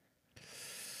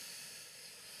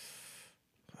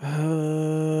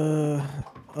 I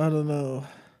don't know.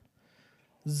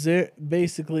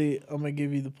 Basically, I'm gonna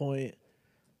give you the point.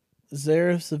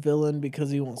 Zeref's a villain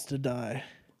because he wants to die.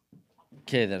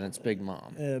 Okay, then it's Big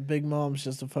Mom. Yeah, Big Mom's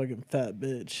just a fucking fat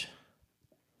bitch.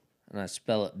 And I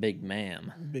spell it Big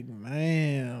Ma'am. Big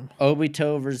Ma'am.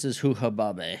 Obito versus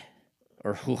Huhababe.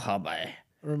 Or Huhabe.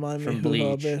 Remind from me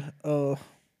Bleach. Huhabe. Oh.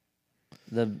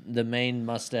 The main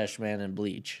mustache man in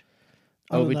Bleach.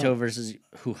 I don't Obito know. versus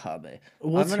Huhabe.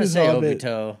 What's I'm gonna say Huhabe?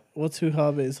 Obito. What's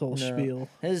Huhabe's whole No. spiel?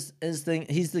 His thing.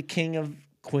 He's the king of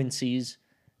Quincy's.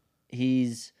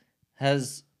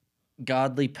 Has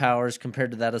godly powers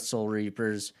compared to that of Soul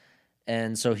Reapers,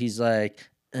 and so he's like,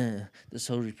 the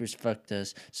Soul Reapers fucked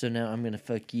us, so now I'm gonna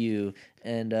fuck you.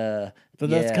 And But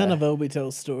that's kind of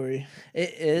Obito's story.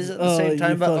 it is at the same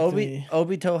time. But me.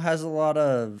 Obito has a lot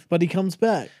of. But he comes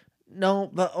back. No,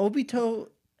 but Obito.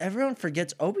 Everyone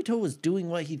forgets Obito was doing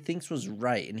what he thinks was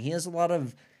right, and he has a lot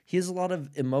of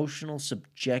emotional,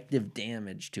 subjective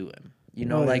damage to him. You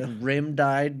know, Rim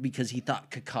died because he thought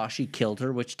Kakashi killed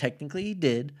her, which technically he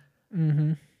did.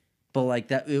 Mm-hmm. But like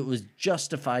that, it was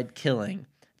justified killing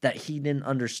that he didn't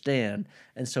understand,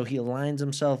 and so he aligns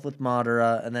himself with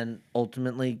Madara, and then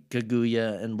ultimately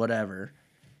Kaguya and whatever,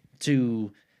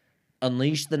 to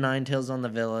unleash the Nine Tails on the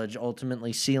village,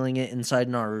 ultimately sealing it inside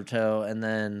Naruto, and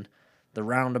then the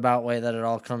roundabout way that it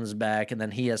all comes back, and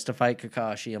then he has to fight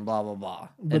Kakashi and blah blah blah.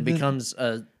 Becomes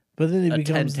a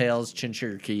Ten Tails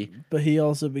Jinchuriki. But he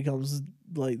also becomes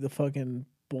like the fucking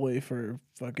boy for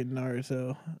fucking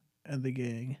Naruto and the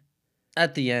gang.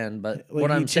 At the end, but Like,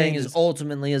 what I'm saying is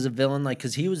ultimately as a villain, like,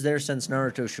 because he was there since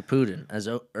Naruto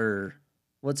Shippuden,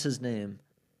 what's his name?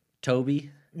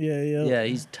 Toby? Yeah. Yeah,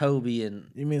 he's Toby in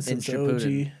You mean since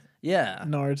Shippuden. OG Yeah.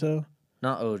 Naruto?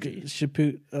 Not OG.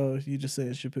 Shippuden. Oh, you just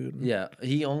saying Shippuden. Yeah,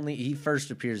 he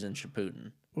first appears in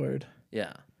Shippuden. Word.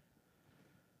 Yeah.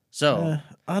 So,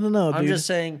 I don't know, dude. I'm just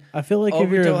saying, I feel like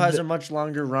Obito has a much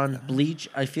longer run. Bleach,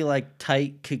 I feel like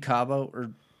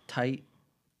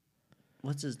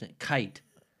what's his name? Kite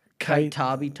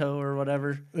Tabito or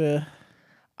whatever. Yeah.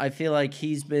 I feel like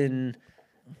he's been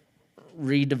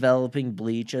redeveloping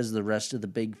Bleach as the rest of the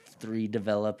big three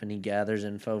develop, and he gathers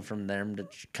info from them to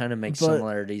kind of make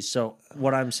similarities. So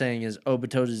what I'm saying is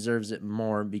Obito deserves it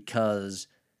more because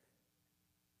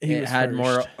it had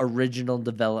more original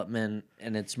development,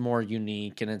 and it's more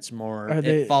unique, and it's more.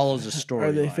 It follows a story.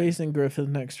 Are they facing Griffith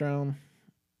next round?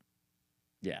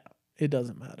 Yeah. It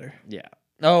doesn't matter. Yeah.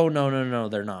 Oh no,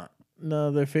 they're not.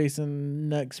 No, they're facing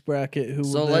next bracket.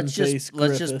 So let's just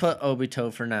put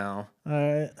Obito for now. All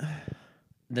right.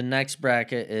 The next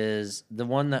bracket is the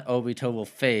one that Obito will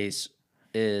face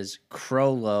is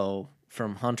Crollo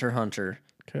from Hunter x Hunter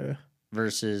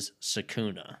versus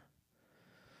Sukuna.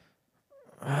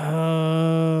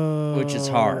 Which is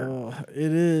hard.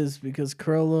 It is, because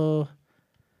Crollo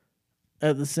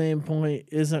at the same point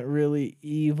isn't really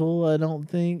evil, I don't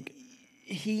think.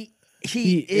 He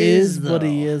is, but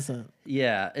he isn't.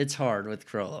 Yeah, it's hard with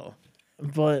Crollo.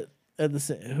 But at the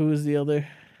same, who is the other?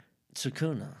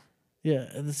 Sukuna. Yeah,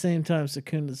 at the same time,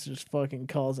 Sukuna's just fucking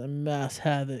causing mass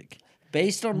havoc.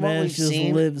 Based on what we've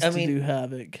seen, lives to do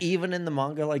havoc. Even in the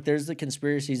manga, like, there's the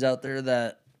conspiracies out there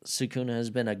that Sukuna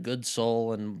has been a good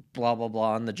soul and blah blah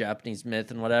blah in the Japanese myth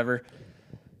and whatever.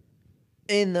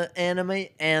 In the anime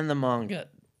and the manga,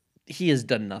 he has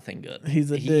done nothing good. He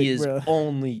is bro.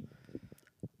 only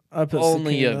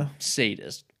Sukuna. a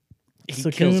sadist. He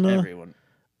Sukuna, kills everyone.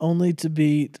 Only to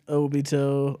beat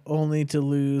Obito, only to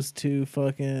lose to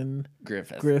fucking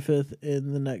Griffith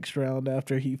in the next round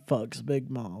after he fucks Big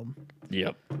Mom.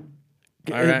 Yep. All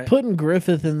right. Putting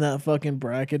Griffith in that fucking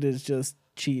bracket is just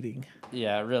cheating.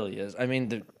 Yeah, it really is. I mean,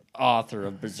 the author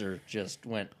of Berserk just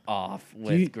went off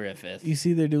with Griffith. You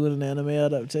see they're doing an anime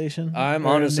adaptation? I'm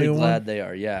honestly glad they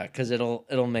are, yeah, because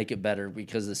it'll make it better,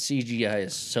 because the CGI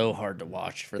is so hard to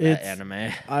watch for that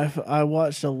anime. I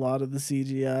watched a lot of the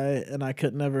CGI, and I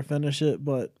could never finish it,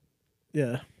 but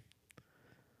yeah.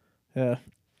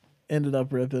 Ended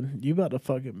up ripping. You about to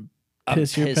fucking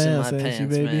piss your pants, ain't you,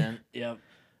 baby? Man. Yep.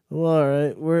 Well, all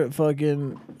right. We're at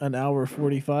fucking an hour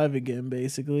 45 again,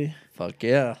 basically. Fuck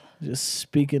yeah. Just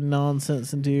speaking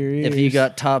nonsense into your ears. If you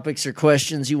got topics or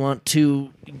questions you want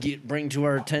to bring to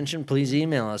our attention, please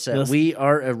email us at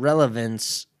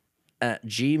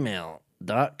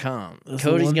weareirrelevance@gmail.com.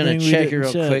 Cody's going to check it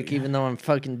real quick, even though I'm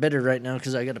fucking bitter right now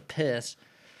because I got to piss.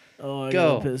 Oh, I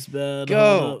got to piss bad.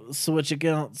 Go. Switch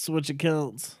accounts.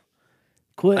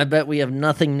 Quit. I bet we have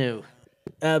nothing new.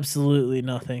 Absolutely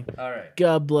nothing. All right.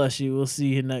 God bless you. We'll see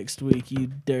you next week, you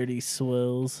dirty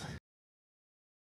swills.